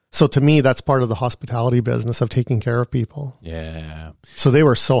 So to me, that's part of the hospitality business of taking care of people. Yeah. So they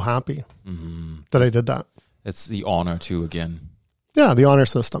were so happy that I did that. It's the honor too, again. Yeah, the honor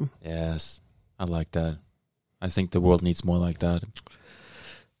system. Yes. I like that. I think the world needs more like that.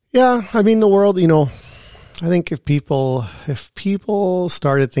 Yeah. I mean, the world, I think if people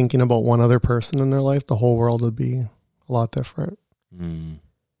started thinking about one other person in their life, the whole world would be a lot different.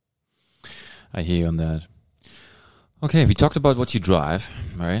 I hear you on that. Okay, we talked about what you drive,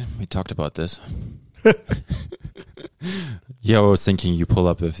 right? We talked about this. Yeah, I was thinking you pull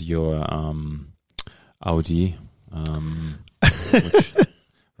up with your Audi,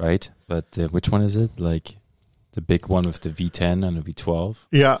 right? But which one is it? Like the big one with the V10 and the V12?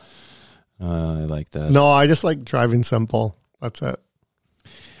 Yeah. I like that. No, I just like driving simple. That's it.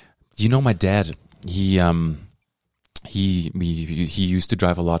 My dad, he used to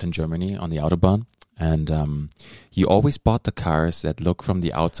drive a lot in Germany on the Autobahn. And he always bought the cars that look from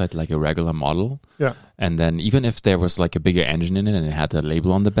the outside like a regular model. Yeah. And then even if there was like a bigger engine in it and it had a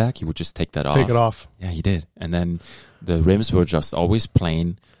label on the back, he would just take that off. Take it off. Yeah, he did. And then the rims were just always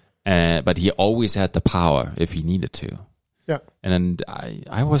plain. But he always had the power if he needed to. Yeah. And then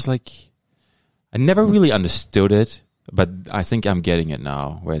I was like, I never really understood it. But I think I'm getting it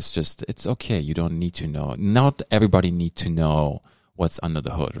now where it's okay. You don't need to know. Not everybody needs to know what's under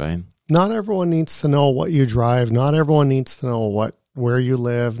the hood, right? Not everyone needs to know what you drive. Not everyone needs to know where you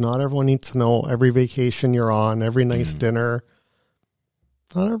live. Not everyone needs to know every vacation you're on, every nice dinner.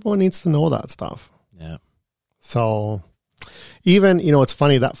 Not everyone needs to know that stuff. Yeah. So even, it's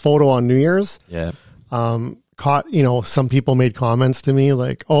funny, that photo on New Year's, some people made comments to me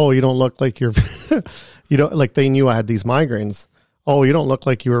like, oh, you don't look like you're, like they knew I had these migraines. Oh, you don't look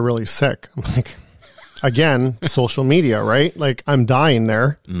like you were really sick. I'm like, again, social media, right? Like I'm dying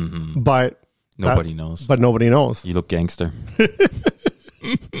there, but nobody knows. But nobody knows. You look gangster.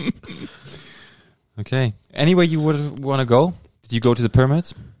 Okay. Anywhere you would want to go? Did you go to the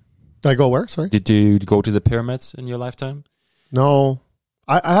pyramids? Did I go where? Sorry. Did you go to the pyramids in your lifetime? No,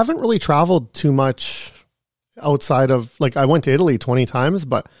 I haven't really traveled too much outside of I went to Italy 20 times,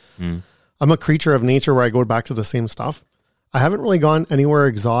 but I'm a creature of nature where I go back to the same stuff. I haven't really gone anywhere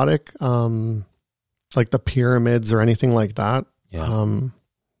exotic. Like the pyramids or anything like that. Yeah.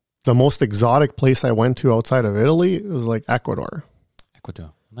 The most exotic place I went to outside of Italy was like Ecuador.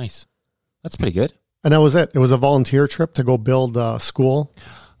 Ecuador. Nice. That's pretty good. And that was it. It was a volunteer trip to go build a school.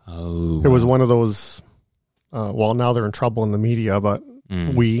 Oh. It was one of those, well, now they're in trouble in the media, but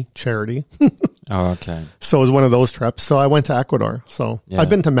charity. Oh, okay. So it was one of those trips. So I went to Ecuador. So I've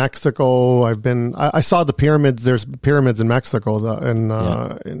been to Mexico. I saw the pyramids. There's pyramids in Mexico in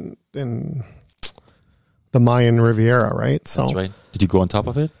the Mayan Riviera, right? So that's right. Did you go on top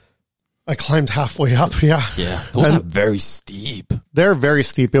of it? I climbed halfway up. Yeah. Yeah. Those are very steep. They're very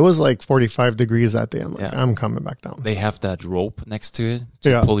steep. It was like 45 degrees that day. I'm like, I'm coming back down. They have that rope next to it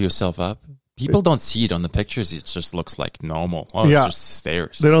to pull yourself up. People don't see it on the pictures. It just looks like normal. Oh, it's just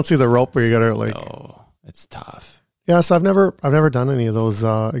stairs. They don't see the rope where you gotta like. Oh, it's tough. Yeah, so I've never done any of those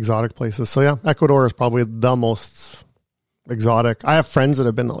exotic places. So yeah, Ecuador is probably the most exotic. I have friends that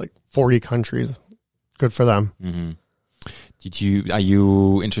have been to like 40 countries. Good for them. Mm-hmm. Are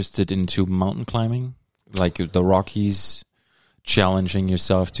you interested into mountain climbing? Like the Rockies, challenging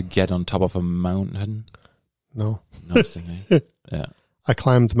yourself to get on top of a mountain? No. Nothing, eh? Yeah. I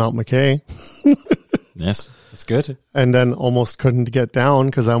climbed Mount McKay. Yes, that's good. And then almost couldn't get down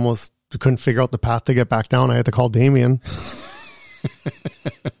because I almost couldn't figure out the path to get back down. I had to call Damien.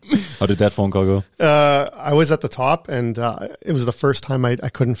 How did that phone call go? I was at the top, and it was the first time I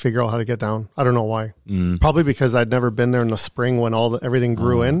couldn't figure out how to get down. I don't know why. Probably because I'd never been there in the spring when everything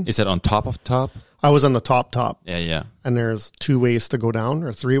grew in. Is it on top of top? I was on the top. Yeah. And there's 2 ways to go down,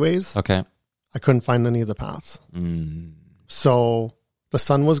 or 3 ways. Okay. I couldn't find any of the paths. So the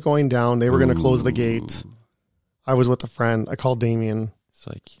sun was going down. They were going to close the gate. I was with a friend. I called Damien. It's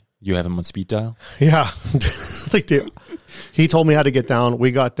like, you have him on speed dial? Yeah. Like, dude, he told me how to get down.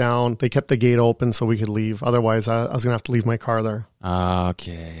 We got down. They kept the gate open so we could leave. Otherwise, I was going to have to leave my car there.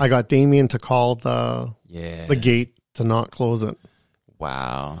 Okay. I got Damien to call the gate to not close it.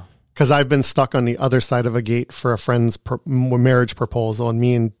 Wow. Because I've been stuck on the other side of a gate for a friend's marriage proposal, and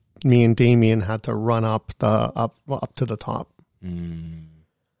me and Damien had to run up to the top.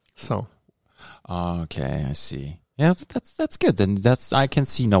 So, okay, I see. Yeah, that's good. Then I can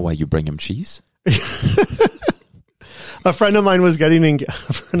see now why you bring him cheese. A friend of mine was getting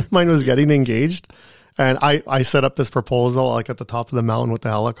engaged, and I set up this proposal like at the top of the mountain with the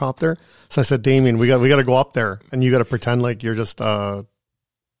helicopter. So I said, Damien, we got to go up there, and you got to pretend like you're just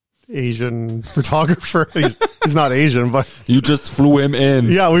Asian photographer. He's not Asian, but you just flew him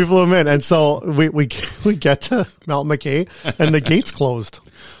in. Yeah, we flew him in, and so we get to Mount McKay, and the gate's closed.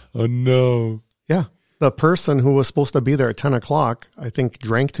 Oh no! Yeah, the person who was supposed to be there at 10 o'clock, I think,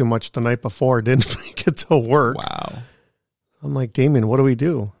 drank too much the night before, didn't make it to work. Wow! I'm like, Damien, what do we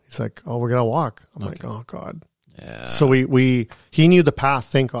do? He's like, oh, we're gonna walk. I'm like, oh god. Yeah. So he knew the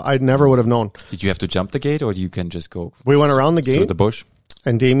path. I never would have known. Did you have to jump the gate, or you can just go? We went around the gate. Through the bush.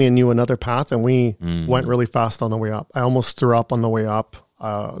 And Damien knew another path, and we went really fast on the way up. I almost threw up on the way up.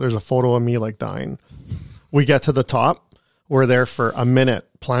 There's a photo of me like dying. We get to the top. We're there for a minute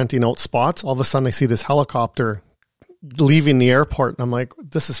planting out spots. All of a sudden, I see this helicopter leaving the airport. And I'm like,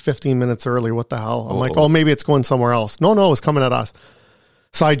 this is 15 minutes early. What the hell? I'm like, oh, maybe it's going somewhere else. No, it was coming at us.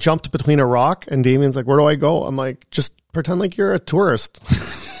 So I jumped between a rock, and Damien's like, where do I go? I'm like, just pretend like you're a tourist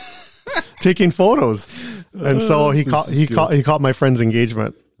taking photos. And so he caught my friend's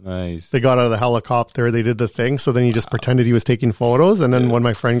engagement. Nice. They got out of the helicopter. They did the thing. So then he just pretended he was taking photos. And then when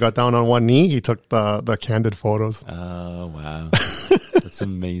my friend got down on one knee, he took the candid photos. Oh, wow. That's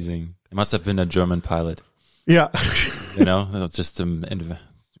amazing. It must have been a German pilot. Yeah. Just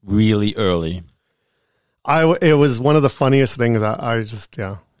really early. It was one of the funniest things.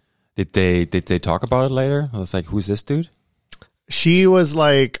 Did they talk about it later? I was like, who's this dude? She was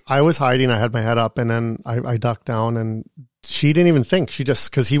like, I was hiding. I had my head up, and then I ducked down, and she didn't even think. She just,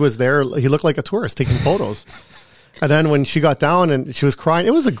 because he was there, he looked like a tourist taking photos. And then when she got down and she was crying,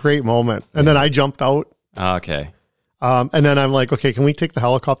 it was a great moment. And then I jumped out. Okay. And then I'm like, okay, can we take the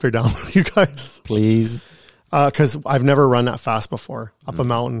helicopter down with you guys? Please. Because I've never run that fast before up a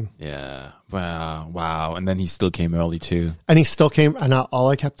mountain. Yeah. Wow. And then he still came early too. And he still came. And all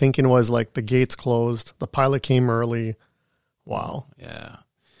I kept thinking was like, the gates closed. The pilot came early. Wow. Yeah.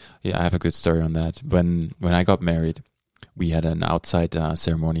 I have a good story on that. When I got married, we had an outside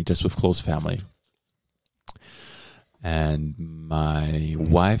ceremony just with close family. And my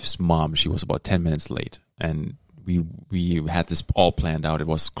wife's mom, she was about 10 minutes late. And we had this all planned out. It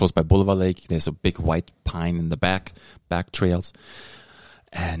was close by Boulevard Lake. There's a big white pine in the back trails.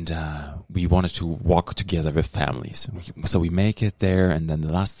 And we wanted to walk together with families. So we make it there. And then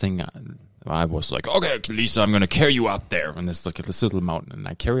the last thing, I was like, okay, Lisa, I'm going to carry you up there. And it's like this little mountain. And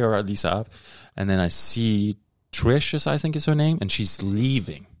I carry her, Lisa, up. And then I see Trish, I think is her name. And she's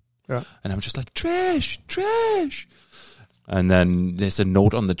leaving. Yeah. And I'm just like, Trish. And then there's a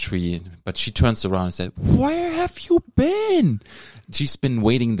note on the tree, but she turns around and said, "Where have you been?" She's been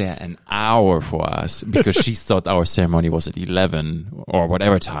waiting there an hour for us because she thought our ceremony was at 11 or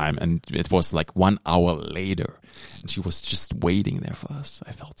whatever time. And it was like 1 hour later. And she was just waiting there for us.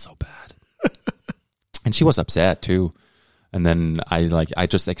 I felt so bad. And she was upset too. And then I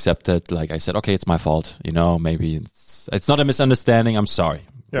just accepted, like I said, okay, it's my fault. You know, maybe it's not a misunderstanding. I'm sorry.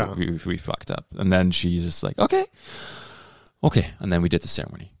 Yeah. We fucked up. And then she just like, okay. And then we did the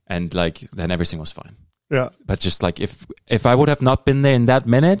ceremony and like, then everything was fine. Yeah. But just like, if I would have not been there in that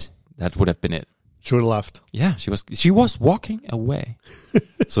minute, that would have been it. She would have left. Yeah. She was walking away.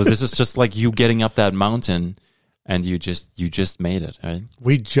 So this is just like you getting up that mountain and you just made it, right?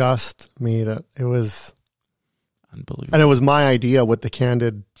 We just made it. It was unbelievable. And it was my idea with the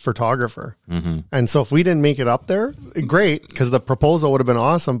candid photographer. Mm-hmm. And so if we didn't make it up there, great, because the proposal would have been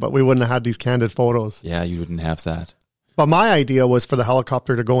awesome, but we wouldn't have had these candid photos. Yeah, you wouldn't have that. But my idea was for the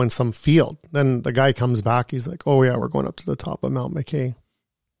helicopter to go in some field. Then the guy comes back. He's like, "Oh yeah, we're going up to the top of Mount McKay."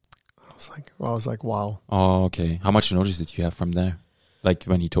 I was like, wow. Oh, okay. How much notice did you have from there? Like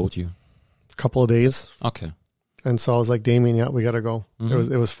when he told you? A couple of days. Okay. And so I was like, Damien, yeah, we got to go.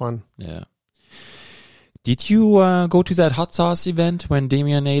 Mm-hmm. It was fun. Yeah. Did you go to that hot sauce event when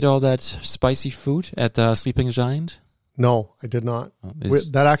Damien ate all that spicy food at Sleeping Giant? No, I did not.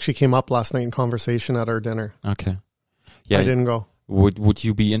 That actually came up last night in conversation at our dinner. Okay. Yeah, I didn't go. Would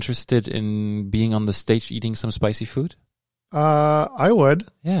you be interested in being on the stage eating some spicy food? I would.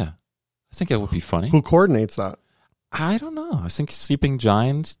 Yeah. I think that would be funny. Who coordinates that? I don't know. I think Sleeping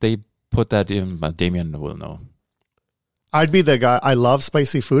Giant, they put that in, but Damien will know. I'd be the guy. I love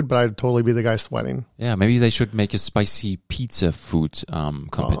spicy food, but I'd totally be the guy sweating. Yeah, maybe they should make a spicy pizza food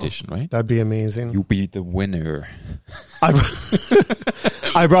competition, right? That'd be amazing. You be the winner.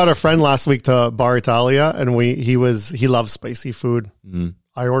 I brought a friend last week to Bar Italia, and he loves spicy food. Mm.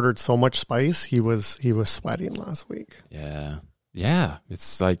 I ordered so much spice, he was sweating last week. Yeah.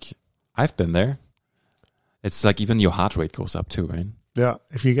 It's like I've been there. It's like even your heart rate goes up too, right? Yeah,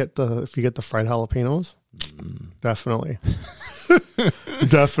 if you get the fried jalapenos, definitely,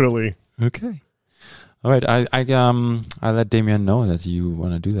 definitely. Okay, all right. I let Damien know that you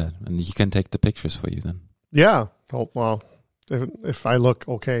want to do that, and he can take the pictures for you then. Yeah. Oh well, if I look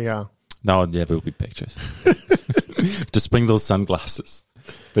okay, yeah. No, there will be pictures. Just bring those sunglasses.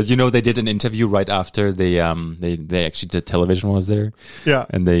 But you know, they did an interview right after they actually did television was there. Yeah.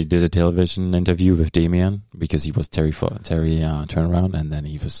 And they did a television interview with Damien because he was Terry turnaround, and then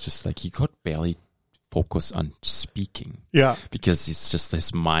he was just like he could barely focus on speaking. Yeah. Because it's just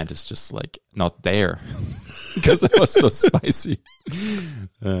his mind is just like not there because it was so spicy.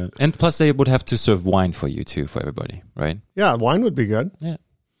 And plus they would have to serve wine for you too, for everybody, right? Yeah, wine would be good. Yeah.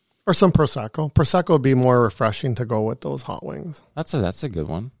 Or some Prosecco. Prosecco would be more refreshing to go with those hot wings. That's a good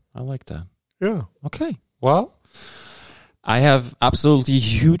one. I like that. Yeah. Okay. Well, I have absolutely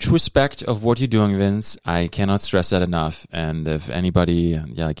huge respect of what you're doing, Vince. I cannot stress that enough. And if anybody,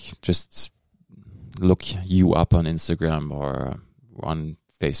 just look you up on Instagram or on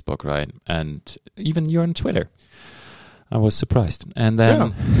Facebook, right? And even you're on Twitter. I was surprised. And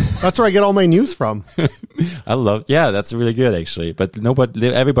then that's where I get all my news from. That's really good actually. But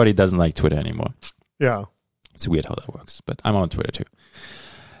everybody doesn't like Twitter anymore. Yeah. It's weird how that works, but I'm on Twitter too.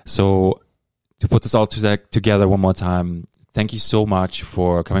 So to put this all together one more time, thank you so much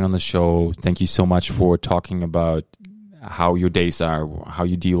for coming on the show. Thank you so much for talking about how your days are, how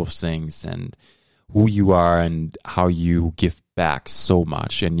you deal with things and who you are and how you give back so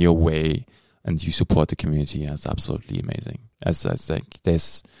much in your way. And you support the community. That's absolutely amazing. As like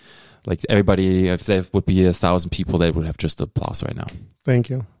there's like everybody, if there would be 1,000 people, they would have just applause right now.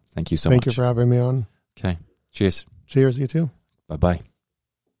 Thank you. Thank you so much. Thank you for having me on. Okay. Cheers. Cheers, you too. Bye-bye.